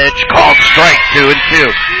pitch called strike, 2-2.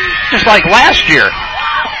 Just like last year.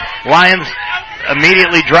 Lions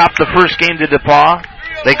immediately dropped the first game to DePaul.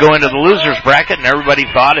 They go into the loser's bracket, and everybody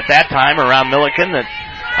thought at that time around Milliken that,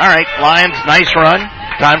 all right, Lions, nice run,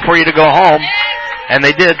 time for you to go home. And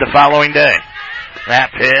they did the following day.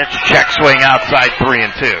 That pitch, check swing outside,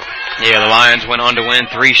 3-2. Yeah, the Lions went on to win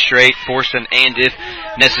 3 straight, forced an and if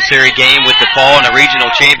necessary game with DePaul in a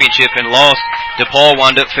regional championship and lost. DePaul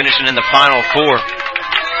wound up finishing in the Final Four.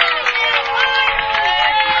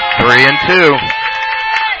 3-2.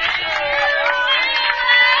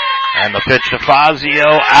 And the pitch to Fazio,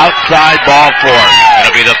 outside, ball 4.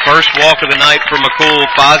 That'll be the first walk of the night for McCool.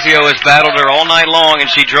 Fazio has battled her all night long, and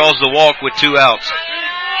she draws the walk with 2 outs.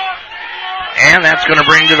 And that's going to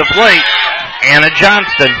bring to the plate Anna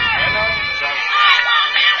Johnston.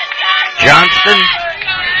 Johnston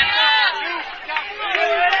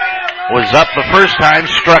was up the first time,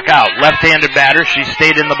 struck out. Left-handed batter, she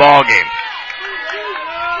stayed in the ball game.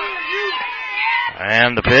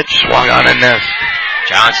 And the pitch swung on and missed.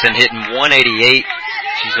 Johnston hitting 188.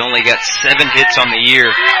 She's only got 7 hits on the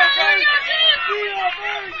year.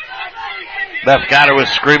 Bethgada was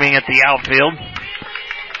screaming at the outfield,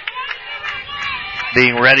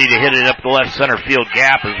 being ready to hit it up the left center field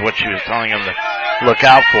gap is what she was telling him to look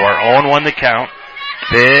out for. 0-1 the count.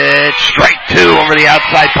 Pitch, strike 2 over the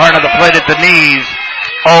outside part of the plate at the knees.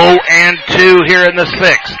 0-2 here in the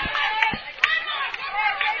 6th.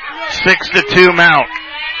 6-2 Mount.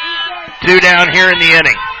 2 down here in the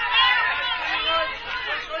inning.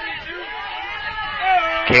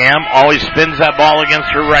 Cam always spins that ball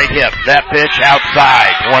against her right hip. That pitch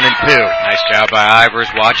outside, 1-2. Nice job by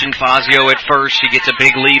Ivers watching Fazio at first. She gets a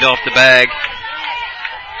big lead off the bag.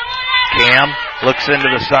 Cam looks into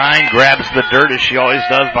the sign, grabs the dirt as she always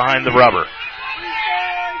does behind the rubber.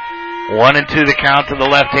 1-2 the count to the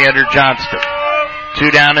left-hander Johnston.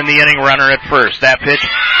 2 down in the inning, runner at first. That pitch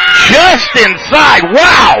just inside.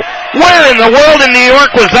 Wow! Where in the world in New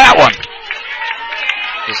York was that one?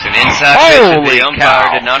 Just an inside pitch that the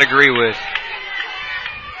umpire did not agree with.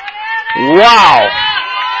 Wow!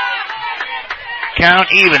 Count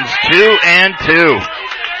evens 2-2.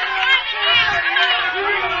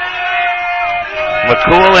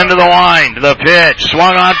 McCool into the wind. The pitch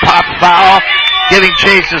swung on, popped foul. Giving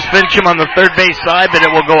chase is Fincham on the third base side, but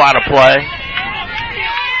it will go out of play.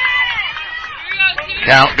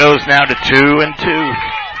 Count goes now to 2-2.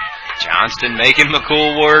 Johnston making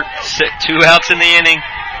McCool work. 2 outs in the inning.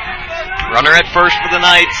 Runner at first for the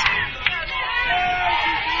Knights.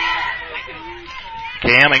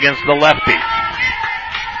 Cam against the lefty.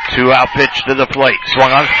 2-out pitch to the plate.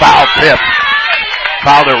 Swung on, foul tip.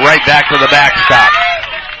 Fouled it right back to the backstop.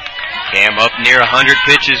 Cam up near 100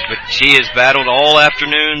 pitches, but she has battled all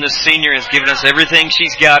afternoon. The senior has given us everything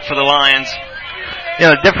she's got for the Lions. You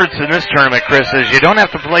know, the difference in this tournament, Chris, is you don't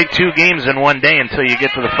have to play 2 games in one day until you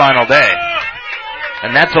get to the final day.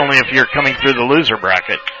 And that's only if you're coming through the loser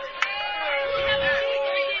bracket.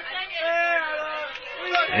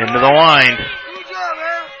 Into the wind.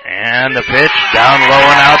 And the pitch down low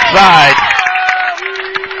and outside.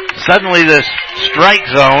 Suddenly this strike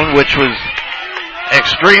zone, which was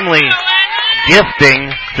extremely gifting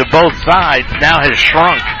to both sides, now has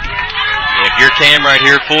shrunk. If you're Cam right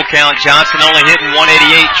here, full count. Johnson only hitting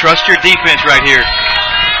 188. Trust your defense right here.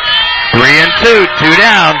 3-2, 2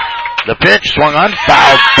 down. The pitch swung on,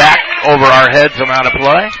 fouled back over our heads and out of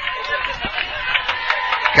play.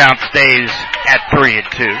 Count stays at 3-2.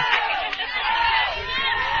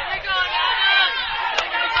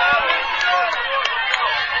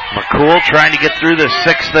 McCool trying to get through the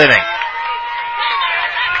 6th inning.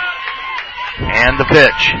 And the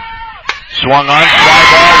pitch. Swung on, fly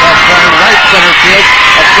ball, left center, right center field.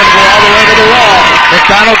 That's going to go all the way to the wall.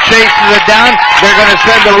 McDonald chases it down. They're going to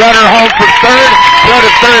send the runner home for third. Go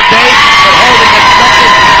to third base, but holding at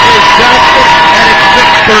second is Johnson, and it's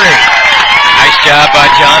 6-3. Nice job by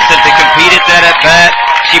Johnson to compete at that at-bat.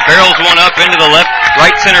 She barrels one up into the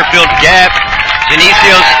right center field gap.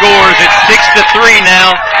 Genesio scores. It's 6-3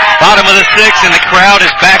 now. Bottom of the 6th, and the crowd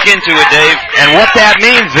is back into it, Dave. And what that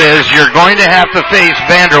means is you're going to have to face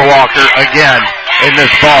Vanderwalker again in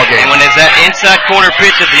this ball game. And when it's that inside corner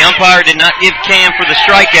pitch that the umpire did not give Cam for the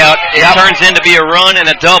strikeout, it turns into be a run and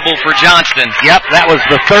a double for Johnston. Yep, that was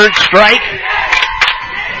the third strike.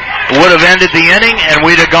 Would have ended the inning, and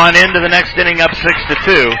we'd have gone into the next inning up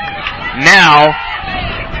 6-2. Now,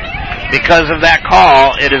 because of that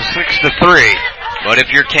call, it is 6-3. But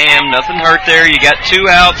if you're Cam, nothing hurt there. You got 2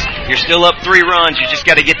 outs. You're still up 3 runs. You just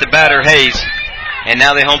got to get the batter, Hayes. And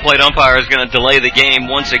now the home plate umpire is going to delay the game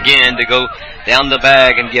once again to go down the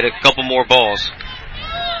bag and get a couple more balls.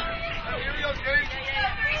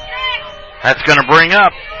 That's going to bring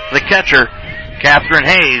up the catcher, Catherine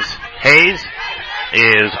Hayes. Hayes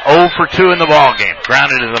is 0 for 2 in the ball game.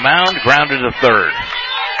 Grounded to the mound, grounded to third.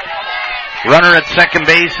 Runner at second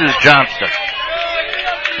base is Johnston.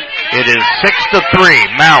 It is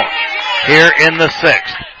 6-3, Mount here in the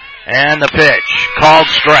 6th. And the pitch, called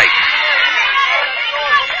strike.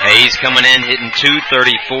 Hayes coming in, hitting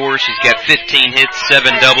 .234. She's got 15 hits,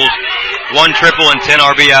 7 doubles, 1 triple, and 10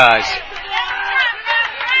 RBIs.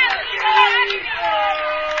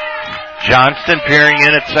 Johnston peering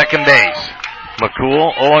in at second base.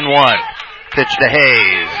 McCool 0-1. Pitch to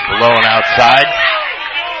Hayes, low and outside.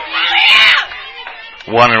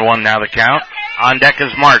 1-1 now the count. On deck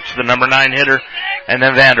is March, the number 9 hitter, and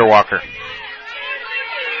then Vanderwalker.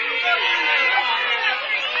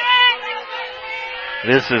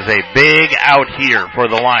 This is a big out here for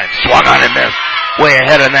the Lions. Swung on and missed. Way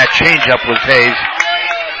ahead on that changeup was Hayes.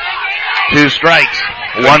 2 strikes,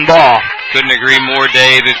 1 ball. Couldn't agree more,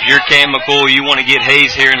 Dave. If you're Cam McCool, you want to get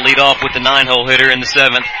Hayes here and lead off with the 9-hole hitter in the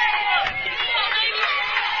 7th.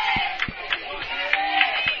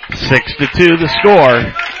 6-2 the score.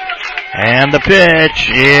 And the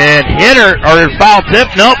pitch, it hit her, or foul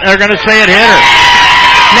tip. Nope, they're going to say it hit her.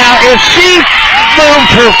 Now, if she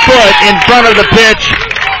moved her foot in front of the pitch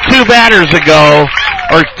 2 batters ago,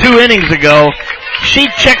 or 2 innings ago,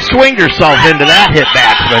 she'd check swinged herself into that hit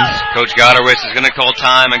batsman. Coach Godowitz is going to call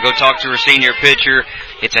time and go talk to her senior pitcher.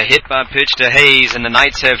 It's a hit by pitch to Hayes, and the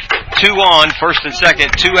Knights have 2 on, first and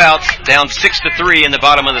second, 2 outs, down 6-3 in the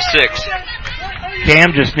bottom of the 6th.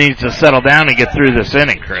 Cam just needs to settle down and get through this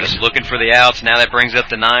inning, Chris. Just looking for the outs. Now that brings up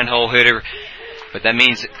the 9-hole hitter. But that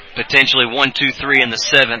means potentially 1, 2, 3 in the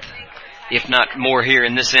 7th, if not more here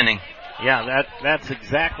in this inning. Yeah, that's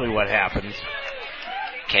exactly what happens.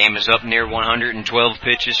 Cam is up near 112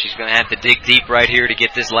 pitches. She's going to have to dig deep right here to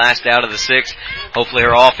get this last out of the 6th. Hopefully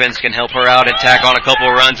her offense can help her out and tack on a couple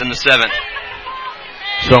of runs in the 7th.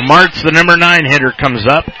 So Martz, the number 9 hitter, comes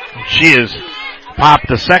up. She is popped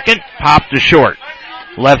to second, popped to short.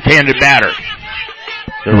 Left-handed batter.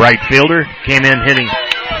 The right fielder came in hitting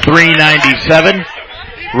 .397.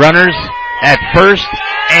 Runners at first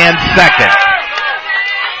and second.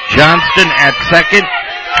 Johnston at second.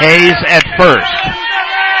 Hayes at first.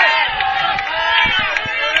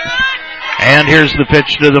 And here's the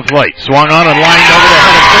pitch to the plate. Swung on and lined over the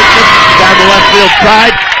head of pitcher. Down the left field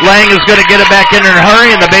side. Lang is going to get it back in a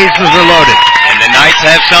hurry, and the bases are loaded. And the Knights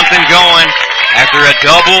have something going. After a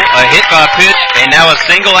double, a hit by pitch, and now a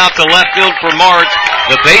single out to left field for Martz.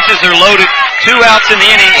 The bases are loaded, 2 outs in the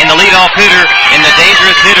inning, and the leadoff hitter and the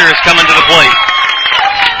dangerous hitter is coming to the plate.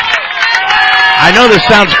 I know this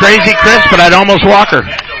sounds crazy, Chris, but I'd almost walk her.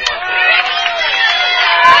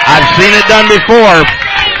 I've seen it done before.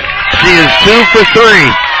 She is 2 for 3.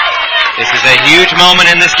 This is a huge moment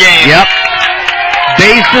in this game. Yep.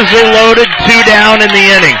 Bases are loaded, 2 down in the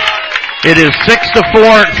inning. It is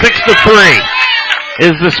 6-4, 6-3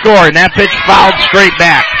 is the score, and that pitch fouled straight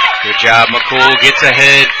back. Good job, McCool gets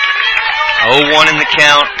ahead. 0-1 in the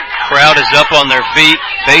count. Crowd is up on their feet.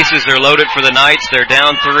 Bases are loaded for the Knights. They're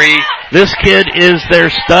down 3. This kid is their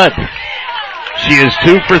stud. She is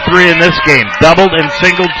 2 for 3 in this game. Doubled and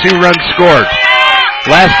singled, 2 runs scored.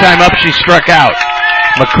 Last time up, she struck out.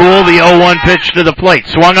 McCool, the 0-1 pitch to the plate.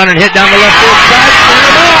 Swung on and hit down the left field side.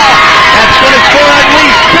 That's going to score at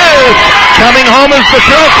least 2. Coming home is the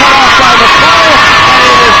throw cut off by McCool, and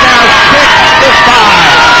it is now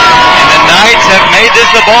 6-5. And the Knights have made this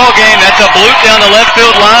a ball game. That's a bloop down the left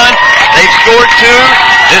field line. They've scored 2.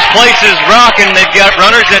 This place is rocking. They've got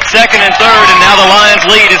runners at second and third, and now the Lions'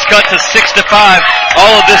 lead is cut to 6-5.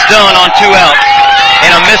 All of this done on 2 outs.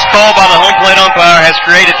 And a missed call by the home plate umpire has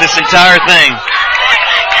created this entire thing.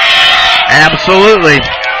 Absolutely.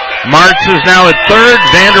 Martz is now at third,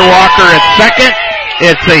 Vanderwalker at second.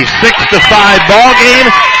 It's a 6-5 ball game,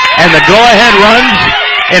 and the go-ahead runs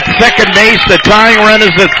at second base. The tying run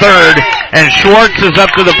is at third, and Schwartz is up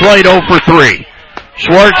to the plate 0 for 3.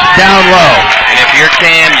 Schwartz down low. And if you're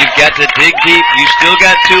Cam, you've got to dig deep. You still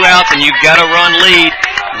got 2 outs, and you've got to run lead,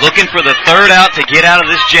 looking for the 3rd out to get out of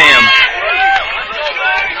this jam.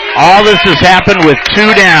 All this has happened with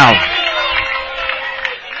 2 down.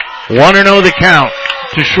 1-0 the count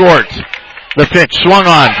to Schwartz. The pitch swung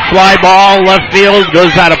on. Fly ball, left field,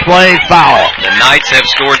 goes out of play, foul. The Knights have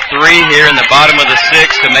scored 3 here in the bottom of the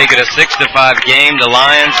 6th to make it a 6-5 game. The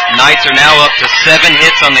Knights are now up to 7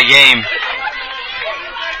 hits on the game.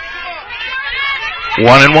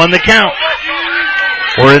 1-1 the count.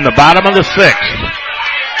 We're in the bottom of the 6th.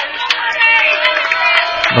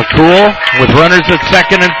 McCool with runners at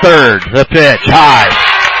second and third. The pitch, high.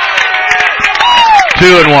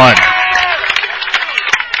 2-1.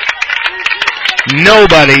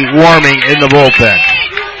 Nobody warming in the bullpen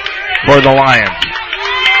for the Lions.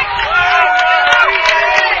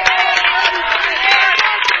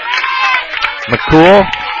 McCool,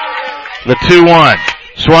 the 2-1.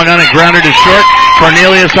 Swung on and grounded to short.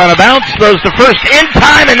 Cornelius on a bounce, throws to first in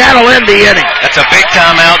time, and that'll end the inning. That's a big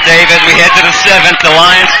timeout, Dave, as we head to the 7th. The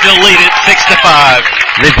Lions still lead it 6-5.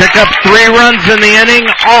 They pick up 3 runs in the inning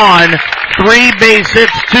on 3 base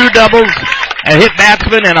hits, 2 doubles, a hit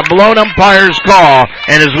batsman, and a blown umpire's call.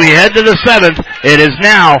 And as we head to the 7th, it is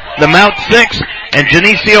now the Mount 6 and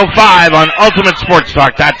Geneseo 5 on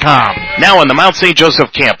UltimateSportsTalk.com. Now on the Mount St.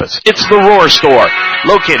 Joseph campus, it's the Roar Store.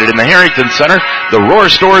 Located in the Harrington Center, the Roar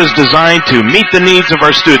Store is designed to meet the needs of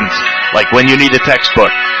our students. Like when you need a textbook,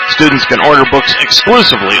 students can order books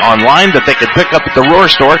exclusively online that they can pick up at the Roar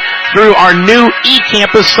Store through our new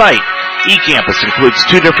eCampus site. eCampus includes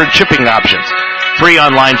 2 different shipping options. Free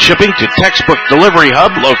online shipping to Textbook Delivery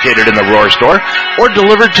Hub located in the Roar Store or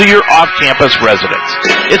delivered to your off-campus residence.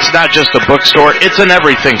 It's not just a bookstore, it's an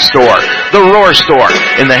everything store. The Roar Store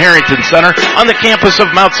in the Harrington Center on the campus of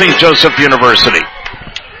Mount St. Joseph University.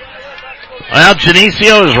 Well,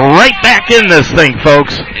 Geneseo is right back in this thing,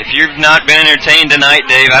 folks. If you've not been entertained tonight,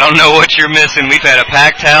 Dave, I don't know what you're missing. We've had a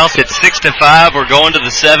packed house. It's 6-5. We're going to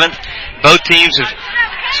the 7th. Both teams have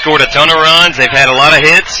scored a ton of runs. They've had a lot of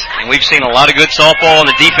hits, and we've seen a lot of good softball on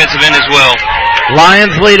the defensive end as well.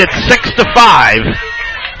 Lions lead at 6-5,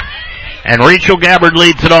 and Rachel Gabbard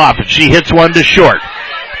leads it off, and she hits one to short.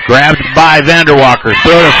 Grabbed by Vanderwalker.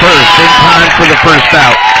 Throw to first in time for the first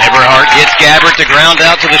out. Eberhardt gets Gabbard to ground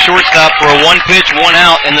out to the shortstop for a 1-pitch, 1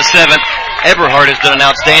 out in the 7th. Eberhardt has done an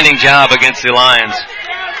outstanding job against the Lions.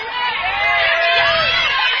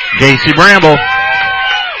 Casey Bramble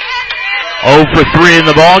 0 for 3 in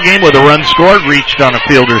the ball game with a run scored. Reached on a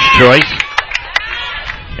fielder's choice.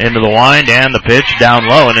 Into the wind and the pitch down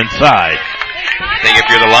low and inside. I think if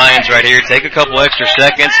you're the Lions right here, take a couple extra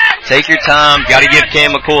seconds. Take your time. Got to give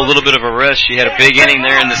Cam McCool a little bit of a rest. She had a big inning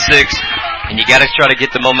there in the 6th, and you got to try to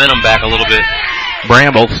get the momentum back a little bit.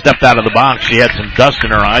 Bramble stepped out of the box. She had some dust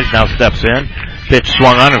in her eyes. Now steps in. Pitch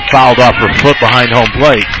swung on and fouled off her foot behind home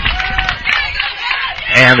plate.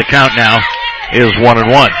 And the count now is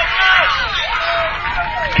 1-1.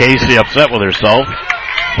 Casey upset with herself.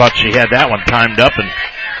 Thought she had that one timed up and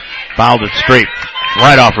fouled it straight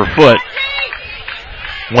right off her foot.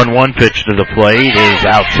 1-1 pitch to the plate is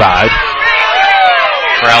outside.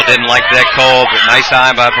 Crowd didn't like that call, but nice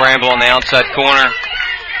eye by Bramble on the outside corner.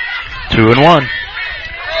 2-1.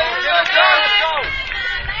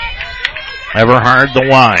 Everhard the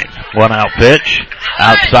wind. 1 out pitch.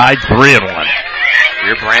 Outside 3-1.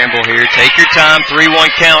 You're Bramble here. Take your time.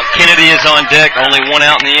 3-1 count. Kennedy is on deck. Only 1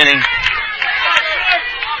 out in the inning.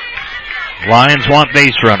 Lions want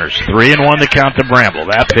base runners. 3-1 the count to Bramble.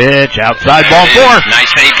 That pitch outside, ball 4. Nice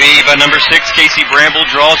AB by number 6. Casey Bramble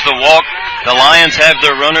draws the walk. The Lions have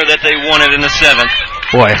the runner that they wanted in the 7th.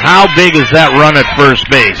 Boy, how big is that run at first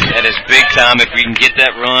base? That is big time if we can get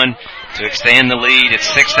that run to extend the lead. It's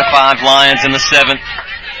 6-5 Lions in the 7th.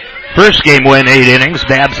 First game went 8 innings.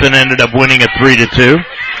 Babson ended up winning at 3-2.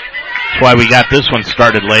 That's why we got this one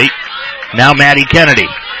started late. Now Maddie Kennedy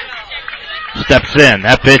steps in.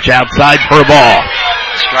 That pitch outside for a ball.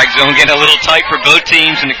 Strike zone getting a little tight for both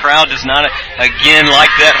teams, and the crowd does not, again,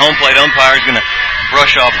 like that. Home plate umpire is going to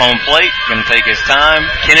brush off home plate, going to take his time.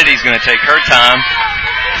 Kennedy's going to take her time.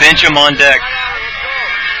 Fincham on deck.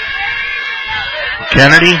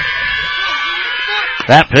 Kennedy.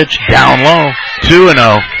 That pitch down low. 2-0.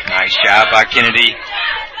 Nice job by Kennedy.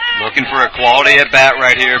 Looking for a quality at bat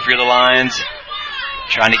right here if you're the Lions.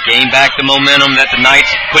 Trying to gain back the momentum that the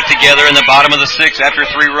Knights put together in the bottom of the 6th after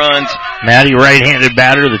 3 runs. Maddie, right-handed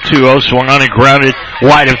batter, the 2-0, swung on and grounded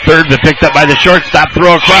wide of third, but picked up by the shortstop.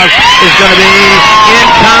 Throw across is going to be in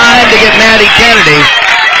time to get Maddie Kennedy.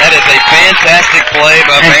 That is a fantastic play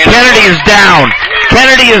by And Kennedy is down.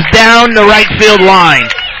 Kennedy is down the right field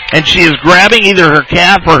line, and she is grabbing either her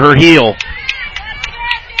calf or her heel.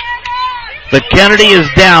 But Kennedy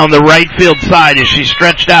is down the right field side as she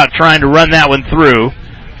stretched out trying to run that one through.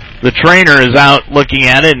 The trainer is out looking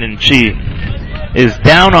at it, and she is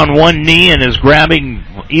down on one knee and is grabbing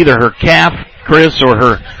either her calf, Chris, or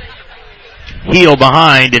her heel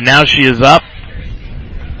behind, and now she is up.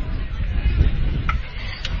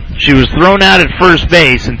 She was thrown out at first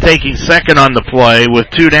base, and taking second on the play with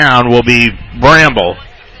 2 down will be Bramble.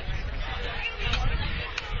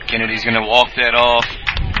 Kennedy's going to walk that off.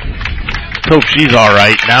 Hope she's all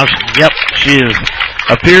right. Now, yep, she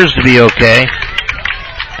appears to be okay.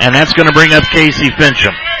 And that's going to bring up Casey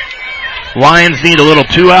Fincham. Lions need a little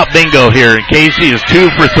 2-out bingo here, and Casey is 2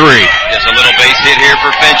 for 3. Just a little base hit here for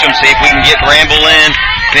Fincham. See if we can get Bramble in.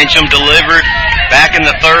 Fincham delivered. Back in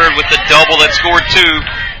the third with the double that scored 2.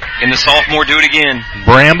 Can the sophomore do it again?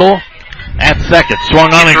 Bramble at second.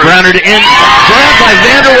 Swung on and grounded in. Grabbed by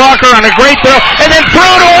Vander Walker on a great throw, and then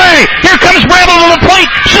thrown away. Here comes Bramble to the plate.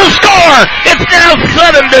 She'll score. It's now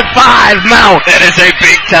 7-5 Mount. That is a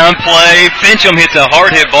big-time play. Fincham hits a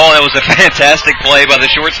hard-hit ball. That was a fantastic play by the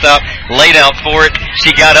shortstop. Laid out for it.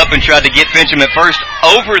 She got up and tried to get Fincham at first.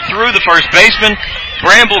 Overthrew the first baseman.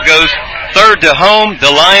 Bramble goes third to home. The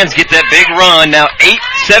Lions get that big run. Now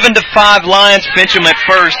 7-5 Lions. Fincham at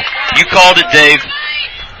first. You called it, Dave.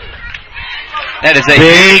 That is a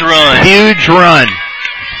huge run. Huge run.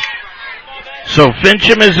 So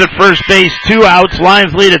Fincham is at first base, 2 outs.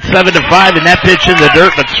 Lions lead at 7-5, and that pitch in the dirt,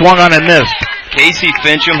 but swung on and missed. Casey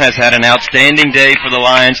Fincham has had an outstanding day for the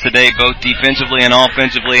Lions today, both defensively and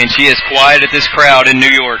offensively, and she has quieted this crowd in New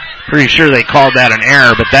York. Pretty sure they called that an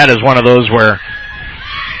error, but that is one of those where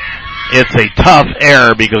it's a tough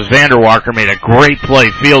error because Vander Walker made a great play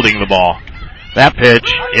fielding the ball. That pitch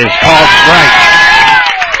is called strike.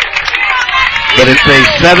 But it's a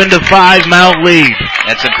 7-5 Mount lead.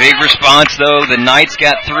 That's a big response, though. The Knights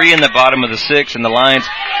got 3 in the bottom of the 6th, and the Lions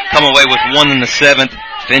come away with 1 in the 7th.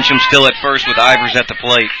 Fincham still at first with Ivers at the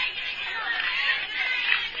plate.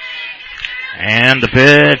 And the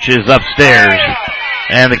pitch is upstairs.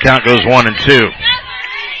 And the count goes 1-2.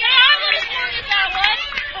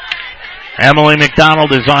 Emily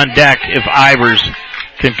McDonald is on deck if Ivers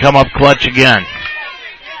can come up clutch again.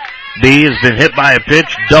 B has been hit by a pitch,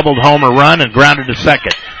 doubled homer run, and grounded to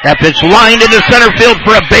second. That pitch lined into center field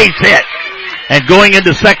for a base hit. And going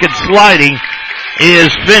into second sliding is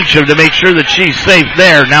Fincham to make sure that she's safe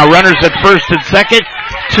there. Now runners at first and second,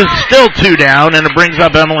 to still 2 down, and it brings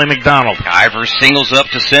up Emily McDonald. Ivers singles up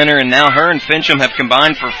to center, and now her and Fincham have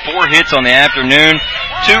combined for 4 hits on the afternoon.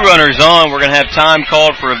 2 runners on. We're going to have time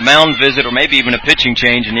called for a mound visit or maybe even a pitching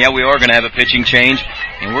change. And yeah, we are going to have a pitching change,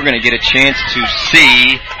 and we're going to get a chance to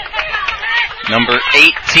see number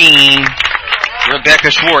 18,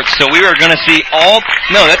 Rebecca Schwartz. So we are going to see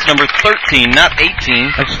no, that's number 13, not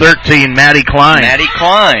 18. That's 13, Maddie Klein. Maddie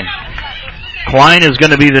Klein. Klein is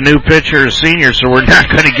going to be the new pitcher, senior, so we're not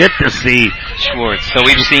going to get to see Schwartz. So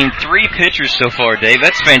we've seen 3 pitchers so far, Dave.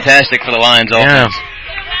 That's fantastic for the Lions offense. Yeah.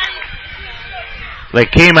 They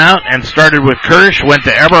came out and started with Kirsch, went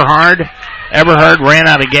to Eberhard. Eberhard ran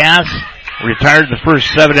out of gas, retired the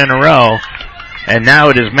first 7 in a row. And now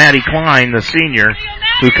it is Maddie Klein, the senior,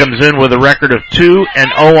 who comes in with a record of 2-0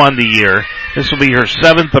 on the year. This will be her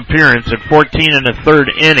 7th appearance at 14 1/3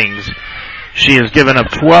 innings. She has given up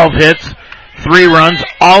 12 hits, 3 runs,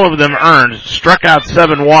 all of them earned, struck out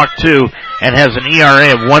 7, walked 2, and has an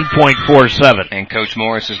ERA of 1.47. And Coach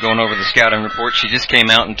Morris is going over the scouting report. She just came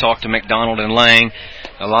out and talked to McDonald and Lang.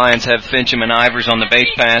 The Lions have Fincham and Ivers on the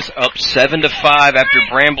base pass, up 7-5 after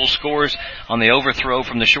Bramble scores on the overthrow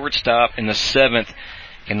from the shortstop in the 7th.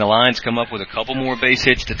 Can the Lions come up with a couple more base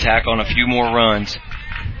hits to tack on a few more runs?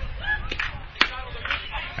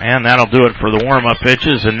 And that'll do it for the warm-up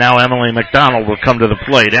pitches, and now Emily McDonald will come to the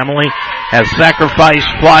plate. Emily has sacrificed,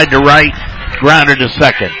 flied to right, grounded to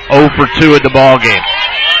second. 0 for 2 at the ball game.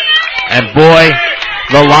 And boy,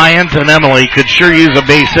 the Lions and Emily could sure use a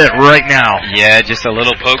base hit right now. Yeah, just a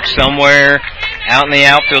little poke somewhere out in the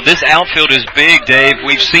outfield. This outfield is big, Dave.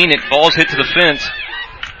 We've seen it. Balls hit to the fence.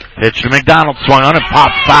 Pitch to McDonald, swung on and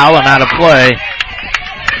popped foul and out of play.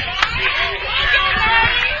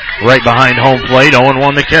 Right behind home plate,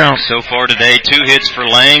 0-1 the count. So far today, 2 hits for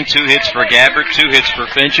Lang, 2 hits for Gabbert, 2 hits for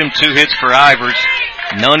Fincham, 2 hits for Ivers.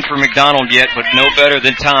 None for McDonald yet, but no better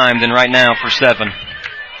than time than right now for 7.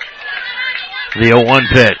 The 0-1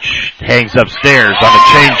 pitch hangs upstairs on a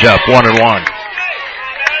changeup, 1-1.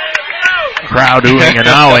 Crowd oohing and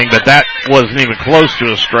ahhing, but that wasn't even close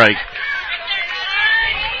to a strike.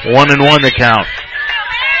 1-1 the count.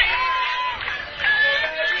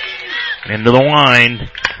 Into the wind.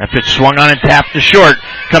 That pitch swung on and tapped to short.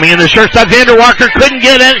 Coming in the shortstop, Vander Walker couldn't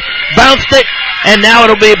get it. Bounced it And now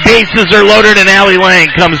it'll be bases are loaded and Allie Lang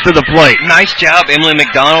comes to the plate. Nice job. Emily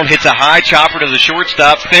McDonald hits a high chopper to the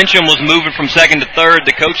shortstop. Fincham was moving from second to third.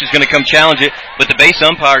 The coach is going to come challenge it, but the base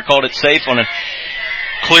umpire called it safe on a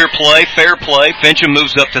clear play, fair play. Fincham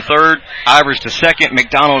moves up to third, Ivers to second,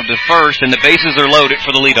 McDonald to first, and the bases are loaded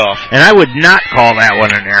for the leadoff. And I would not call that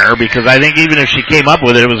one an error because I think even if she came up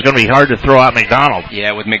with it, it was going to be hard to throw out McDonald.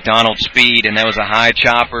 Yeah, with McDonald's speed, and that was a high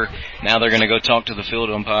chopper. Now they're going to go talk to the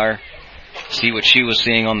field umpire, see what she was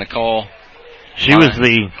seeing on the call. She was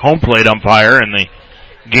the home plate umpire in the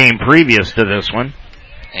game previous to this one.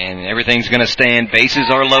 And everything's going to stand. Bases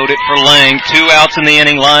are loaded for Lang. 2 outs in the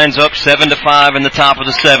inning. Lions up 7-5 in the top of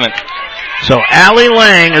the 7th. So Allie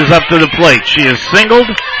Lang is up to the plate. She is singled,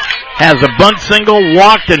 has a bunt single,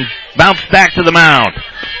 walked, and bounced back to the mound.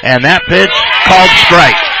 And that pitch called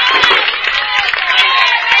strike.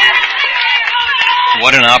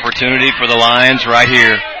 What an opportunity for the Lions right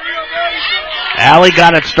here. Allie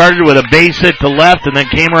got it started with a base hit to left and then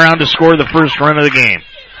came around to score the first run of the game.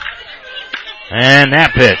 And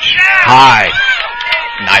that pitch, high.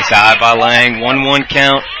 Nice eye by Lang. 1-1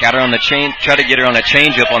 count. Got her on the chain. Try to get her on a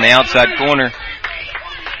changeup on the outside corner.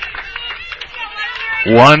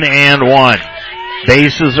 1-1.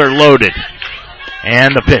 Bases are loaded.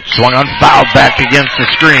 And the pitch swung on, fouled back against the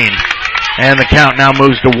screen. And the count now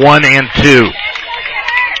moves to 1-2.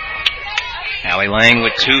 Allie Lang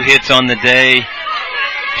with 2 hits on the day.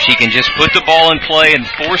 She can just put the ball in play and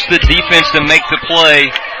force the defense to make the play.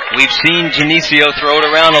 We've seen Geneseo throw it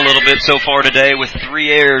around a little bit so far today with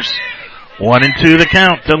 3 errors. 1-2 the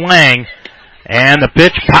count to Lang. And the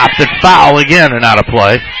pitch popped it foul again and out of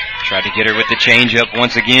play. Tried to get her with the changeup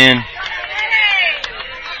once again.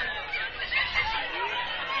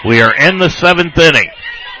 We are in the 7th inning.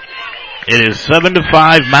 It is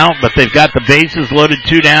 7-5 Mount, but they've got the bases loaded,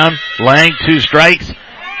 2 down. Lang, 2 strikes.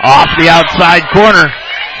 Off the outside corner.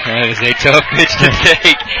 That is a tough pitch to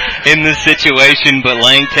take in this situation, but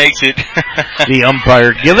Lang takes it. The umpire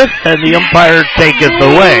giveth, and the umpire taketh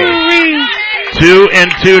away.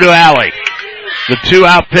 2-2 to Allie. The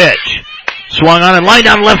 2-out pitch. Swung on and lined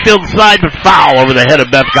down left field side, but foul over the head of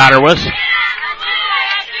Beth Gotterwas.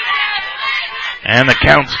 And the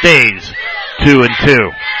count stays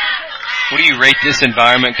 2-2. What do you rate this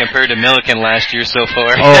environment compared to Milliken last year so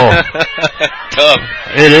far? Oh. Tough.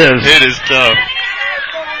 It is. It is tough.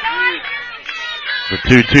 The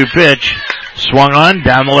 2-2 pitch. Swung on,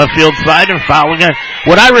 down the left field side, and foul again.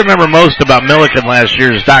 What I remember most about Milliken last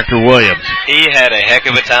year is Dr. Williams. He had a heck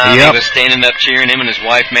of a time. Yep. He was standing up cheering. Him and his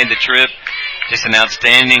wife made the trip. Just an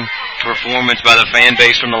outstanding performance by the fan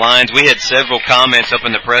base from the Lions. We had several comments up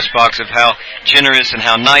in the press box of how generous and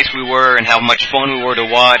how nice we were and how much fun we were to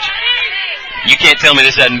watch. You can't tell me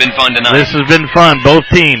this hasn't been fun tonight. This has been fun, both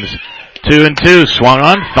teams. 2-2, swung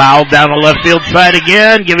on, fouled down the left field side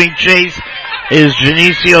again. Giving chase is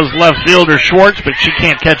Geneseo's left fielder Schwartz, but she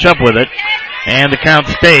can't catch up with it. And the count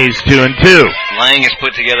stays 2-2. Lang has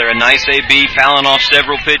put together a nice AB, fouling off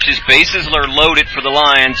several pitches. Bases are loaded for the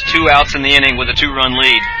Lions. 2 outs in the inning with a 2-run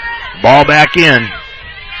lead. Ball back in.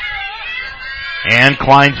 And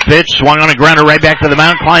Klein's pitch, swung on a grounder right back to the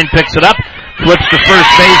mound. Klein picks it up, flips to first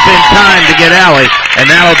base in time to get Allie, and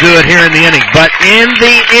that'll do it here in the inning. But in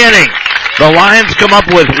the inning, the Lions come up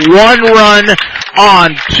with 1 run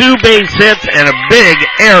on 2 base hits and a big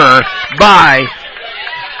error by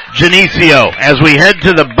Geneseo. As we head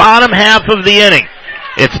to the bottom half of the inning,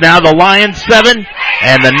 it's now the Lions 7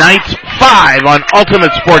 and the Knights 5 on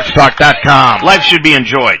UltimateSportsTalk.com. Life should be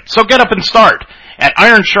enjoyed, so get up and start. At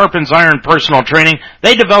Iron Sharpens Iron Personal Training,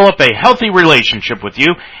 they develop a healthy relationship with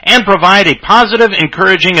you and provide a positive,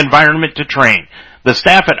 encouraging environment to train. The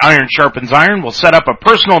staff at Iron Sharpens Iron will set up a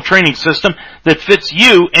personal training system that fits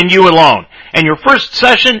you and you alone. And your first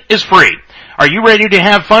session is free. Are you ready to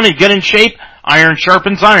have fun and get in shape? Iron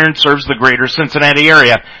Sharpens Iron serves the greater Cincinnati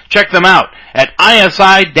area. Check them out at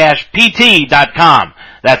isi-pt.com.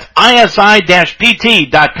 That's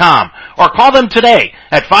isi-pt.com. Or call them today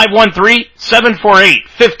at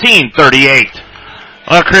 513-748-1538.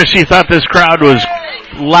 Well, Chris, you thought this crowd was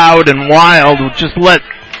loud and wild. Just let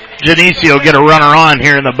Geneseo get a runner on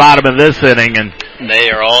here in the bottom of this inning. And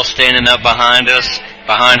they are all standing up behind us,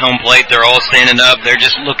 behind home plate. They're all standing up. They're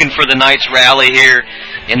just looking for the Knights rally here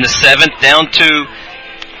in the 7th, down 2.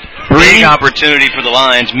 Big opportunity for the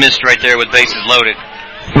Lions. Missed right there with bases loaded.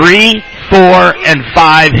 3, 4, and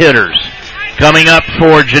 5 hitters coming up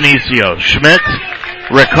for Geneseo. Schmidt,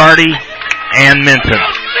 Riccardi, and Minton.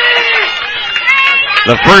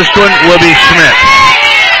 The first one will be Schmidt,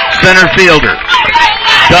 center fielder.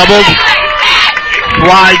 Doubled,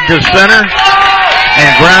 flied to center, and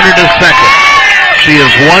grounded to second. She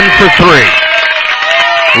is 1 for 3.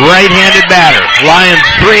 right-handed batter. Lions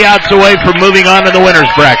 3 outs away from moving on to the winner's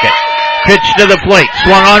bracket. Pitch to the plate.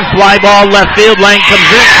 Swung on, fly ball, left field. Lang comes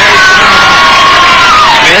in.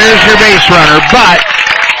 There's your base runner, but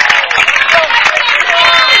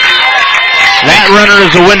that runner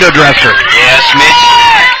is a window dresser. Yes, Mitch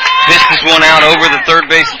pisses one out over the third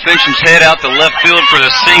base defenseman's head out to left field for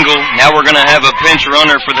the single. Now we're going to have a pinch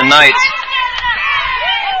runner for the Knights.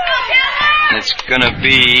 It's going to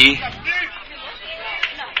be...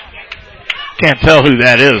 Can't tell who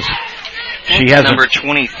that is. She has number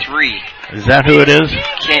 23. Is that who it is?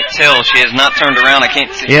 Can't tell. She has not turned around. I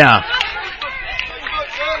can't see. Yeah.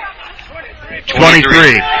 23.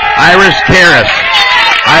 Iris Terrace.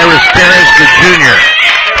 Iris Terrace, the junior,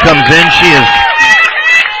 comes in. She has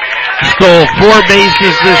stole 4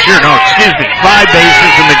 bases this year. No, excuse me, 5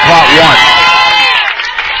 bases and been caught 1.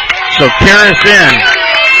 So Terrace in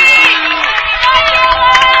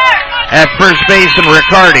at first base and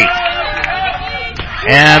Riccardi.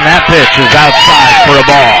 And that pitch is outside for a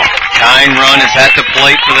ball. Tying run is at the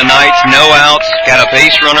plate for the Knights. No outs. Got a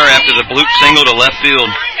base runner after the bloop single to left field.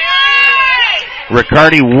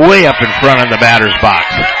 Riccardi way up in front of the batter's box.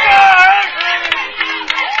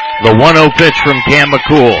 The 1-0 pitch from Cam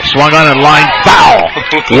McCool. Swung on and line foul.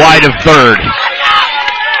 Wide of third.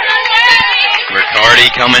 Riccardi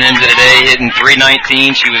coming into today hitting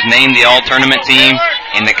 .319. She was named the all-tournament team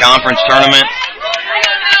in the conference tournament.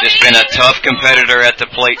 Just been a tough competitor at the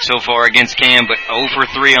plate so far against Cam, but 0 for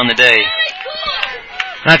 3 on the day.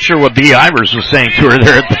 Not sure what B. Ivers was saying to her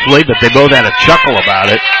there at the plate, but they both had a chuckle about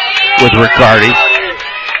it with Riccardi.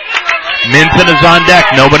 Minton is on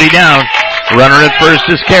deck, nobody down. Runner at first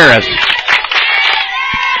is Karras.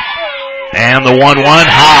 And the 1-1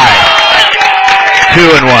 high.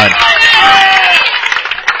 2-1.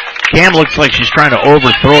 Cam looks like she's trying to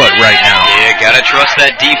overthrow it right now. Yeah, gotta trust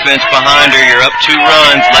that defense behind her. You're up 2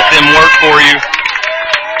 runs. Let them work for you.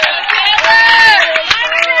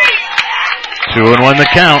 2-1 the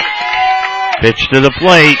count. Pitch to the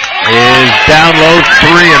plate is down low,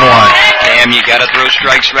 3-1. Cam, you gotta throw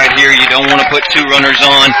strikes right here. You don't want to put 2 runners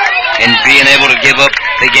on and being able to give up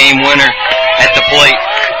the game winner at the plate.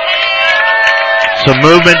 Some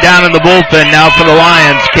movement down in the bullpen now for the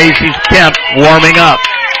Lions. Casey Kemp warming up.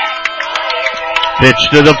 Pitch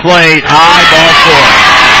to the plate, high, ball 4.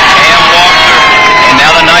 Cam walks her, and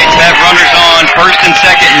now the Knights have runners on, first and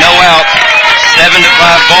second, no outs. 7-5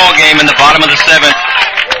 ball game in the bottom of the 7th.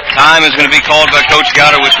 Time is going to be called by Coach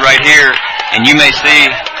Godowitz right here, and you may see.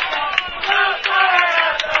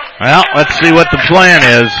 Well, let's see what the plan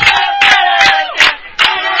is.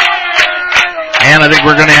 And I think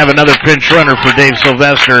we're going to have another pinch runner for Dave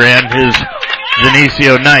Sylvester and his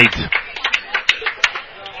Geneseo Knights.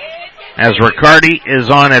 As Riccardi is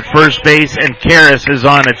on at first base and Karras is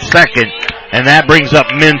on at second, and that brings up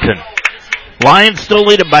Minton. Lions still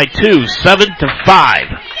lead it by 2, 7-5.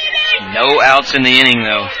 No outs in the inning,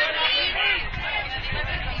 though.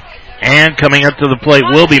 And coming up to the plate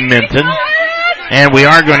will be Minton. And we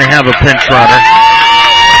are going to have a pinch runner.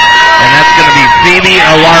 And that's going to be Phoebe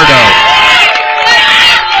Alardo.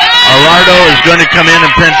 Alardo is going to come in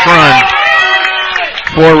and pinch run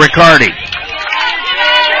for Riccardi.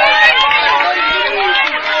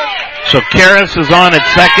 So Karras is on at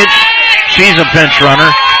second. She's a pinch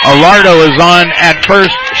runner. Alardo is on at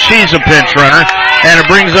first. She's a pinch runner. And it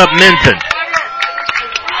brings up Minton.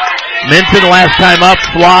 Minton last time up,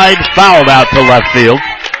 flied, fouled out to left field.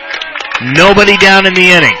 Nobody down in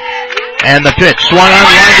the inning. And the pitch swung on,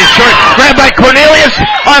 line to short. Grabbed by Cornelius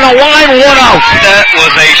on a line, 1 out. That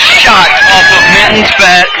was a shot off of Minton's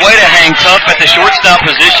bat. Way to hang tough at the shortstop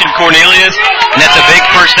position, Cornelius. And that's a big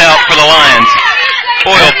first out for the Lions.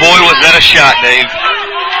 Boy, oh boy, was that a shot, Dave.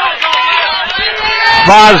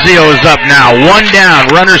 Fazio is up now. 1 down.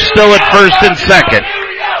 Runner still at first and second.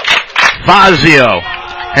 Fazio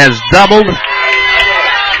has doubled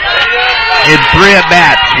in 3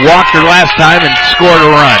 at-bats. Walked her last time and scored a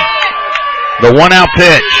run. The 1-out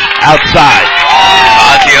pitch outside.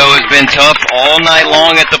 Fazio has been tough all night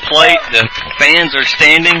long at the plate. The fans are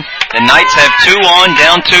standing. The Knights have 2 on,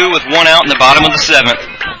 down 2 with 1 out in the bottom of the 7th.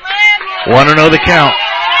 1-0 the count.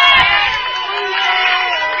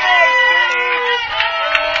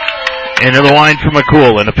 Into the line for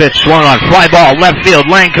McCool, and a pitch swung on. Fly ball, left field.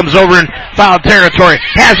 Lang comes over in foul territory.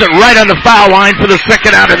 Has it right on the foul line for the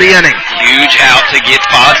 2nd out of the inning. Huge out to get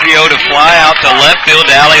Fazio to fly out to left field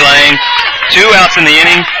to Allie Lang. 2 outs in the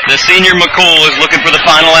inning. The senior McCool is looking for the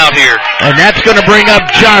final out here. And that's going to bring up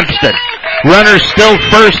Johnston. Runner still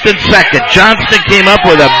first and second. Johnston came up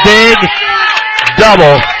with a big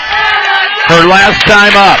double her last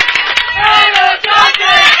time up.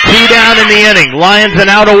 2 down in the inning. Lions an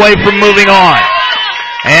out away from moving on.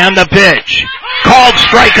 And the pitch. Called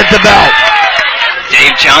strike at the belt.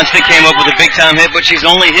 Dave Johnston came up with a big-time hit, but she's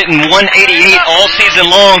only hitting 188 all season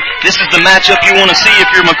long. This is the matchup you want to see if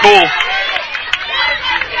you're McCool.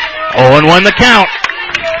 0-1 the count.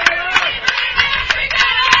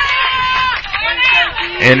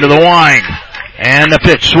 Into the wind. And the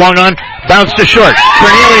pitch swung on, bounced to short.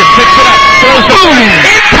 Cornelius picks it up, throws the boom!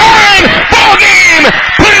 In time! Ball game!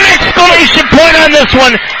 Put an exclamation point on this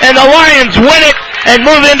one, and the Lions win it and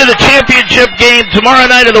move into the championship game tomorrow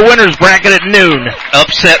night of the winners bracket at noon.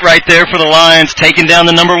 Upset right there for the Lions, taking down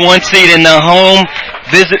the number 1 seed in the home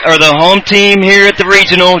visit, or the home team here at the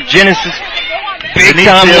regional. Genesis, big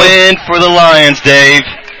time win for the Lions, Dave.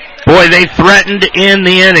 Boy, they threatened in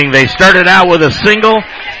the inning. They started out with a single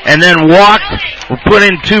and then walked, put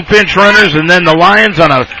in 2 pinch runners, and then the Lions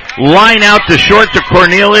on a line out to short to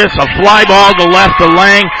Cornelius, a fly ball to left to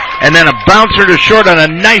Lang, and then a bouncer to short on a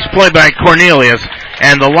nice play by Cornelius.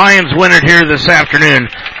 And the Lions win it here this afternoon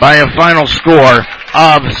by a final score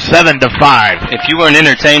of 7-5. If you weren't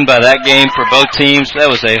entertained by that game for both teams, that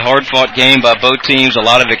was a hard-fought game by both teams, a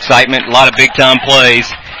lot of excitement, a lot of big-time plays.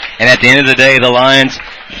 And at the end of the day, the Lions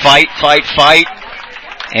fight,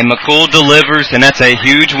 and McCool delivers, and that's a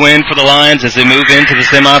huge win for the Lions as they move into the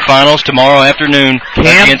semifinals tomorrow afternoon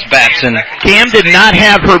against Babson. Cam did not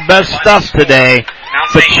have her best stuff today,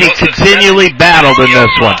 but she continually battled in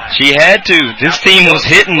this one. She had to. This team was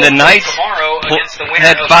hitting the Knights,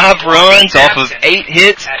 had 5 runs off of 8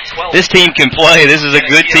 hits. This team can play. This is a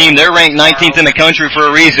good team. They're ranked 19th in the country for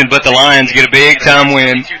a reason, but the Lions get a big-time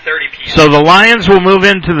win. So the Lions will move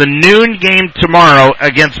into the noon game tomorrow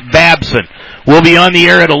against Babson. We'll be on the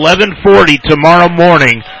air at 11:40 tomorrow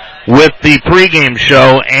morning with the pregame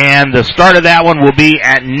show, and the start of that one will be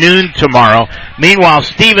at noon tomorrow. Meanwhile,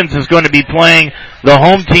 Stevens is going to be playing the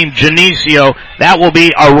home team, Geneseo. That will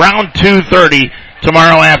be around 2:30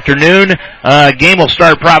 tomorrow afternoon. Game will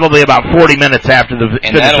start probably about 40 minutes after the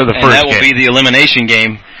finish of the first game. And that will be the elimination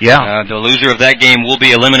game. Yeah. The loser of that game will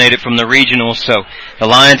be eliminated from the regionals. So the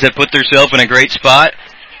Lions have put themselves in a great spot.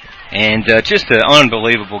 And just an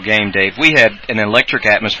unbelievable game, Dave. We had an electric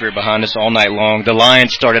atmosphere behind us all night long. The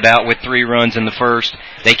Lions started out with 3 runs in the first.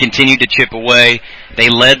 They continued to chip away. They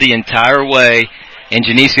led the entire way, and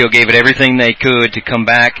Geneseo gave it everything they could to come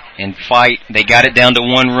back and fight. They got it down to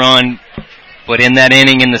 1 run, but in that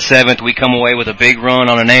inning in the 7th, we come away with a big run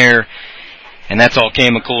on an error, and that's all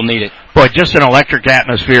Cam McCool needed. Boy, just an electric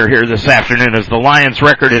atmosphere here this afternoon as the Lions'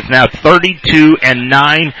 record is now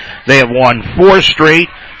 32-9. They have won 4 straight.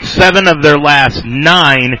 7 of their last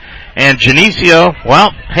 9, and Geneseo,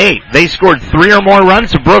 well, hey, they scored 3 or more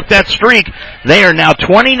runs and broke that streak. They are now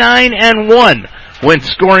 29-1 when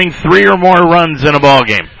scoring 3 or more runs in a ball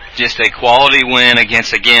game. Just a quality win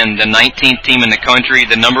against, again, the 19th team in the country,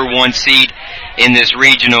 the number 1 seed in this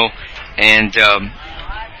regional, and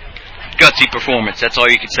gutsy performance. That's all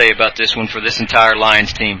you can say about this one for this entire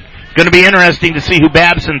Lions team. Going to be interesting to see who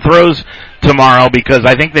Babson throws tomorrow, because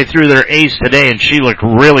I think they threw their ace today and she looked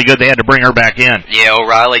really good. They had to bring her back in. Yeah,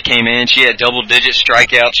 O'Reilly came in. She had double-digit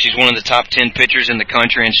strikeouts. She's one of the top 10 pitchers in the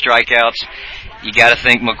country in strikeouts. You got to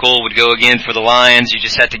think McCool would go again for the Lions. You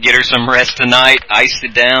just have to get her some rest tonight, ice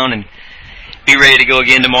it down, and be ready to go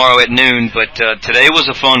again tomorrow at noon. But today was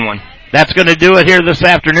a fun one. That's going to do it here this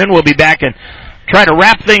afternoon. We'll be back and try to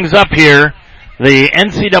wrap things up here. The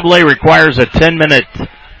NCAA requires a 10-minute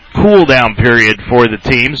cool-down period for the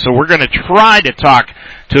team, so we're going to try to talk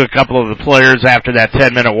to a couple of the players after that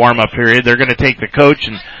 10-minute warm-up period. They're going to take the coach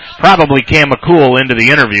and probably Cam McCool into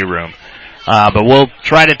the interview room. But we'll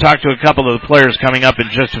try to talk to a couple of the players coming up in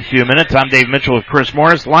just a few minutes. I'm Dave Mitchell with Chris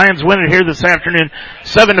Morris. Lions win it here this afternoon,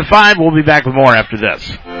 7-5. We'll be back with more after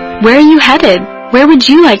this. Where are you headed? Where would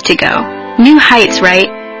you like to go? New Heights, right?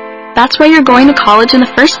 That's why you're going to college in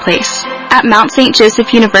the first place. At Mount St.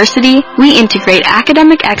 Joseph University, we integrate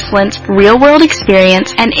academic excellence, real-world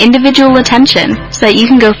experience, and individual attention so that you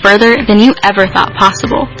can go further than you ever thought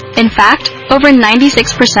possible. In fact, over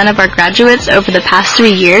 96% of our graduates over the past 3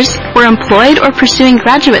 years were employed or pursuing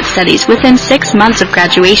graduate studies within 6 months of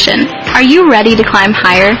graduation. Are you ready to climb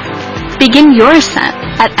higher? Begin your ascent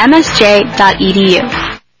at msj.edu.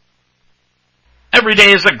 Every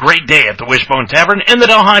day is a great day at the Wishbone Tavern in the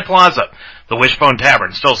Delhi Plaza. The Wishbone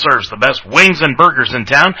Tavern still serves the best wings and burgers in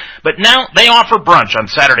town, but now they offer brunch on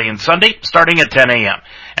Saturday and Sunday starting at 10 a.m.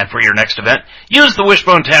 And for your next event, use the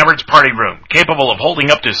Wishbone Tavern's party room, capable of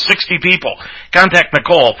holding up to 60 people. Contact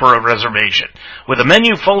Nicole for a reservation. With a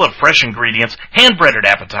menu full of fresh ingredients, hand-breaded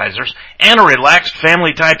appetizers, and a relaxed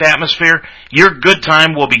family-type atmosphere, your good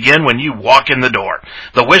time will begin when you walk in the door.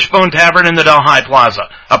 The Wishbone Tavern in the Delhi Plaza,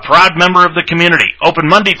 a proud member of the community, open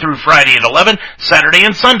Monday through Friday at 11, Saturday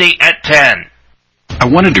and Sunday at 10. I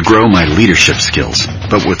wanted to grow my leadership skills,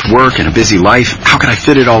 but with work and a busy life, how could I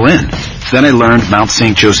fit it all in? Then I learned Mount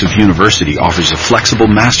St. Joseph University offers a flexible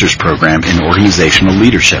master's program in organizational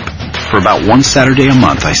leadership. For about one Saturday a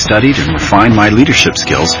month, I studied and refined my leadership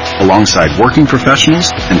skills alongside working professionals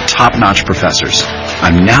and top-notch professors.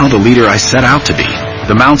 I'm now the leader I set out to be.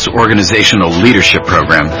 The Mounts Organizational Leadership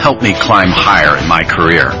Program helped me climb higher in my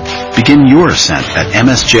career. Begin your ascent at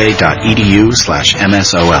msj.edu/MSOL.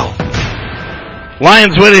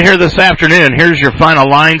 Lions winning here this afternoon. Here's your final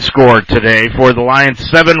line score today for the Lions: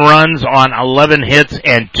 7 runs on 11 hits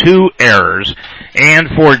and 2 errors. And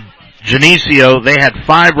for Geneseo, they had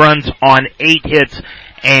 5 runs on 8 hits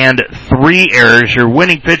and 3 errors. Your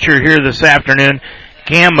winning pitcher here this afternoon,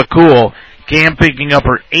 Cam McCool. Cam picking up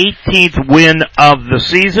her 18th win of the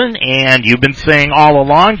season, and you've been saying all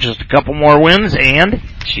along, just a couple more wins, and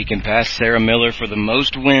she can pass Sarah Miller for the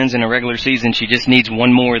most wins in a regular season. She just needs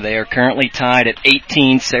one more. They are currently tied at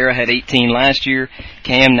 18. Sarah had 18 last year.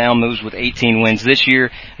 Cam now moves with 18 wins this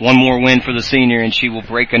year. One more win for the senior, and she will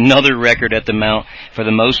break another record at the Mount for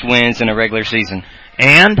the most wins in a regular season.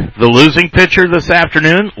 And the losing pitcher this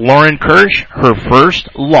afternoon, Lauren Kirsch, her first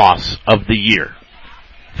loss of the year.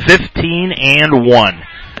 15-1.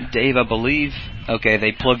 Dave, I believe, okay,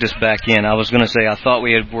 they plugged us back in. I was going to say I thought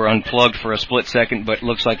we were unplugged for a split second, but it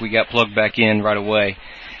looks like we got plugged back in right away.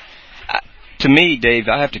 To me, Dave,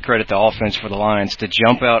 I have to credit the offense for the Lions to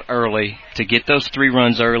jump out early, to get those 3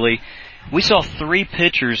 runs early. We saw 3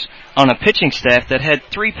 pitchers on a pitching staff that had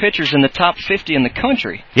 3 pitchers in the top 50 in the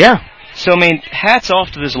country. Yeah. So, I mean, hats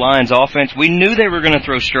off to this Lions offense. We knew they were going to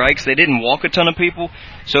throw strikes. They didn't walk a ton of people.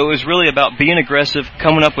 So it was really about being aggressive,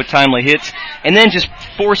 coming up with timely hits, and then just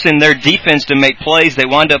forcing their defense to make plays. They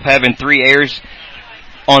wound up having 3 errors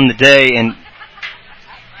on the day. And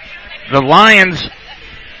the Lions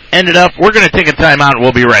ended up, we're going to take a timeout and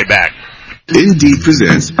we'll be right back. Indeed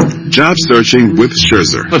presents Job Searching with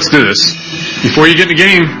Scherzer. Let's do this. Before you get in the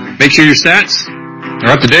game, make sure your stats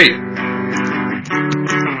are up to date.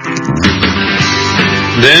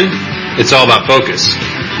 Then, it's all about focus.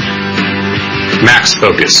 Max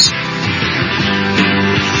focus.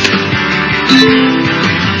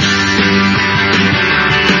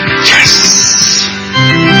 Yes!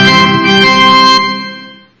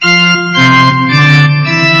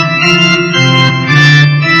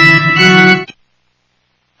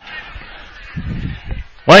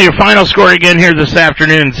 Well, your final score again here this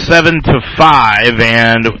afternoon, 7-5,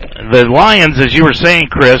 and the Lions, as you were saying,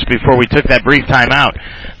 Chris, before we took that brief time out,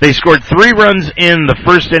 they scored 3 runs in the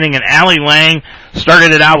first inning, and Allie Lang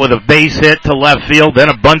started it out with a base hit to left field, then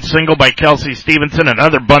a bunt single by Kelsey Stevenson,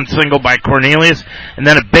 another bunt single by Cornelius, and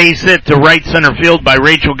then a base hit to right center field by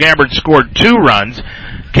Rachel Gabbard, scored 2 runs.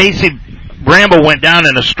 Casey Bramble went down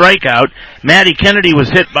in a strikeout. Maddie Kennedy was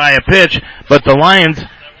hit by a pitch, but the Lions,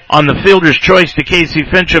 on the fielder's choice to Casey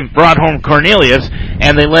Fincham, brought home Cornelius,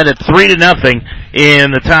 and they led it 3-0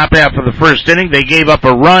 in the top half of the first inning. They gave up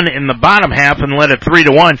a run in the bottom half and led it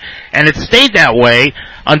 3-1, and it stayed that way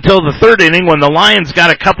until the third inning when the Lions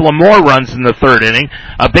got a couple of more runs in the third inning.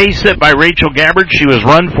 A base hit by Rachel Gabbard. She was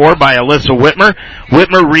run for by Alyssa Whitmer.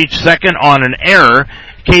 Whitmer reached second on an error.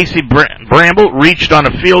 Casey Bramble reached on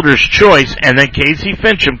a fielder's choice, and then Casey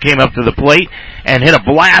Fincham came up to the plate and hit a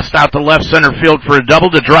blast out to left center field for a double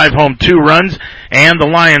to drive home 2 runs, and the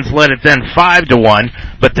Lions led it then 5-1.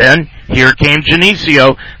 But then here came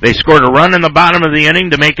Geneseo. They scored a run in the bottom of the inning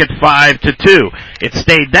to make it 5-2. It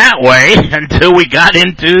stayed that way until we got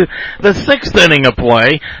into the 6th inning of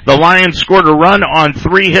play. The Lions scored a run on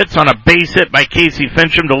 3 hits on a base hit by Casey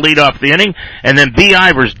Fincham to lead off the inning, and then B.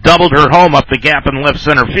 Ivers doubled her home up the gap in left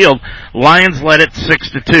center field. Lions led it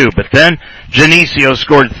 6-2, but then Geneseo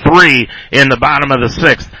scored 3 in the bottom of the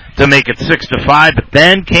 6th to make it 6-5. But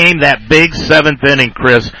then came that big 7th inning,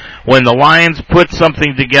 Chris, when the Lions put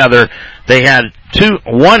something together. They had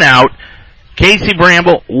 1 out. Casey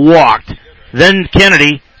Bramble walked. Then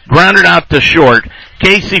Kennedy grounded out to short.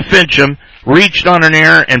 Casey Fincham reached on an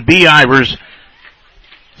error, and B. Ivers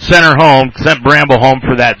center home, sent Bramble home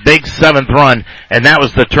for that big 7th run, and that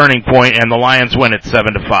was the turning point, and the Lions win it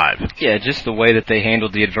 7-5. Yeah, just the way that they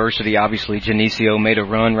handled the adversity. Obviously, Geneseo made a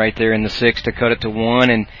run right there in the 6th to cut it to 1,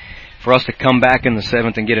 and for us to come back in the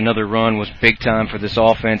 7th and get another run was big time for this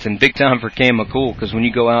offense and big time for Cam McCool, because when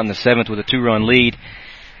you go out in the 7th with a 2-run lead,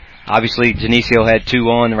 obviously Geneseo had 2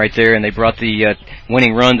 on right there, and they brought the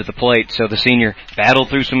winning run to the plate. So the senior battled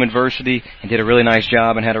through some adversity and did a really nice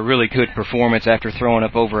job and had a really good performance after throwing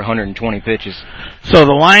up over 120 pitches. So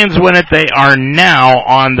the Lions win it. They are now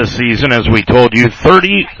on the season, as we told you,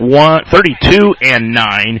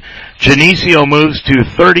 32-9. Geneseo moves to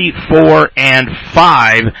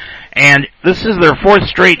 34-5. And this is their 4th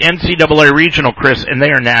straight NCAA regional, Chris, and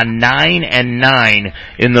they are now 9-9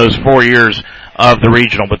 in those 4 years of the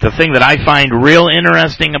regional. But the thing that I find real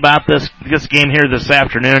interesting about this game here this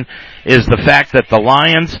afternoon is the fact that the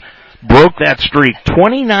Lions broke that streak.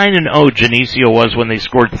 29-0 Geneseo was when they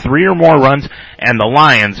scored 3 or more runs, and the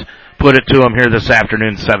Lions put it to them here this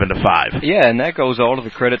afternoon, 7-5. Yeah, and that goes all to the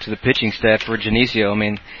credit to the pitching staff for Geneseo. I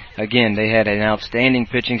mean, again, they had an outstanding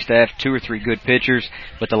pitching staff, 2 or 3 good pitchers,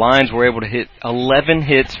 but the Lions were able to hit 11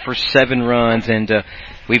 hits for 7 runs, and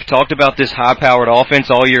we've talked about this high-powered offense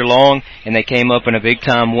all year long, and they came up in a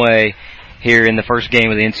big-time way here in the first game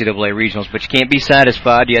of the NCAA regionals. But you can't be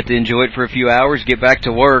satisfied. You have to enjoy it for a few hours, get back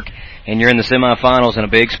to work, and you're in the semifinals in a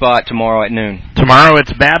big spot tomorrow at noon. Tomorrow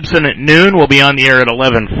it's Babson at noon. We'll be on the air at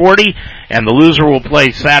 11:40, and the loser will play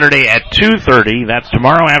Saturday at 2:30. That's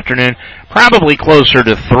tomorrow afternoon. Probably closer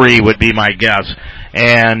to 3 would be my guess.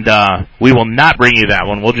 And we will not bring you that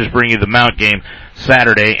one. We'll just bring you the Mount game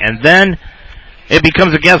Saturday. And then it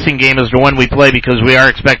becomes a guessing game as to when we play, because we are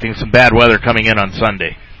expecting some bad weather coming in on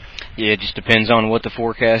Sunday. Yeah, it just depends on what the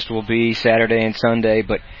forecast will be Saturday and Sunday,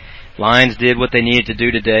 but Lions did what they needed to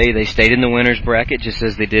do today. They stayed in the winner's bracket just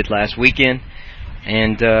as they did last weekend.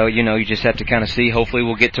 And, you just have to kind of see. Hopefully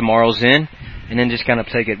we'll get tomorrow's in and then just kind of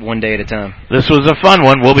take it one day at a time. This was a fun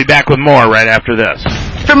one. We'll be back with more right after this.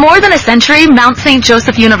 For more than a century, Mount St.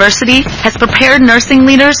 Joseph University has prepared nursing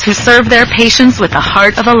leaders who serve their patients with the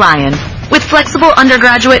heart of a lion. With flexible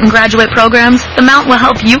undergraduate and graduate programs, the Mount will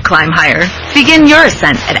help you climb higher. Begin your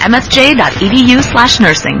ascent at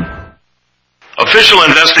msj.edu/nursing. Official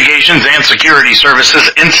Investigations and Security Services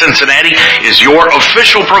in Cincinnati is your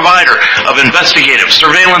official provider of investigative,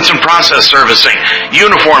 surveillance, and process servicing,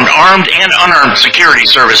 uniformed, armed, and unarmed security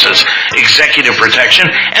services, executive protection,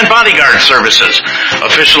 and bodyguard services.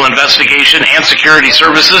 Official Investigation and Security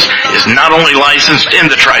Services is not only licensed in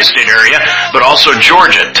the tri-state area, but also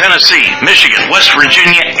Georgia, Tennessee, Michigan, West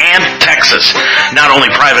Virginia, and Texas. Not only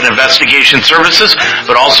private investigation services,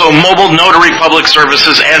 but also mobile notary public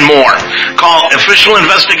services and more. Call Official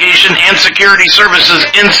Investigation and Security Services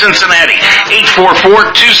in Cincinnati,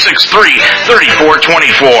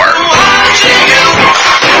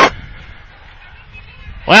 844-263-3424.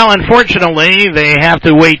 Well, unfortunately, they have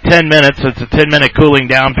to wait 10 minutes. It's a 10-minute cooling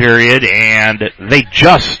down period, and they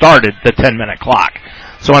just started the 10-minute clock.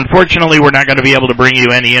 So unfortunately, we're not going to be able to bring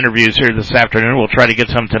you any interviews here this afternoon. We'll try to get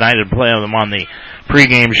some tonight and play them on the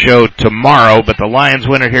pregame show tomorrow. But the Lions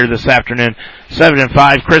winner here this afternoon,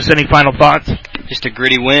 7-5. Chris, any final thoughts? Just a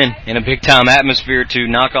gritty win in a big-time atmosphere to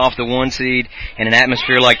knock off the 1 seed, and an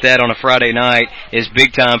atmosphere like that on a Friday night is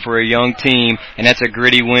big time for a young team, and that's a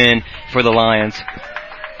gritty win for the Lions.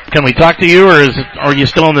 Can we talk to you, or are you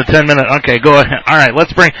still in the 10-minute? Okay, go ahead. All right,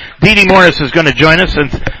 let's bring Dee Dee Morris is going to join us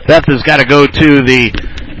since Beth has got to go to the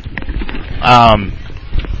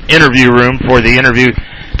interview room for the interview.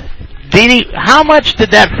 Dee Dee, how much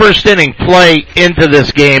did that first inning play into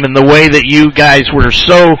this game and the way that you guys were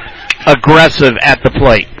so aggressive at the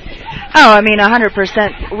plate? Oh, I mean,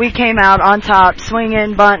 100%. We came out on top,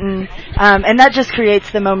 swinging, bunting, and that just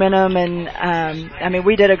creates the momentum. And I mean,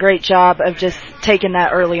 we did a great job of just taking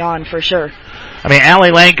that early on for sure. I mean,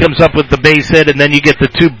 Allie Lang comes up with the base hit, and then you get the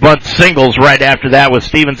 2 bunt singles right after that with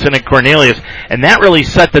Stevenson and Cornelius, and that really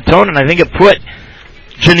set the tone. And I think it put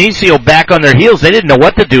Geneseo back on their heels. They didn't know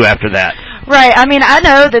what to do after that. Right. I mean, I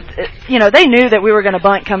know that, they knew that we were going to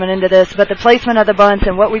bunt coming into this, but the placement of the bunts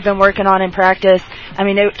and what we've been working on in practice, I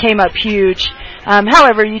mean, it came up huge.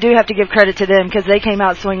 However, you do have to give credit to them because they came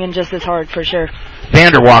out swinging just as hard for sure.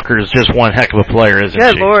 Vanderwalker is just one heck of a player, isn't she?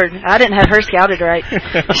 Good Lord. I didn't have her scouted right.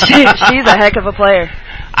 She's a heck of a player.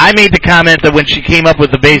 I made the comment that when she came up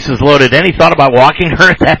with the bases loaded, any thought about walking her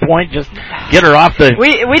at that point? Just get her off the...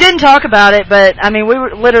 We didn't talk about it, but, I mean, we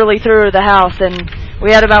literally threw her the house, and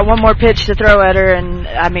we had about one more pitch to throw at her, and,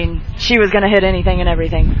 I mean, she was going to hit anything and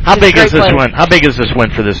everything. How big is this win? How big is this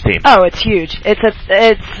win for this team? Oh, it's huge.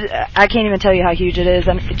 I can't even tell you how huge it is.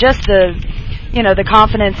 I mean, just the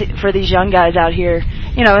confidence for these young guys out here.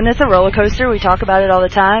 And it's a roller coaster. We talk about it all the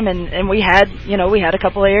time, and we had a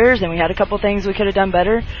couple errors and we had a couple things we could have done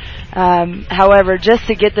better. However, just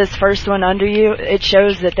to get this first one under you, it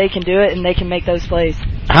shows that they can do it and they can make those plays.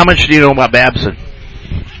 How much do you know about Babson?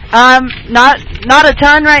 Not a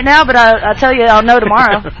ton right now, but I'll tell you, I'll know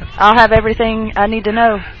tomorrow. I'll have everything I need to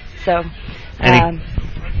know. So,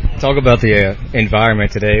 talk about the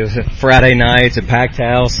environment today. It was a Friday night. It's a packed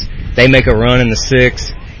house. They make a run in the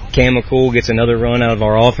 6th. Cam McCool gets another run out of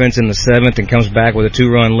our offense in the 7th and comes back with a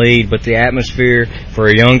 2-run lead. But the atmosphere for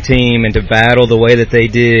a young team and to battle the way that they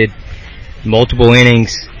did, multiple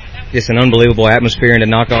innings, just an unbelievable atmosphere, and to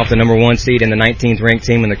knock off the number 1 seed and the 19th ranked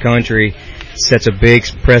team in the country sets a big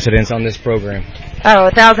precedence on this program.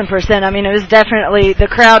 Oh, 1,000%. I mean, it was definitely, the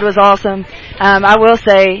crowd was awesome. I will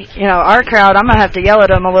say, our crowd, I'm going to have to yell at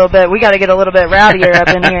them a little bit. We got to get a little bit rowdier up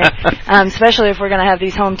in here, especially if we're going to have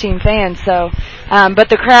these home team fans. So, but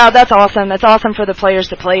the crowd, that's awesome. That's awesome for the players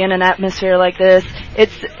to play in an atmosphere like this.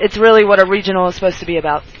 It's really what a regional is supposed to be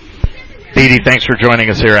about. Dee Dee, thanks for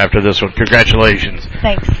joining us here after this one. Congratulations.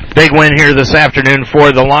 Thanks. Big win here this afternoon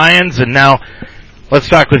for the Lions, and now let's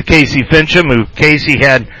talk with Casey Fincham, Casey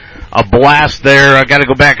had a blast there. I got to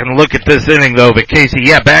go back and look at this inning though. But Casey,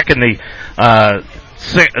 back in the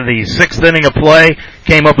 6th inning of play,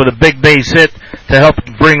 came up with a big base hit to help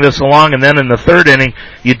bring this along, and then in the 3rd inning,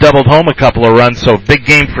 you doubled home a couple of runs. So big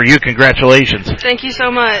game for you. Congratulations. Thank you so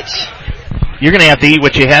much. You're going to have to eat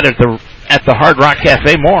what you had at the Hard Rock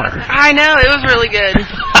Cafe more. I know, it was really good.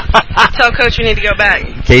 Tell Coach we need to go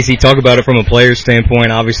back. Casey, talk about it from a player's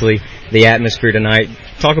standpoint. Obviously, the atmosphere tonight.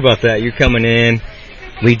 Talk about that. You're coming in.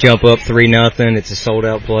 We jump up 3-0. It's a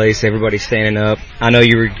sold-out place. Everybody's standing up. I know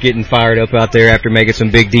you were getting fired up out there after making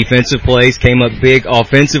some big defensive plays. Came up big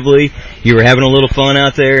offensively. You were having a little fun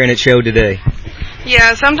out there, and it showed today.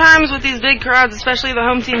 Yeah, sometimes with these big crowds, especially the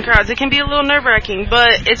home team crowds, it can be a little nerve-wracking,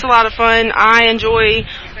 but it's a lot of fun. I enjoy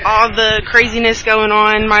all the craziness going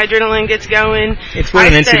on. My adrenaline gets going. It's what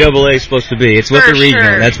an NCAA is supposed to be. It's what the regional.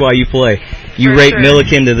 Sure. That's why you play. You rate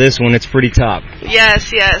Milliken to this one, it's pretty top.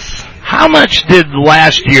 Yes. How much did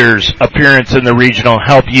last year's appearance in the regional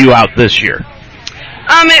help you out this year?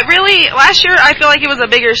 It really, last year I feel like it was a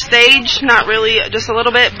bigger stage, not really, just a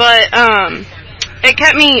little bit, but it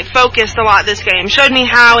kept me focused a lot this game. Showed me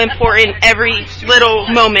how important every little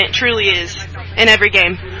moment truly is in every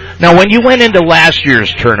game. Now, when you went into last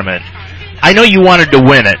year's tournament, I know you wanted to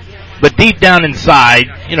win it, but deep down inside,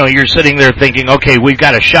 you're sitting there thinking, okay, we've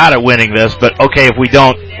got a shot at winning this, but okay, if we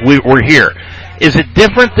don't, we're here. Is it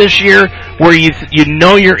different this year where you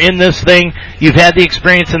know you're in this thing, you've had the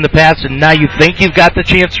experience in the past, and now you think you've got the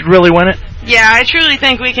chance to really win it? Yeah, I truly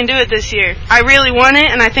think we can do it this year. I really want it,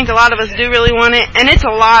 and I think a lot of us do really want it, and it's a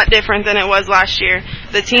lot different than it was last year.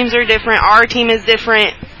 The teams are different. Our team is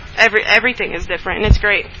different. Everything is different, and it's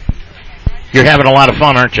great. You're having a lot of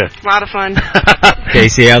fun, aren't you? A lot of fun.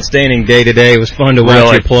 Casey, outstanding day today. It was fun to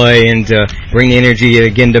watch you play and bring the energy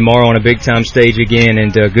again tomorrow on a big-time stage again,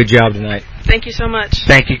 and good job tonight. Thank you so much.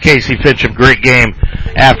 Thank you, Casey Fincham. Great game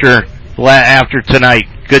after tonight.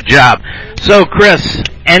 Good job. So, Chris,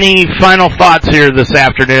 any final thoughts here this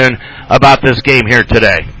afternoon about this game here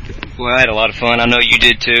today? Well, I had a lot of fun. I know you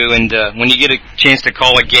did too. And when you get a chance to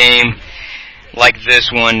call a game like this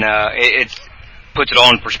one, it puts it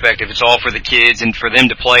all in perspective. It's all for the kids and for them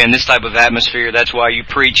to play in this type of atmosphere. That's why you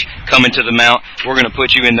preach coming to the Mount. We're going to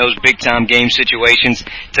put you in those big-time game situations.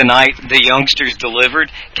 Tonight, the youngsters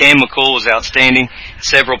delivered. Cam McCool was outstanding.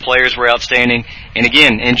 Several players were outstanding. And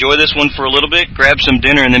again, enjoy this one for a little bit, grab some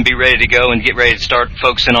dinner, and then be ready to go and get ready to start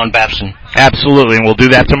focusing on Babson. Absolutely, and we'll do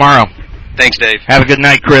that tomorrow. Thanks, Dave. Have a good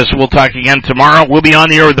night, Chris. We'll talk again tomorrow. We'll be on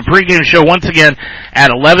the air with the pregame show once again at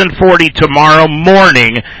 11:40 tomorrow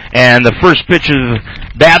morning, and the first pitch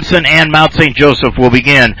of Babson and Mount St. Joseph will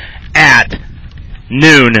begin at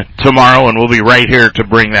noon tomorrow, and we'll be right here to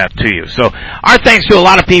bring that to you. So our thanks to a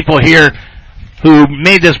lot of people here who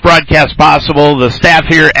made this broadcast possible. The staff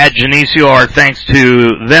here at Geneseo, our thanks to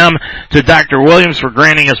them, to Dr. Williams for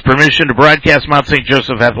granting us permission to broadcast Mount St.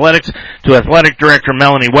 Joseph Athletics, to Athletic Director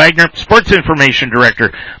Melanie Wagner, Sports Information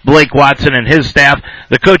Director Blake Watson and his staff,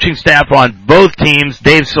 the coaching staff on both teams,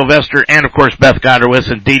 Dave Sylvester, and of course Beth Godderwis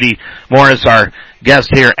and Dee Dee Morris, our guest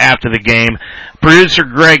here after the game. Producer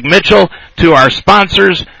Greg Mitchell, to our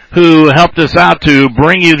sponsors who helped us out to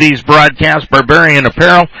bring you these broadcasts, Barbarian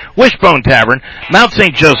Apparel, Wishbone Tavern, Mount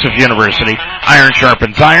St. Joseph University, Iron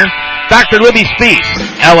Sharpens Iron, Dr. Libby Speaks,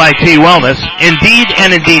 LIT Wellness, Indeed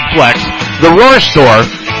and Indeed Flex, The Roar Store,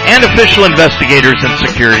 and Official Investigators and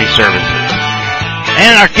Security Services.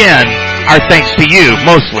 And again, our thanks to you,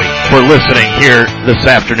 mostly, for listening here this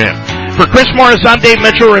afternoon. For Chris Morris, I'm Dave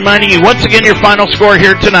Mitchell, reminding you once again your final score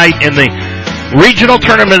here tonight in the regional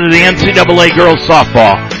tournament of the NCAA Girls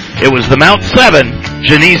Softball. It was the Mount 7,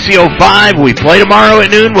 Geneseo 5. We play tomorrow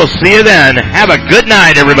at noon. We'll see you then. Have a good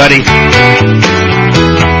night, everybody.